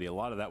alignment study, a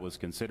lot of that was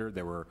considered.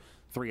 There were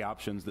 3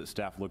 options that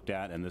staff looked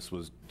at, and this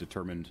was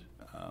determined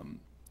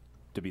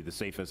to be the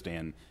safest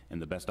and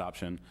the best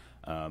option.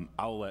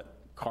 I'll let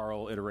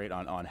Carl iterate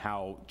on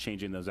how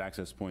changing those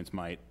access points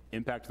might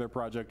impact their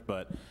project,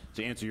 but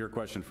to answer your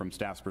question from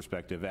staff's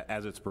perspective,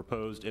 as it's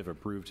proposed, if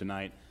approved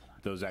tonight,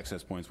 those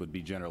access points would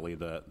be generally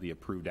the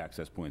approved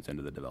access points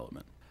into the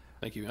development.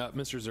 Thank you.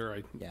 Mr.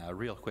 Zur. Yeah,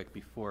 real quick,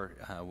 before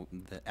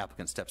the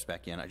applicant steps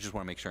back in, I just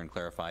want to make sure and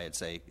clarify,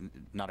 it's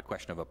not a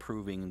question of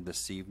approving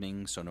this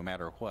evening, so no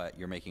matter what,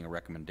 you're making a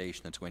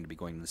recommendation that's going to be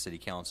going to the City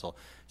Council.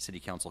 City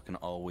Council can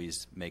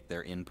always make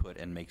their input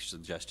and make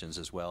suggestions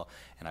as well,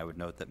 and I would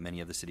note that many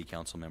of the City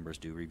Council members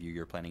do review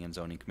your Planning and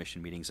Zoning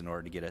Commission meetings in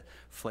order to get a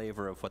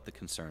flavor of what the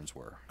concerns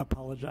were.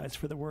 Apologize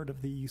for the word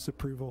of the use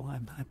approval.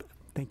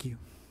 Thank you.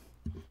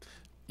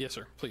 Yes,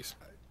 sir, please.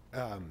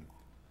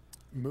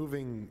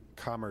 Moving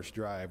Commerce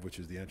Drive, which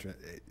is the entrance,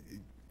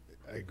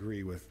 I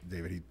agree with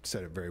David. He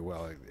said it very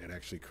well. It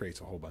actually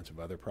creates a whole bunch of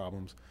other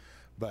problems.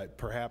 But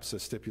perhaps a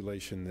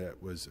stipulation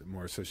that was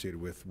more associated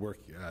with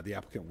the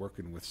applicant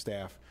working with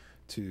staff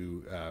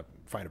to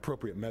find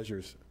appropriate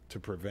measures to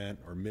prevent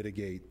or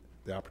mitigate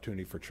the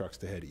opportunity for trucks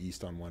to head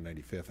east on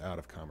 195th out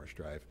of Commerce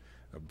Drive.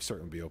 I'd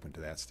certainly be open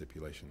to that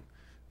stipulation.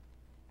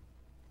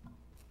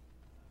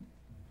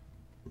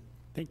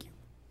 Thank you.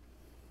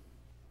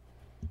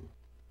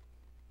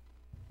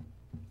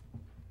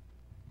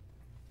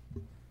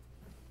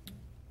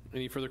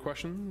 Any further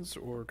questions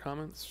or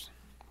comments?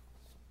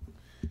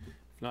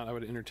 If not, I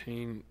would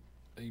entertain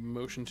a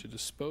motion to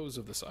dispose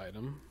of this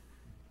item.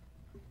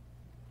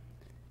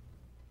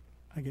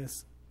 I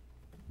guess,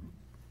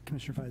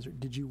 Commissioner Fizer,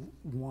 did you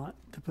want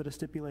to put a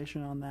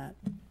stipulation on that?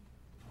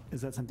 Is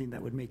that something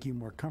that would make you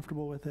more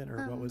comfortable with it,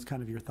 or what was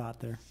kind of your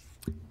thought there?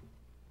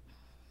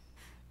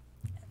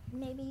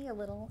 Maybe a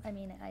little. I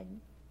mean,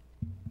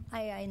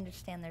 I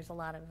understand there's a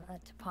lot of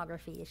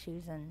topography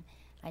issues, and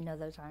I know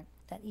those aren't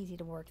that easy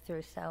to work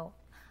through, so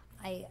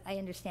I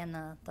understand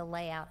the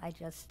layout.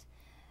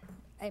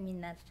 I mean,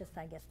 that's just,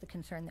 I guess, the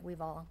concern that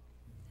we've all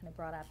kind of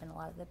brought up, and a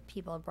lot of the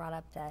people have brought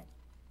up, that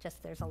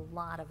just there's a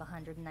lot of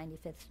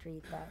 195th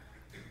Street that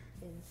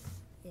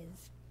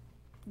is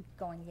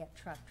going to get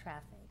truck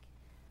traffic.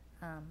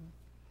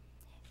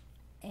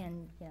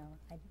 And, you know,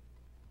 I'm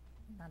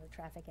not a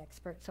traffic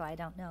expert, so I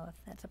don't know if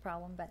that's a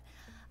problem, but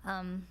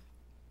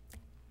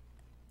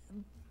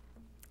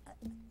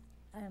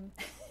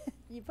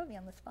you put me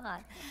on the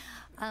spot.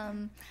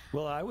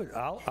 Well,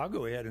 I'll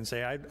go ahead and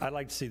say I'd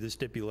like to see the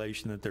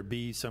stipulation that there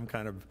be some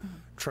kind of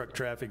truck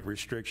traffic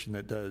restriction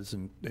that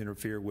doesn't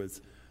interfere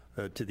with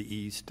to the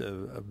east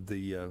of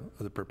the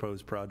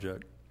proposed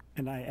project.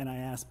 And I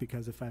asked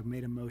because if I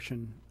made a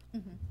motion,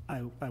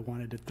 I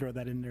wanted to throw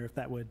that in there if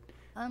that would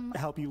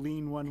help you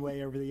lean one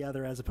way over the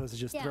other as opposed to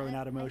just throwing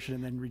out a motion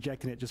and then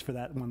rejecting it just for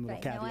that one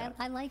little caveat.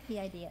 No, I like the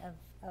idea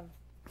of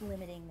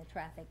limiting the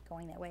traffic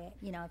going that way.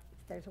 You know, if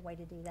there's a way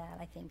to do that,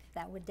 I think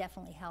that would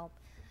definitely help.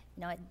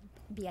 You know, it'd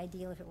be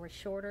ideal if it were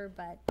shorter,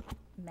 but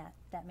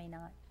that may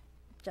not,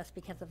 just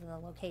because of the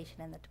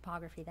location and the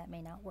topography, that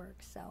may not work.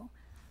 So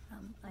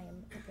I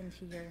am open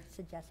to your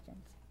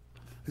suggestions.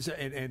 So,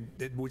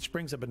 which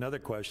brings up another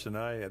question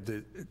I have.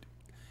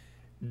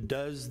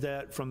 Does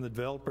that, from the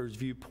developer's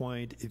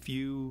viewpoint, if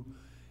you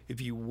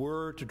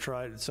were to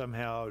try to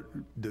somehow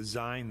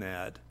design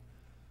that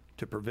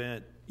to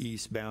prevent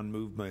eastbound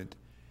movement,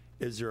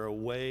 is there a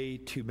way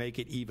to make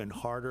it even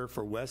harder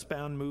for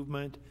westbound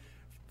movement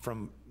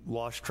from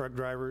lost truck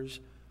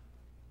drivers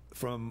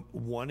from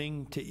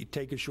wanting to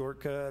take a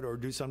shortcut or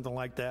do something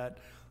like that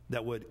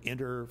that would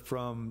enter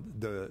from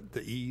the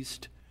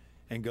east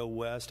and go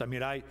west? I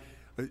mean,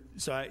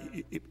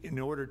 in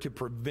order to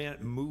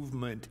prevent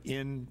movement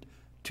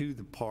into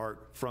the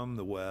park from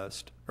the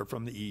west or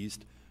from the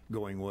east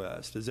going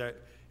west, is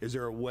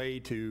there a way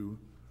to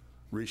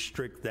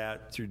restrict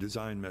that through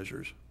design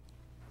measures?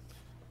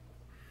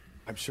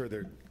 I'm sure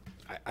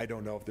I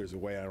don't know if there's a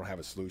way. I don't have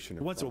a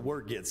solution. Once the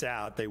word gets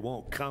out, they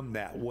won't come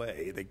that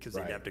way because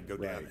they'd have to go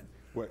down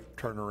and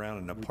turn around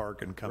in the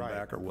park and come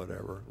back or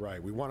whatever.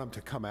 Right. We want them to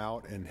come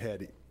out and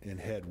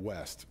head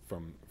west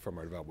from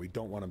our development. We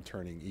don't want them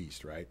turning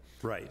east, right?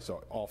 Right.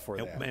 So all for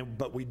that.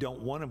 But we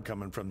don't want them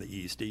coming from the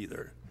east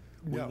either.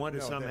 We want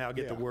to somehow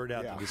get the word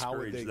out to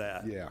discourage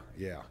that.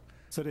 Yeah.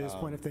 So to this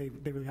point, if they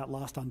really got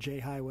lost on J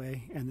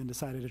Highway and then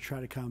decided to try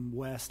to come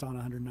west on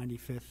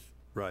 195th,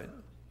 right?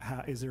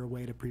 Is there a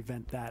way to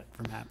prevent that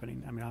from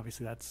happening? I mean,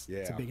 obviously it's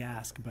a big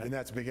ask, but and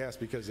that's a big ask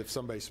because if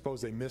suppose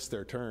they miss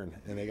their turn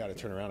and they got to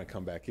turn around and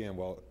come back in,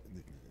 we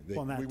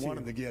want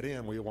them to get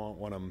in. We won't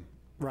want them.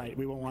 Right.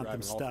 We won't want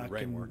them stuck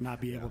and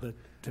not be able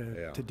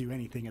to do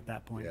anything at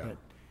that point. Yeah.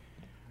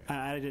 But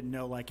I didn't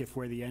know, like, if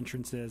where the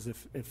entrance is,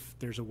 if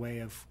there's a way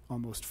of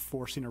almost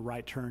forcing a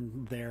right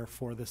turn there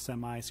for the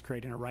semis,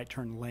 creating a right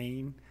turn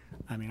lane.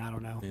 I mean, I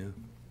don't know. Yeah.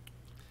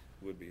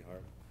 Would be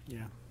hard.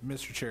 Yeah.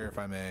 Mr. Chair, if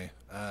I may,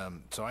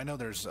 so I know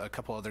there's a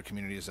couple other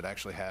communities that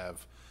actually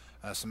have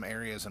some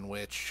areas in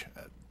which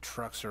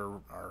trucks are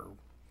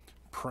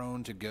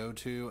prone to go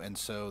to, and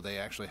so they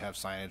actually have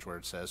signage where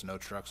it says no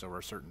trucks over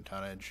a certain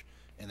tonnage,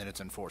 and then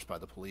it's enforced by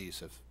the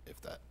police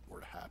if that were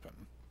to happen.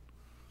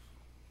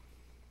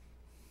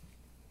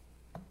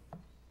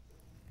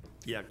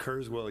 Yeah,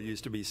 Kurzweil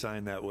used to be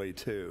signed that way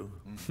too.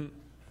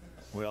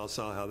 We all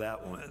saw how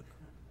that went.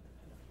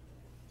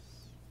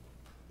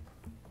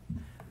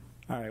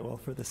 All right, well,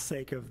 for the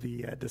sake of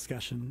the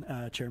discussion,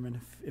 Chairman,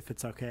 if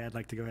it's okay, I'd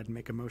like to go ahead and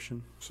make a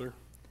motion. Sir.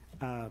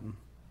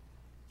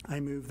 I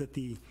move that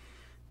the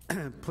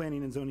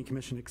Planning and Zoning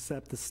Commission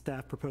accept the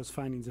staff proposed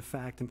findings of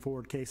fact and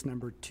forward case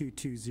number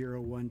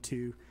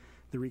 22012,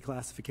 the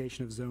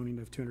reclassification of zoning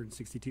of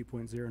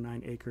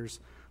 262.09 acres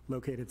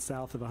located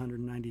south of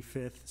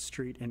 195th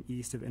Street and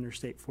east of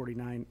Interstate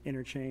 49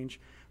 interchange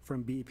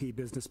from BP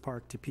Business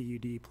Park to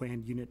PUD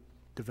Planned Unit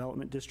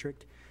Development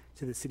District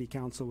to the City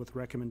Council with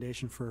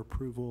recommendation for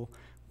approval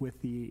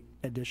with the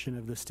addition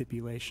of the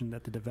stipulation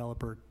that the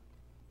developer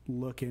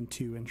look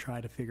into and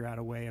try to figure out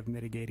a way of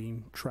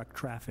mitigating truck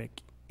traffic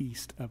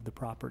east of the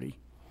property.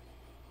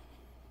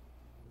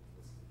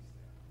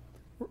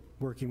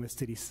 Working with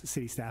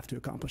city staff to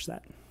accomplish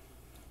that.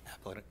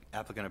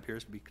 Applicant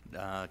appears to be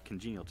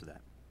congenial to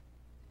that.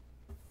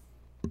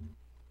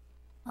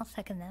 I'll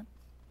second that.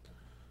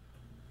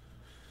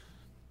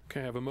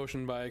 Okay, I have a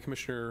motion by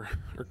Commissioner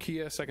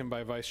Urquilla, second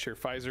by Vice Chair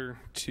Fizer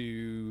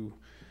to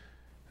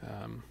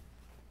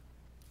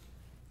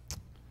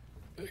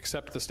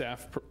accept the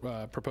staff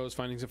proposed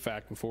findings of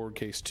fact and forward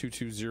case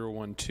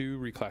 22012,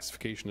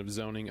 reclassification of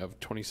zoning of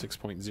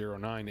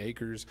 26.09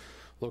 acres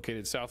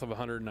located south of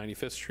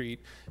 195th Street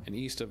and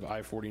east of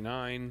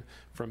I-49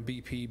 from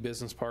BP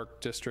Business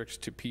Park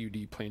District to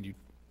PUD Planned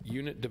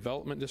Unit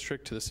Development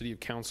District to the City of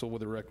Council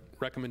with a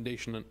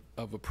recommendation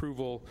of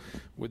approval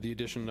with the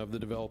addition of the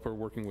developer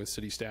working with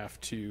city staff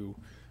to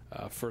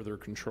further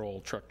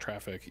control truck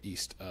traffic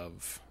east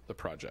of the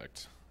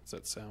project. Does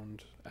that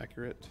sound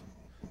accurate,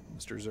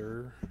 Mr.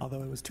 Zur?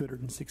 Although it was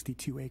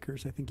 262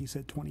 acres, I think you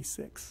said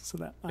 26. So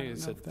that I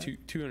said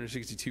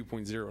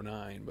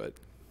 262.09, but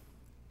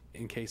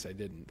in case I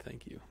didn't,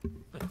 thank you.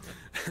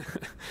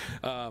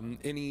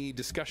 Any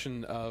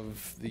discussion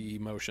of the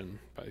motion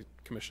by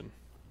Commission?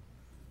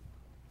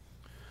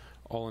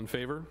 All in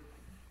favor?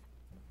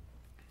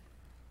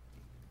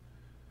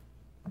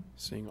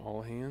 Seeing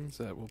all hands,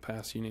 that will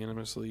pass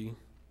unanimously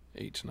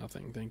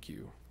 8-0. Thank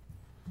you.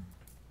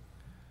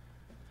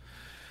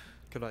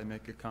 Could I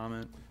make a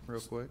comment real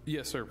quick?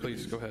 Yes, sir.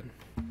 Please go ahead.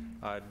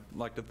 I'd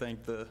like to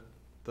thank the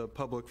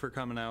public for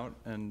coming out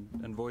and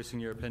voicing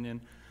your opinion.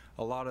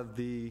 A lot of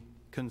the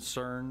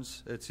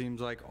concerns, it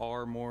seems like,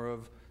 are more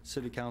of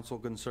city council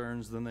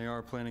concerns than they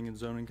are planning and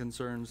zoning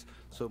concerns.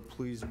 So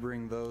please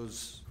bring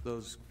those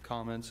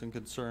comments and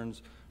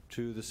concerns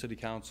to the city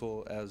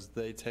council as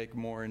they take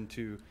more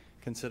into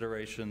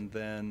consideration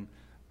than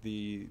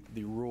the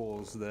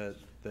rules that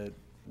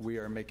we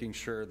are making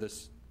sure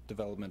this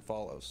development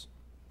follows.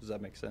 Does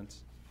that make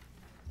sense?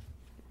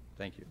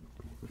 Thank you.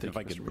 If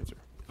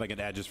I could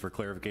add just for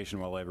clarification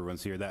while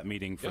everyone's here, that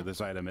meeting for this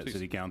item at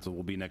City Council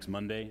will be next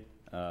Monday,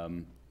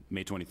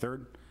 May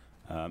 23rd,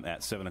 at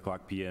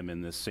 7:00 p.m.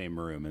 in this same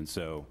room. And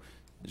so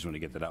I just want to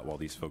get that out while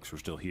these folks were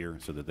still here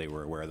so that they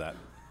were aware of that.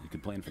 You can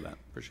plan for that.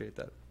 Appreciate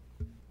that.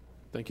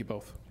 Thank you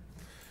both.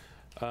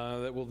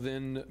 That will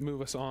then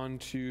move us on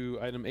to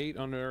item 8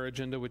 on our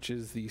agenda, which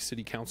is the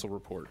City Council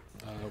report.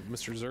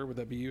 Mr. Zer, would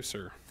that be you,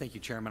 sir? Thank you,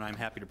 Chairman. I'm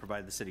happy to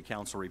provide the City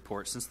Council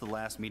report. Since the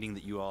last meeting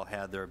that you all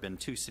had, there have been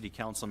 2 City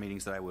Council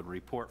meetings that I would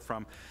report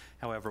from.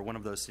 However, one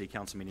of those City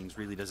Council meetings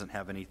really doesn't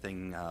have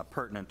anything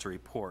pertinent to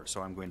report,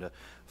 so I'm going to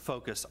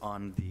focus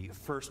on the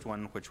first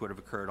one, which would have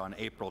occurred on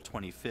April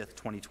 25th,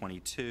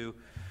 2022.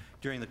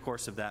 During the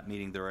course of that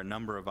meeting, there are a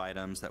number of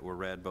items that were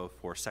read both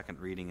for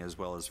second reading as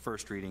well as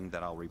first reading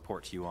that I'll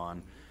report to you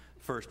on.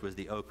 First was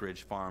the Oak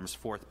Ridge Farms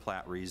 4th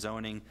plat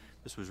rezoning.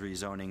 This was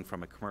rezoning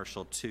from a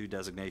commercial 2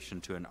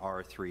 designation to an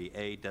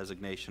R3A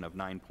designation of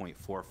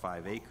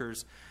 9.45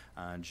 acres,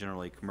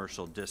 generally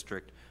commercial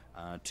district,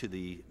 to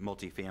the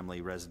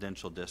multifamily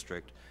residential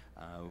district.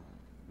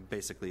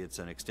 Basically, it's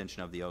an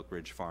extension of the Oak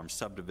Ridge Farm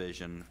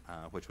subdivision,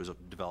 which was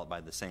developed by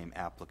the same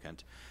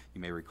applicant. You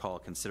may recall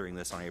considering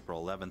this on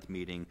April 11th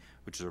meeting,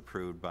 which was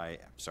approved by,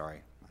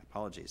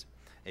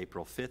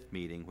 April 5th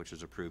meeting, which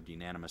was approved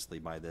unanimously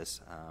by this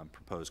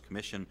proposed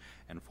commission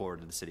and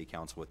forwarded to the City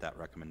Council with that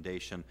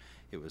recommendation.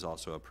 It was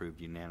also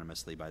approved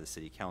unanimously by the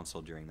City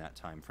Council during that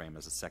time frame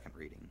as a second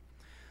reading.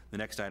 The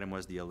next item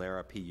was the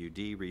Alara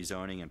PUD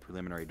rezoning and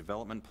preliminary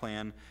development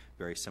plan,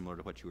 very similar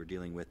to what you were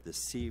dealing with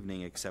this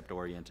evening, except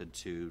oriented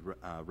to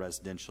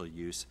residential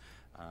use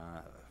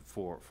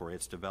for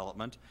its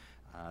development.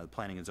 The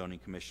Planning and Zoning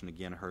Commission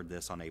again heard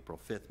this on April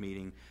 5th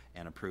meeting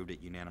and approved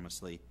it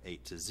unanimously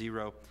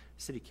 8-0.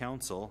 City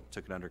Council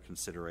took it under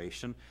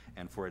consideration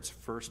and for its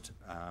first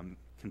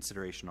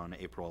consideration on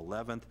April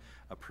 11th,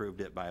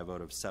 approved it by a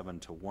vote of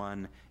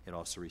 7-1. It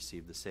also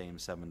received the same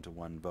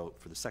 7-1 vote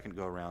for the second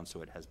go-around,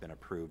 so it has been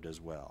approved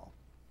as well.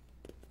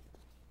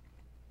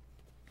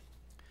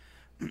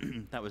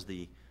 That was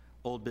the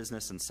old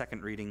business and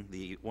second reading.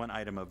 The one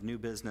item of new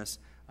business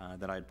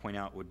that I'd point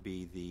out would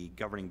be the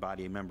governing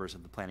body members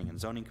of the Planning and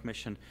Zoning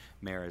Commission.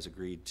 Mayor has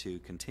agreed to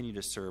continue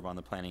to serve on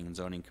the Planning and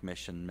Zoning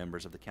Commission.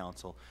 Members of the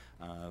council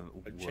I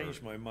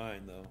changed my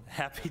mind, though.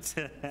 Happy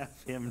to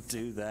have him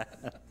do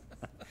that.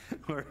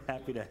 We're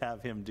happy to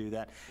have him do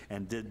that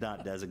and did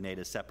not designate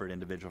a separate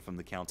individual from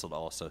the council to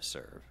also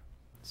serve.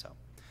 So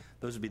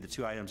those would be the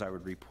 2 items I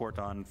would report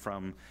on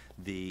from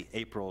the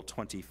April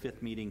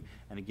 25th meeting.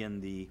 And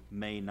again, the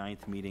May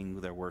 9th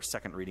meeting, there were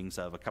second readings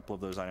of a couple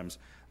of those items.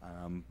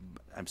 I'm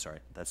sorry,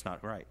 that's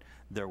not right.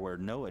 There were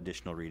no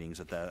additional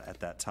readings at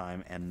that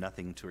time and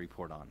nothing to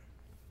report on.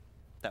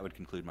 That would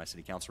conclude my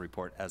City Council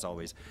report. As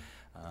always,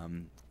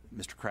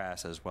 Mr.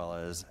 Crass as well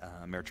as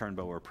Mayor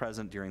Turnbow were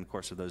present during the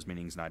course of those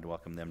meetings, and I'd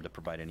welcome them to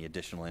provide any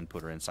additional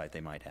input or insight they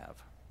might have.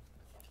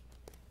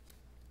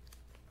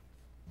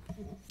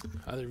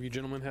 Either of you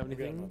gentlemen have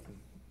anything?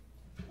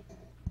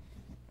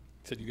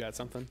 Said you got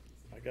something?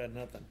 I got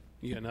nothing.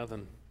 You got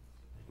nothing.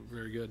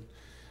 Very good.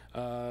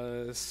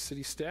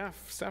 City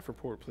staff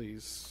report,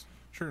 please.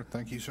 Sure,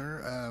 thank you,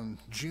 sir.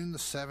 June the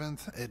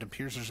 7th, it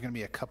appears there's going to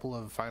be a couple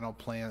of final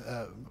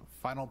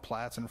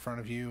plats in front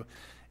of you.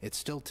 It's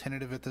still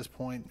tentative at this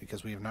point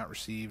because we have not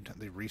received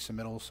the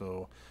resubmittal,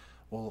 so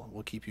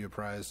we'll keep you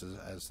apprised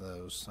as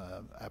those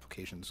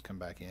applications come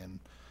back in.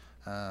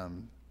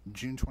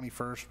 June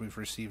 21st, we've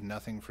received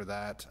nothing for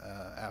that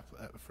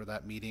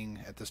meeting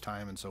at this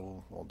time, and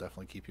so we'll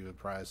definitely keep you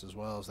apprised as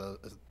well as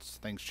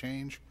things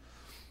change.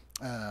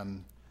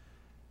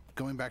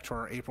 Going back to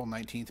our April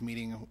 19th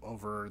meeting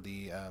over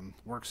the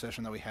work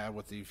session that we had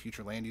with the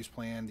future land use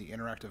plan, the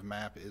interactive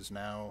map is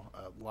now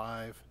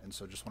live, and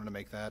so just wanted to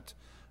make that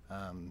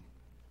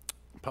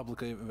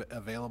publicly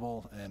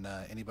available, and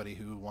anybody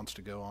who wants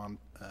to go on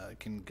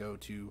can go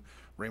to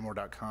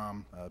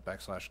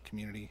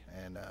raymore.com/community,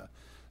 and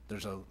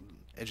there's a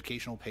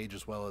educational page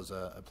as well as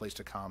a place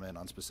to comment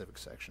on specific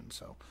sections.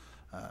 So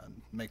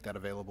make that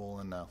available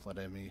and let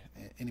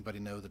anybody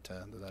know that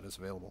that is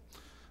available.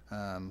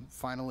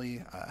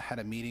 Finally, had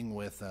a meeting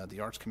with the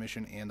Arts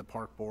Commission and the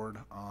Park Board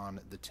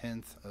on the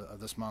 10th of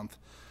this month,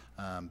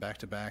 back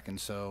to back. And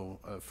so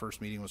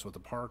first meeting was with the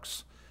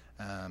Parks.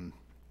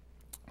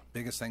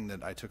 biggest thing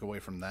that I took away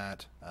from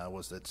that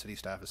was that city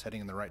staff is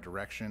heading in the right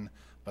direction,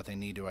 but they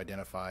need to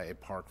identify a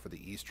park for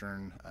the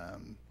eastern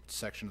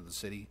section of the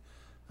city,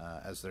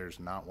 as there's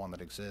not one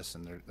that exists,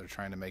 and they're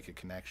trying to make a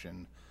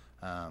connection,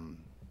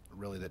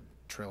 really, that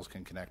trails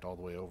can connect all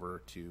the way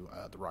over to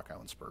the Rock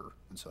Island Spur,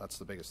 and so that's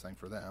the biggest thing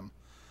for them.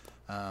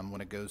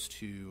 When it goes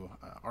to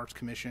Arts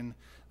Commission,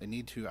 they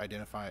need to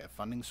identify a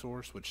funding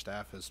source, which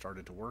staff has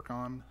started to work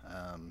on,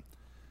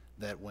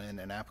 that when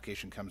an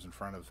application comes in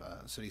front of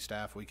city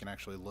staff, we can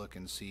actually look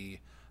and see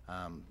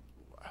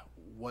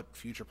what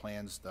future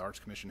plans the Arts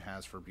Commission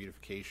has for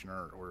beautification,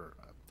 or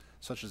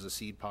such as a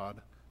seed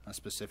pod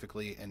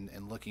specifically,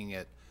 and looking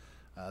at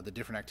the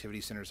different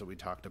activity centers that we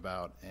talked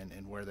about,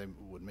 and where they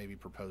would maybe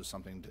propose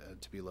something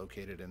to be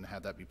located, and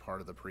have that be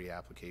part of the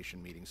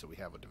pre-application meetings that we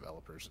have with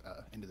developers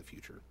into the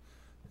future.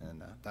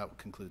 And that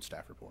concludes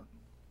staff report.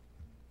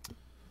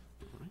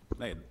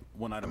 I had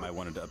one item I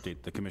wanted to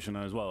update the commission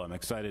on as well. I'm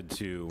excited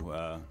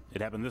to,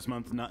 it happened this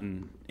month, not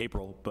in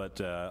April, but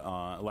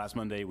last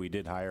Monday we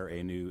did hire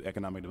a new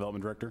economic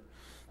development director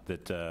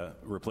that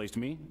replaced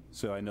me,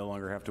 so I no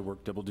longer have to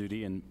work double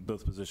duty in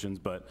both positions.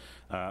 But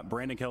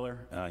Brandon Keller,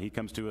 he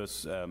comes to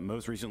us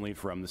most recently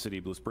from the city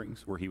of Blue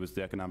Springs, where he was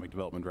the economic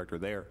development director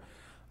there.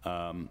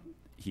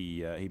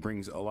 He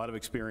brings a lot of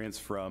experience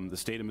from the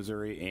state of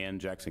Missouri and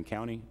Jackson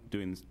County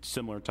doing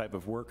similar type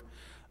of work.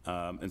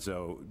 And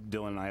so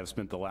Dylan and I have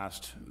spent the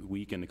last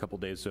week and a couple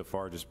days so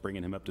far just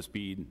bringing him up to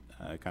speed,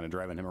 kind of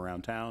driving him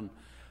around town.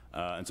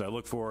 And so I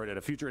look forward at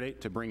a future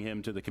date to bring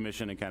him to the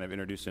commission and kind of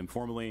introduce him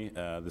formally.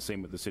 The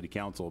same with the city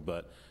council,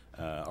 but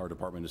our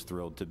department is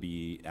thrilled to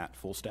be at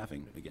full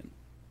staffing again.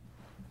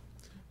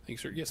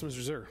 Thanks, sir. Yes,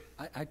 Mr. Zur.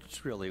 I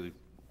just really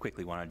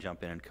quickly want to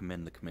jump in and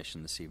commend the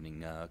commission this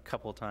evening. A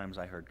couple of times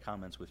I heard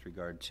comments with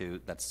regard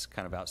to, that's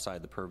kind of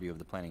outside the purview of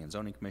the Planning and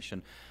Zoning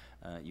Commission.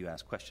 You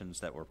asked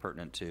questions that were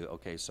pertinent to,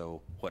 okay,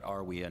 so what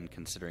are we in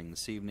considering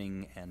this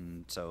evening?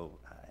 And so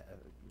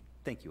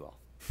thank you all.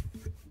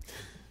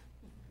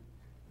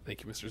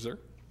 Thank you, Mr. Zur.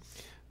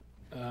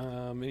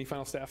 Any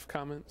final staff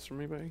comments from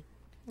anybody?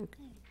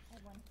 Okay.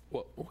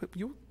 Well,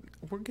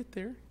 we'll get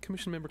there.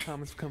 Commission member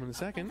comments will come in a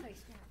second.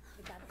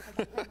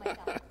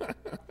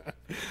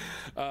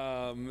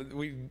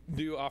 We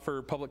do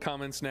offer public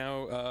comments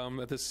now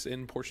at this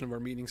end portion of our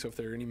meeting, so if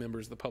there are any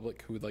members of the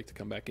public who would like to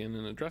come back in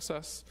and address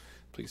us,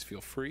 please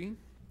feel free.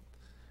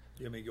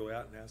 You want me to go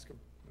out and ask them?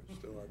 They're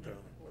still out there.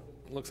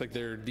 Looks like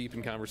they're deep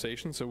in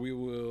conversation, so we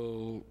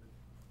will,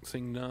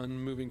 seeing none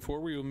moving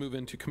forward, we will move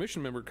into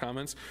commission member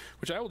comments,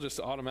 which I will just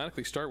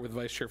automatically start with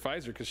Vice Chair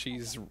Pfizer because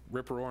she's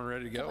rip-roaring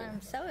ready to go. Well,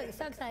 I'm so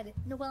excited.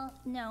 Well,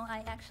 no,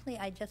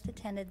 I just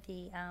attended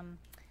the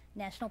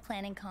National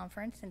Planning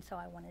Conference, and so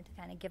I wanted to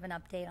kind of give an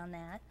update on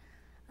that.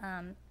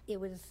 It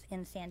was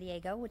in San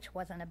Diego, which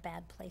wasn't a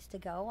bad place to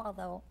go,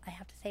 although I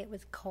have to say it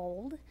was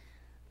cold.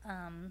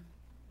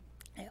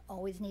 I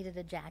always needed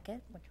a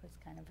jacket, which was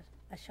kind of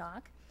a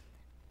shock,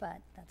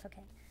 but that's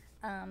okay.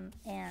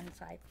 And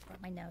so I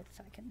brought my notes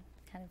so I can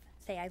kind of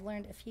say I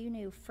learned a few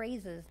new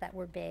phrases that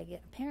were big.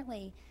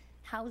 Apparently,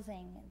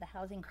 the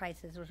housing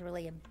crisis was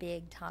really a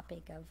big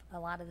topic of a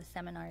lot of the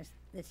seminars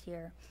this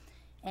year.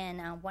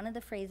 And one of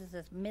the phrases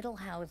is middle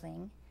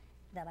housing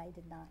that I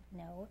did not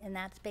know, and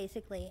that's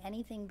basically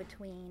anything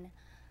between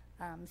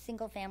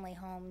single-family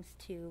homes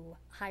to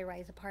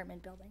high-rise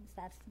apartment buildings.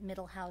 That's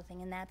middle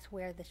housing, and that's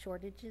where the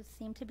shortages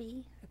seem to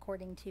be,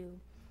 according to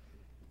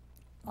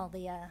all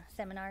the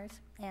seminars.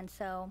 And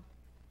so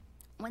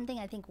one thing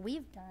I think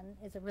we've done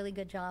is a really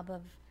good job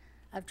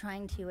of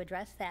trying to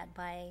address that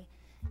by,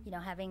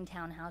 having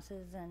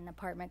townhouses and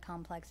apartment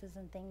complexes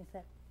and things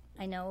that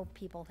I know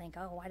people think,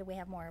 oh, why do we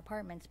have more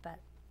apartments? But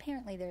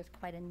apparently there's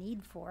quite a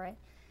need for it.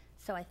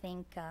 So I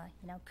think,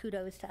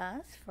 kudos to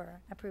us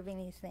for approving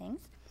these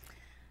things.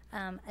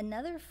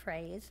 Another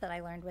phrase that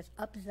I learned was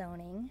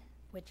upzoning,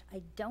 which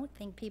I don't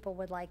think people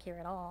would like here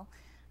at all.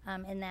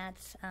 And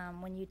that's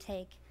when you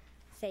take,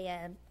 say,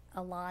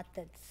 a lot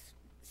that's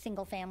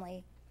single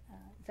family,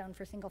 zoned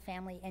for single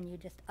family, and you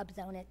just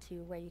upzone it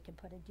to where you can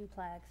put a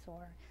duplex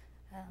or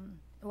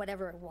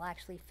whatever will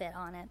actually fit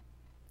on it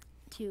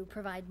to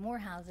provide more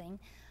housing.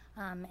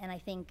 And I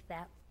think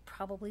that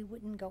probably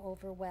wouldn't go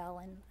over well,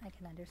 and I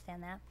can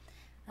understand that.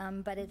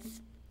 But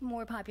it's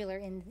more popular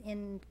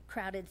in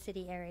crowded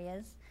city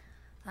areas.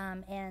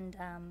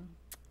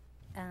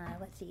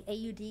 Let's see,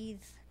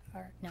 ADUs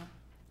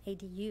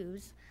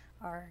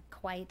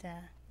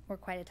were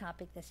quite a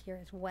topic this year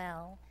as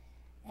well.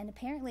 And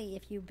apparently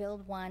if you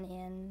build one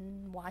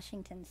in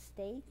Washington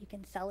State, you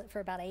can sell it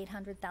for about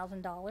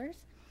 $800,000.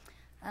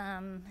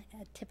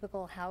 A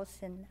typical house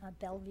in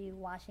Bellevue,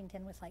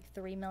 Washington was like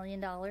 $3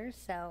 million,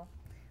 so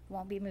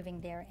won't be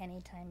moving there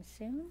anytime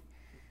soon.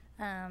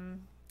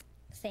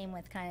 Same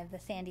with kind of the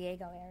San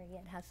Diego area.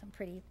 It has some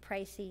pretty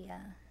pricey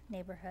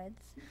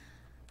neighborhoods.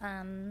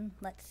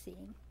 Let's see.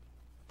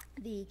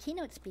 The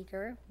keynote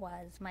speaker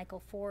was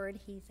Michael Ford.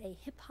 He's a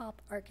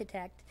hip-hop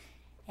architect,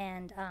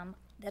 and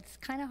that's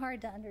kind of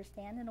hard to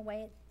understand in a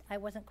way. I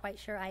wasn't quite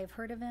sure. I have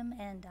heard of him,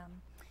 and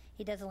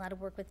he does a lot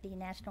of work with the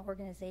National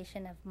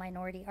Organization of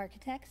Minority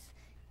Architects,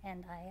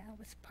 and I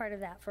was part of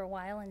that for a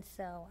while, and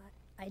so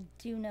I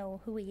do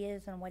know who he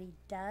is and what he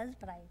does,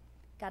 but I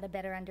got a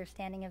better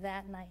understanding of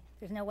that, and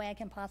there's no way I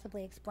can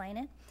possibly explain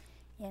it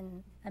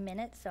in a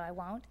minute, so I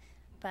won't.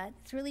 But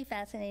it's really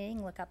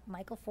fascinating. Look up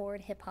Michael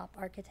Ford, hip hop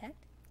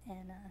architect,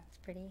 and it's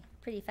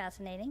pretty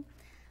fascinating.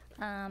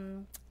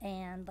 And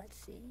let's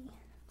see.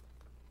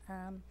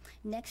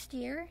 Next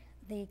year,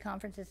 the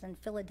conference is in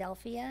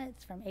Philadelphia.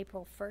 It's from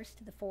April 1st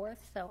to the 4th.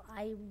 So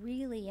I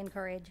really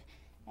encourage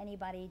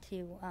anybody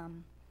to,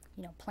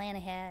 plan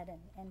ahead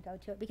and go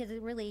to it, because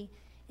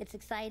it's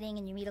exciting,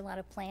 and you meet a lot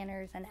of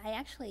planners. And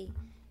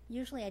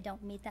usually I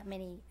don't meet that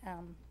many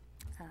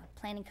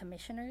planning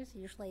commissioners.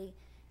 Usually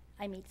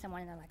I meet someone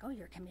and they're like, oh,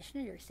 you're a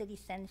commissioner, your city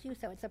sends you.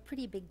 So it's a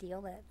pretty big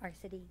deal that our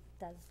city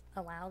does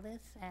allow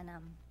this. And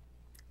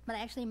but I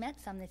actually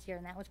met some this year,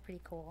 and that was pretty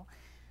cool.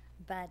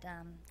 But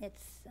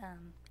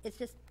it's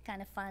just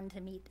kind of fun to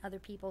meet other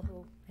people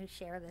who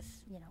share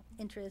this,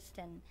 interest,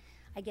 and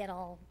I get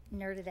all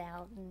nerded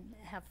out and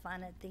have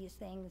fun at these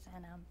things.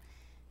 And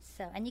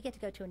and you get to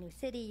go to a new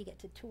city, you get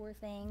to tour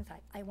things.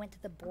 I went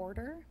to the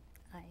border.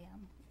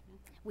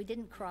 We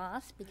didn't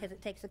cross because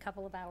it takes a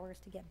couple of hours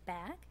to get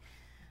back.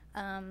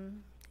 I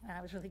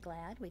was really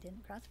glad we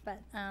didn't cross,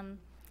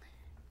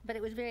 but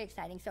it was very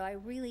exciting. So I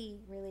really,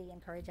 really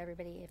encourage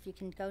everybody, if you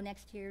can go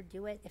next year,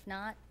 do it. If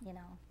not,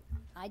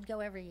 I'd go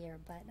every year,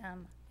 but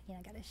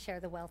got to share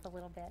the wealth a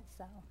little bit.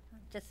 So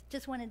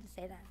just wanted to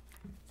say that.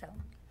 So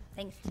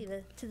thanks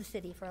to the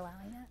city for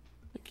allowing that.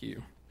 Thank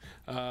you.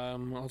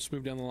 I'll just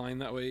move down the line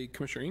that way.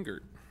 Commissioner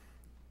Ingert.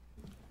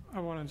 I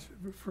wanted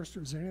to, first,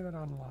 is any of that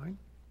online?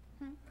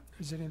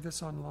 Is any of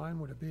this online?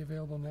 Would it be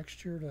available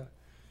next year to?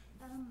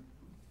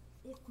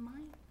 It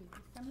might be.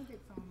 Some of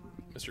it's online.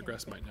 Mr.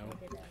 Gress might know.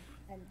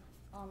 An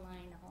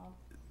online hall.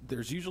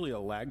 There's usually a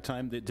lag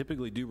time. They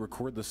typically do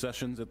record the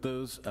sessions at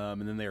those,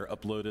 and then they are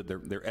uploaded.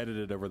 They're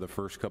edited over the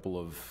first couple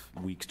of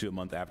weeks to a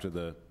month after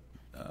the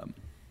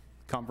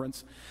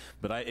conference.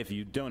 But if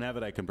you don't have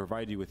it, I can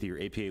provide you with your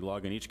APA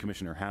login. Each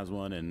commissioner has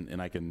one,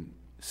 and I can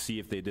see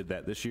if they did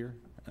that this year.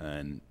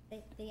 And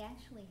they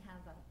actually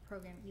have a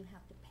program. You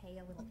have to pay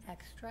a little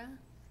extra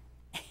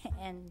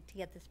and to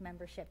get this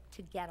membership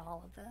to get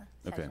all of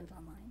the sessions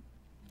online.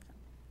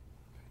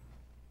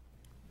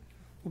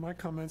 Well, my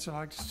comments, I'd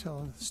like to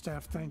tell the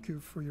staff thank you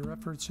for your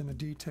efforts and the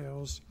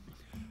details.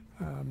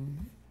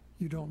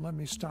 You don't let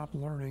me stop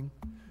learning,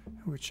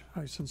 which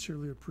I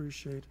sincerely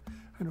appreciate.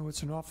 I know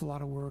it's an awful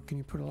lot of work, and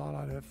you put a lot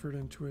of effort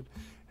into it,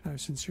 and I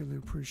sincerely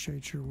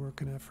appreciate your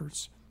work and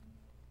efforts.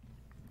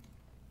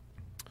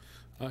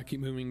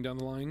 Keep moving down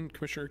the line.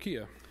 Commissioner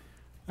Kia.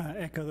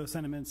 Echo those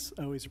sentiments.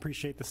 Always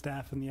appreciate the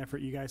staff and the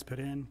effort you guys put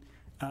in.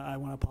 I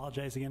want to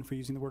apologize again for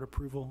using the word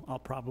approval. I'll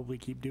probably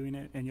keep doing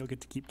it, and you'll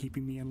get to keep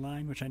keeping me in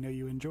line, which I know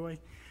you enjoy.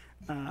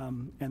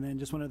 And then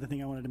just one other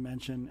thing I wanted to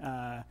mention.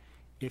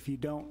 If you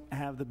don't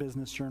have the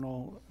Business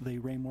Journal, the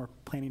Raymore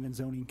Planning and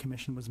Zoning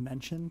Commission was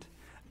mentioned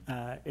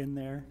in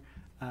there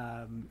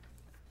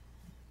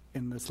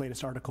in this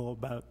latest article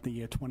about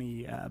the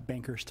 20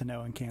 bankers to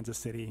know in Kansas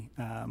City.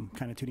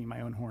 Kind of tooting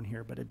my own horn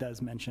here, but it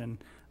does mention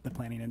the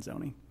planning and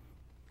zoning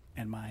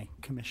and my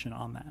commission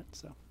on that.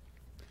 So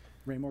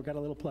Raymore got a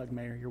little plug,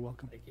 Mayor. You're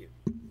welcome. Thank you.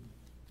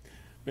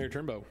 Mayor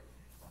Turnbow.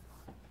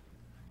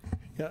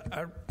 Yeah,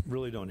 I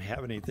really don't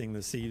have anything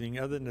this evening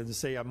other than to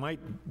say I might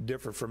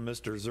differ from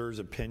Mr. Zer's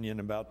opinion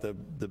about the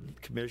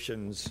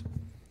commission's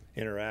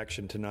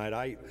interaction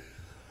tonight.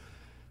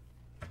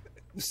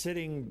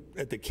 Sitting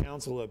at the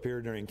council up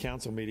here during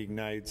council meeting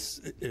nights,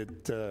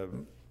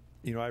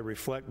 I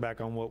reflect back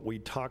on what we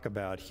talk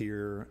about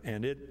here,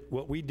 and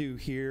what we do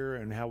here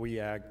and how we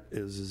act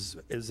is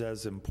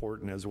as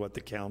important as what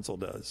the council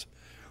does.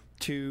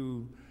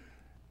 To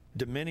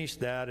diminish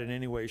that in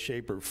any way,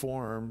 shape, or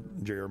form,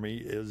 Jeremy,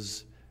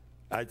 is,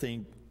 I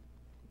think,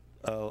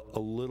 a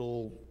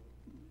little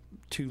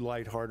too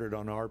lighthearted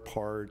on our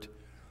part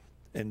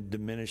and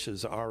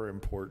diminishes our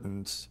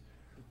importance.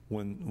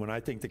 When I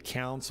think the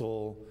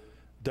council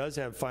does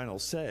have final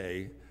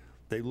say,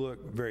 they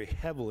look very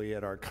heavily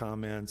at our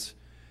comments,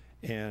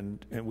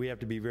 and we have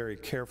to be very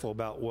careful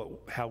about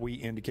how we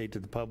indicate to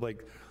the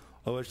public,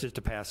 oh, it's just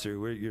a pass-through.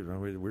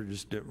 We're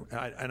just,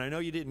 and I know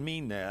you didn't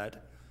mean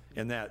that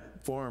in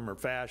that form or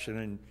fashion,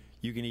 and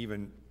you can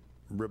even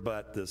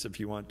rebut this if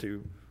you want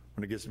to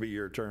when it gets to be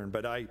your turn.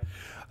 But I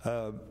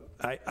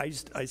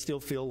still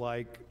feel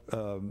like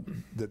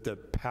that the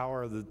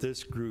power that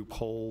this group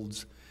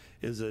holds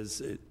is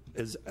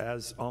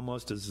as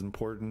almost as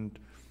important,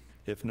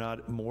 if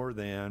not more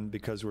than,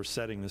 because we're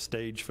setting the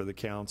stage for the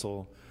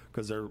council,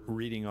 because they're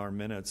reading our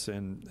minutes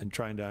and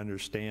trying to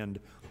understand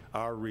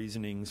our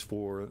reasonings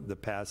for the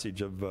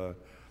passage of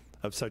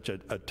such a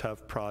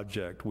tough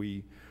project.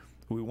 We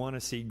want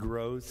to see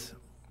growth.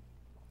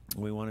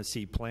 We want to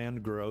see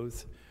planned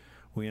growth.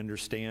 We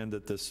understand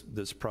that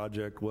this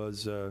project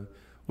was a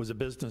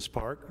business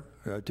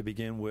park to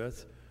begin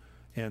with,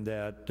 and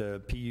that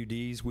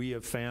PUDs we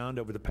have found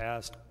over the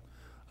past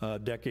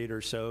decade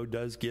or so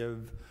does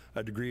give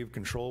a degree of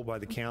control by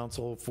the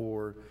council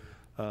for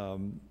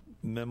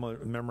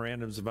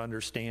memorandums of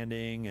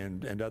understanding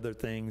and other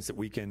things that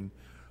we can,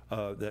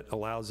 that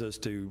allows us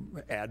to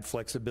add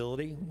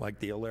flexibility, like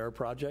the Alera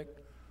project.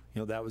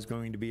 You know, that was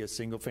going to be a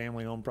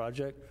single-family home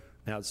project.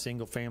 Now it's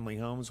single-family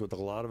homes with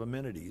a lot of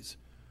amenities.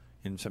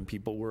 And some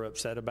people were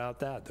upset about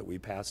that we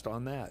passed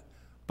on that.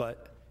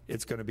 But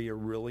it's going to be a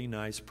really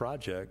nice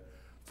project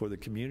for the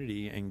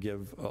community and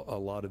give a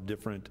lot of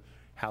different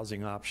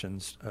housing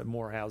options,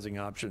 more housing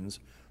options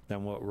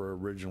than what were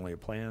originally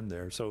planned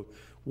there. So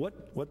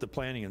what the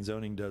planning and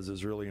zoning does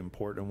is really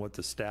important, and what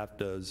the staff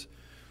does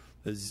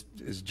is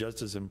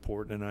just as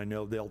important. And I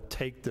know they'll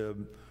take the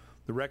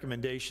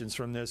recommendations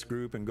from this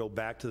group and go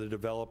back to the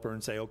developer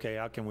and say, okay,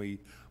 how can we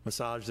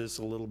massage this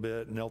a little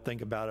bit? And they'll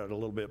think about it a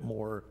little bit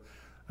more.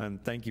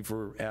 And thank you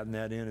for adding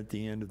that in at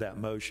the end of that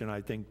motion.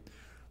 I think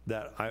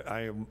that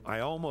I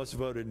almost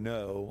voted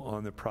no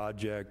on the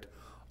project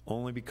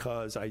only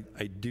because I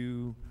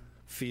do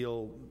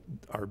feel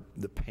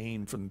the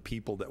pain from the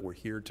people that were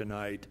here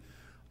tonight.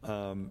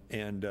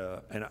 And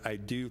I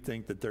do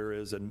think that there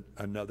is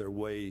another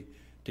way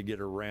to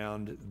get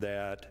around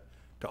that,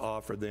 to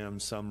offer them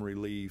some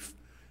relief.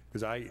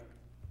 Because I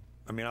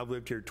mean, I've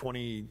lived here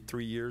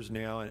 23 years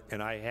now,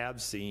 and I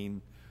have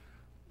seen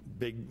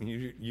big,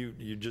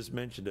 you just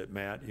mentioned it,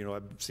 Matt, you know,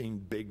 I've seen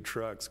big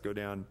trucks go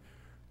down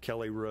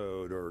Kelly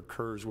Road or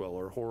Kurzweil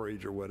or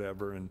Horridge or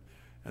whatever, and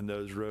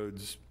those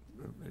roads,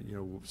 you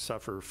know,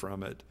 suffer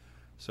from it.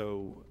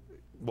 So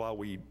while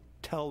we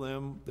tell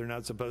them they're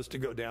not supposed to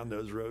go down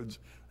those roads,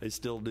 they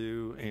still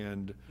do.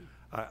 And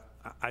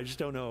I just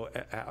don't know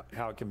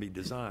how it can be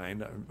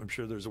designed. I'm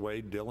sure there's a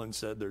way. Dylan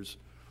said there's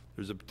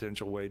a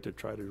potential way to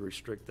try to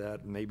restrict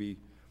that, and maybe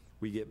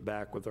we get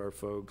back with our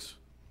folks.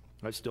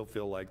 I still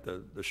feel like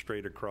the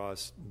straight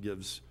across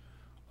gives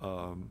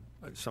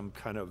some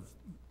kind of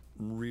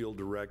real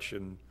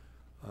direction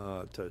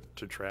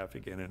to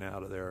traffic in and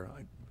out of there.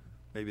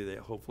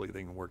 Hopefully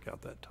they can work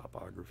out that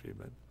topography,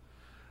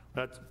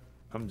 but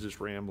I'm just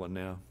rambling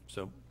now.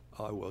 So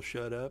I will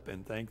shut up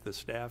and thank the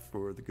staff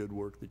for the good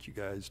work that you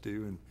guys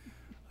do,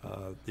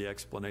 and the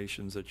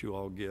explanations that you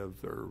all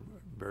give are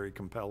very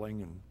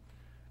compelling,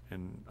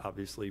 and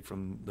obviously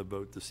from the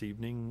vote this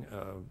evening,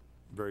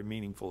 very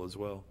meaningful as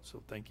well.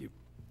 So thank you.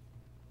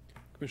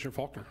 Commissioner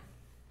Faulkner.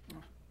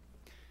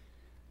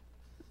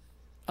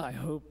 I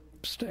hope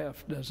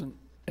staff doesn't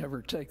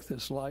ever take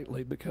this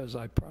lightly, because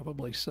I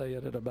probably say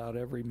it at about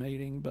every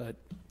meeting, but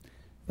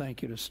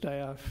thank you to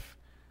staff.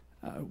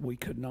 We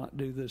could not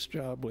do this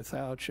job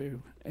without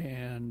you,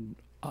 and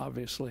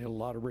obviously a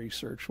lot of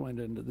research went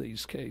into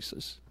these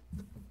cases.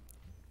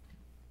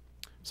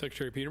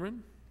 Secretary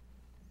Peterman.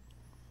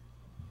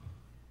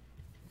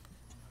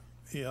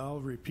 Yeah, I'll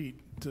repeat.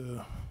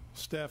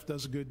 Staff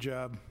does a good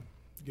job.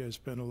 You guys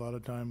spend a lot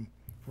of time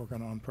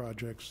working on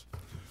projects.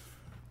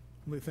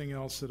 Only thing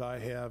else that I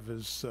have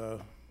is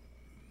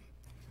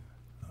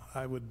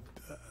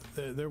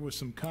there was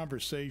some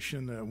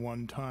conversation at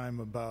one time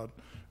about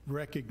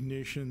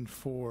recognition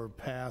for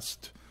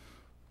past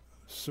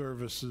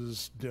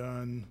services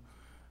done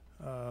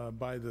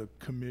by the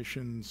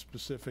commission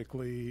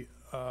specifically.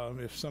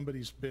 If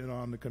somebody's been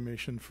on the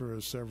commission for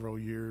several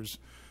years,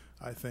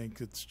 I think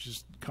it's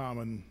just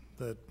common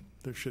that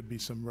there should be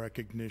some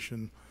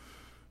recognition.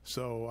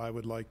 So I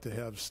would like to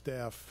have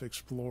staff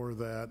explore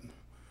that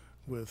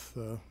with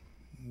the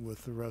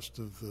rest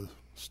of the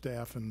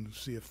staff and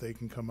see if they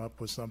can come up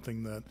with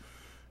something that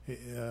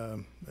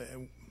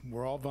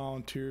we're all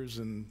volunteers,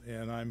 and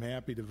I'm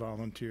happy to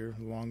volunteer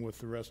along with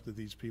the rest of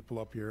these people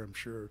up here, I'm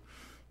sure.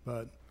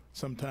 But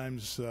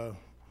sometimes a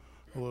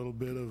little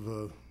bit of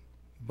a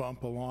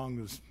bump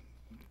along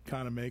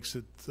kind of makes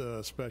it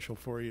special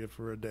for you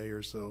for a day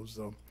or so.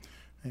 So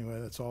anyway,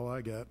 that's all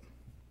I got.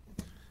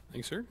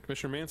 Thanks, sir.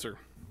 Commissioner Manser.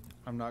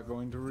 I'm not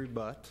going to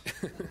rebut,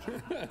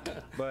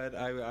 but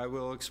I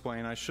will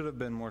explain. I should have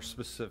been more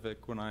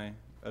specific when I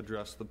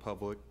addressed the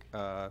public.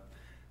 A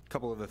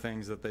couple of the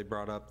things that they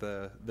brought up,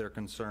 their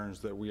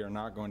concerns that we are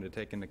not going to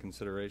take into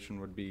consideration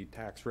would be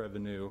tax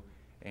revenue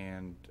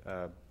and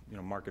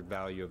market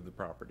value of the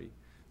property.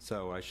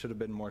 So I should have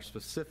been more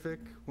specific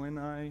when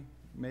I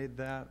made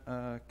that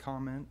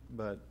comment,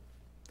 but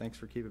thanks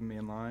for keeping me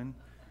in line.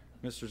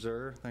 Mr.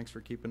 Zur, thanks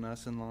for keeping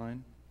us in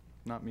line.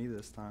 Not me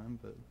this time,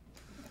 but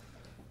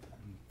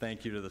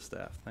thank you to the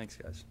staff. Thanks,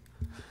 guys.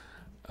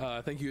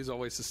 Thank you, as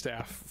always, to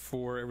staff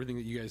for everything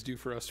that you guys do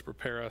for us, to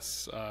prepare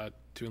us,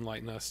 to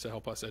enlighten us, to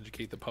help us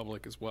educate the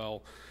public as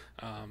well.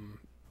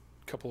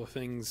 Couple of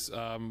things.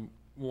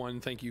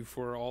 One, thank you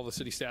for all the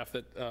city staff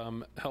that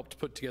helped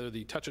put together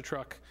the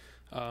Touch-A-Truck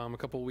a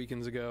couple of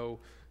weekends ago.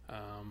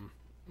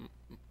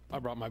 I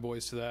brought my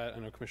boys to that. I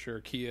know Commissioner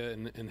Kia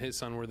and his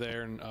son were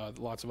there, and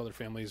lots of other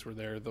families were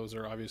there. Those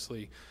are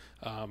obviously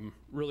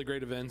really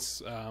great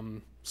events.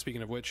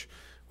 Speaking of which,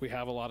 we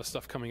have a lot of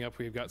stuff coming up.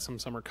 We've got some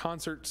summer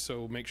concerts,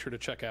 so make sure to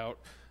check out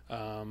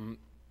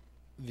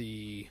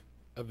the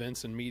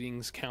events and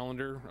meetings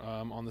calendar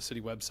on the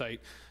city website.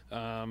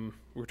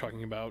 We're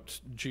talking about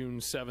June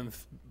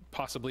 7th,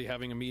 possibly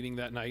having a meeting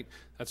that night.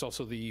 That's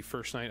also the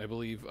first night, I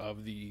believe,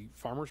 of the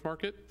farmers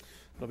market.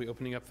 It'll be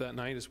opening up that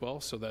night as well,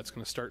 so that's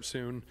going to start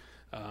soon.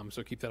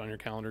 So keep that on your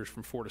calendars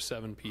from 4 to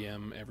 7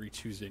 p.m. every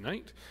Tuesday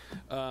night.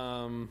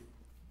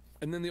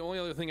 And then the only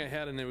other thing I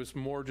had, and it was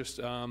more just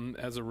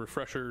as a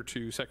refresher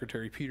to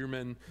Secretary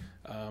Peterman,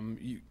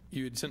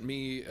 you had sent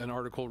me an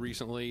article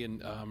recently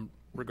and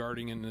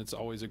regarding, and it's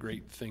always a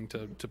great thing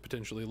to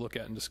potentially look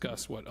at and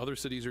discuss what other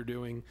cities are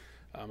doing.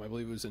 I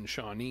believe it was in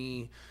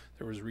Shawnee.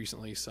 There was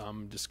recently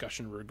some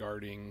discussion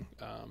regarding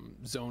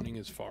zoning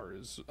as far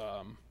as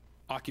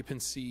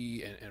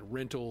occupancy and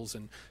rentals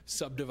and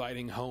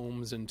subdividing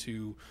homes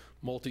into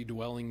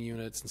multi-dwelling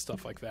units and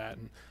stuff like that.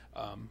 And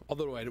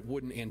although I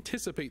wouldn't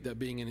anticipate that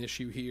being an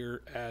issue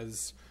here,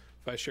 as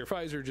Vice Chair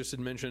Fizer just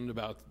had mentioned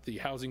about the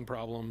housing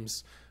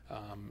problems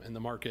and the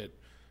market,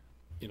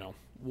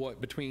 what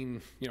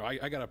between,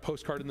 I got a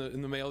postcard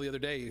in the mail the other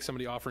day,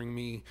 somebody offering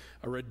me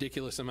a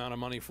ridiculous amount of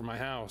money for my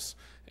house,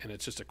 and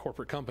it's just a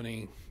corporate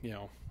company,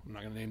 I'm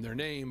not going to name their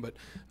name, but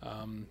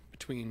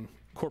between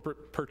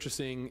corporate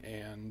purchasing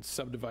and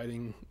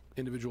subdividing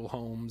individual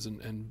homes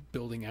and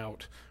building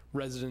out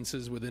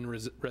residences within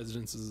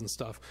residences and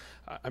stuff.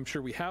 I'm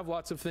sure we have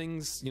lots of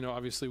things.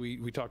 Obviously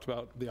we talked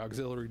about the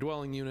auxiliary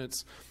dwelling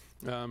units,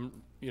 in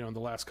the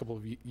last couple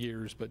of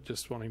years, but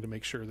just wanting to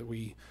make sure that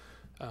we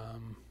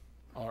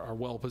are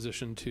well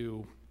positioned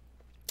to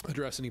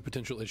address any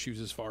potential issues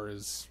as far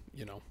as,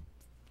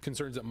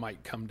 concerns that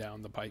might come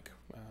down the pike.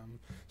 So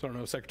I don't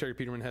know if Secretary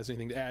Peterman has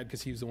anything to add,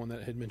 because he was the one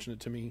that had mentioned it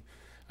to me.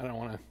 I don't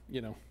want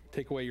to,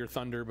 take away your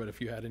thunder, but if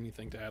you had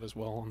anything to add as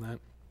well on that.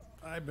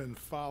 I've been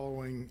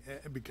following,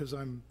 because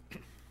I'm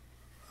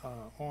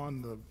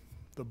on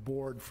the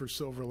board for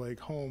Silver Lake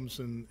Homes,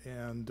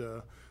 and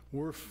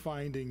we're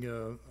finding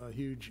a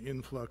huge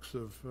influx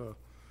of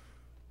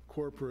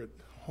corporate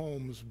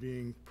homes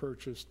being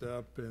purchased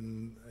up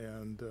and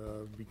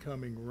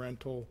becoming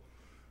rental.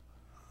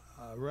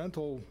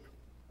 Rental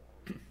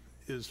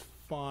is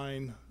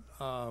fine.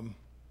 Some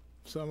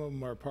of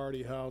them are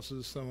party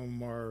houses, some of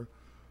them are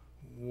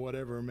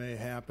whatever may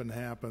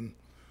happen.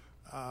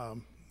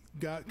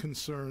 Got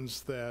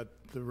concerns that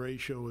the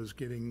ratio is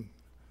getting,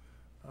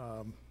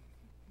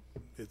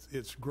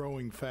 it's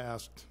growing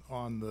fast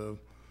on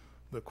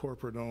the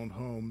corporate-owned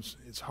homes.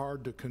 It's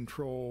hard to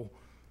control.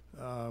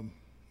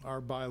 Our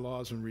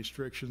bylaws and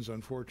restrictions,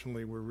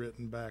 unfortunately, were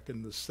written back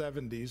in the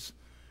 70s,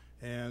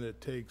 and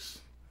it takes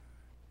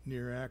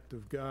near act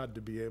of God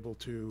to be able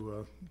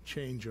to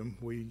change them.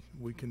 We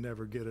can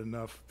never get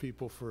enough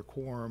people for a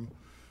quorum,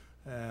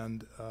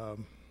 and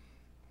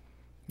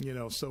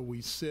so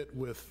we sit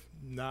with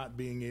not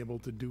being able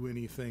to do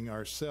anything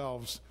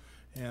ourselves.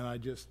 And I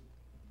just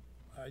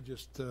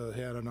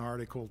had an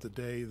article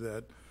today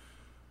that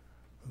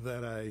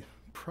I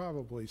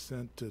probably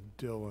sent to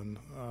Dylan.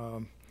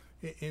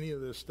 Any of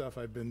this stuff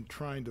I've been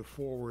trying to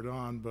forward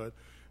on, but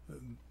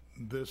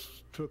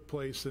this took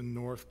place in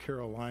North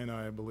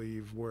Carolina, I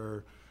believe,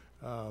 where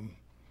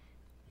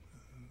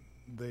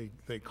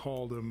they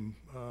called them,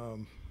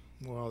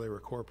 they were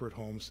corporate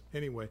homes.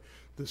 Anyway,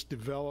 this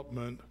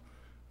development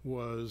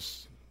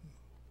was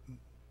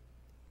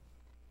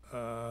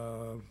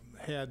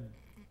had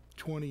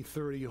 20,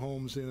 30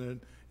 homes in it,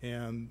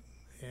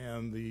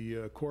 and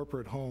the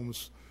corporate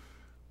homes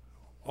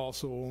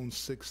also owned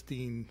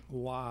 16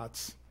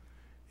 lots.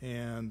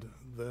 And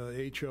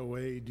the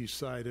HOA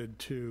decided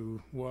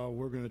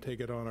we're going to take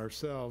it on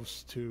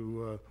ourselves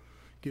to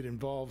get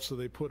involved. So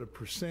they put a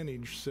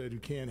percentage, said you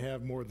can't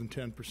have more than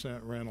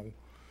 10% rental.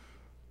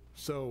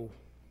 So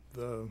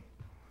the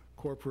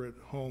corporate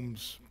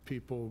homes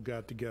people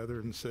got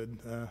together and said,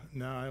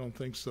 no, I don't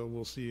think so.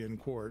 We'll see you in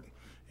court.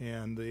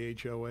 And the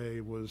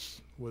HOA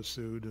was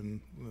sued and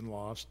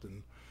lost.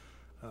 And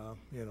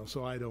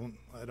so I don't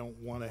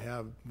want to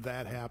have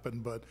that happen.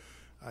 But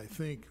I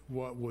think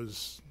what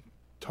was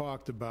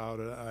talked about,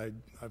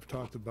 I've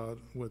talked about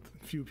with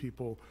a few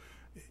people,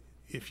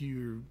 if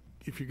you're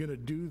going to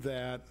do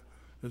that,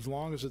 as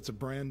long as it's a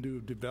brand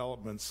new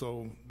development.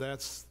 So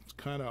that's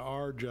kind of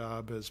our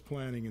job as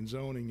planning and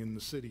zoning and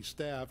the city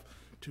staff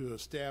to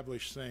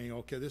establish, saying,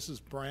 okay, this is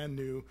brand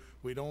new.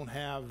 We don't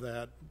have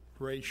that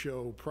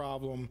ratio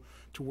problem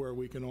to where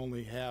we can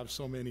only have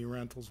so many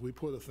rentals. We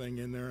put a thing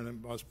in there and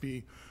it must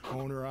be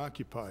owner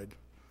occupied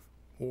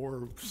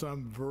or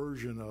some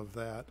version of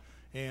that.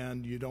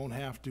 And you don't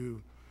have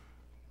to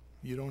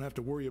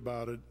worry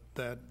about it,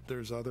 that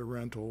there's other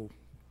rental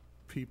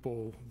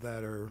people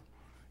that are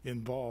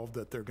involved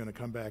that they're going to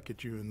come back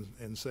at you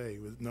and say,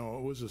 no,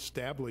 it was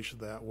established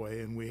that way,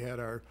 and we had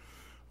our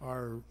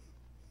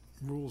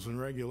rules and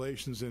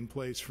regulations in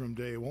place from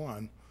day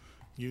one.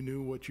 You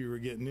knew what you were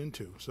getting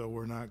into, so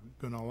we're not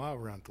going to allow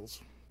rentals.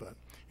 But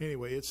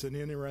anyway, it's an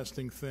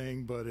interesting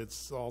thing, but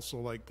it's also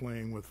like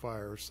playing with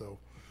fire, so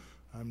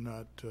I'm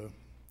not,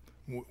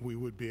 we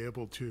would be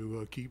able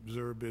to keep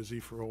Zur busy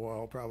for a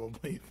while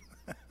probably,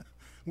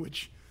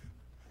 which,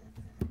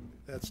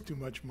 that's too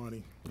much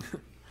money.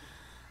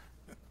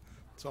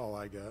 That's all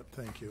I got.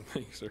 Thank you.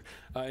 Thanks, sir.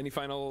 Any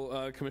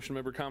final commission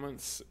member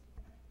comments?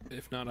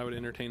 If not, I would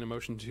entertain a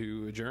motion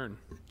to adjourn.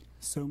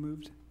 So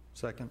moved.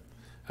 Second.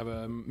 I have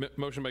a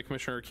motion by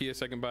Commissioner Arquilla,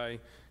 second by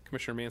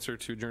Commissioner Manser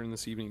to adjourn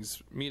this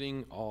evening's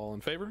meeting. All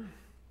in favor?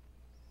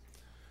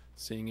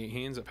 Seeing 8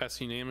 hands, that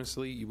passes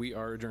unanimously. We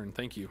are adjourned.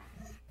 Thank you.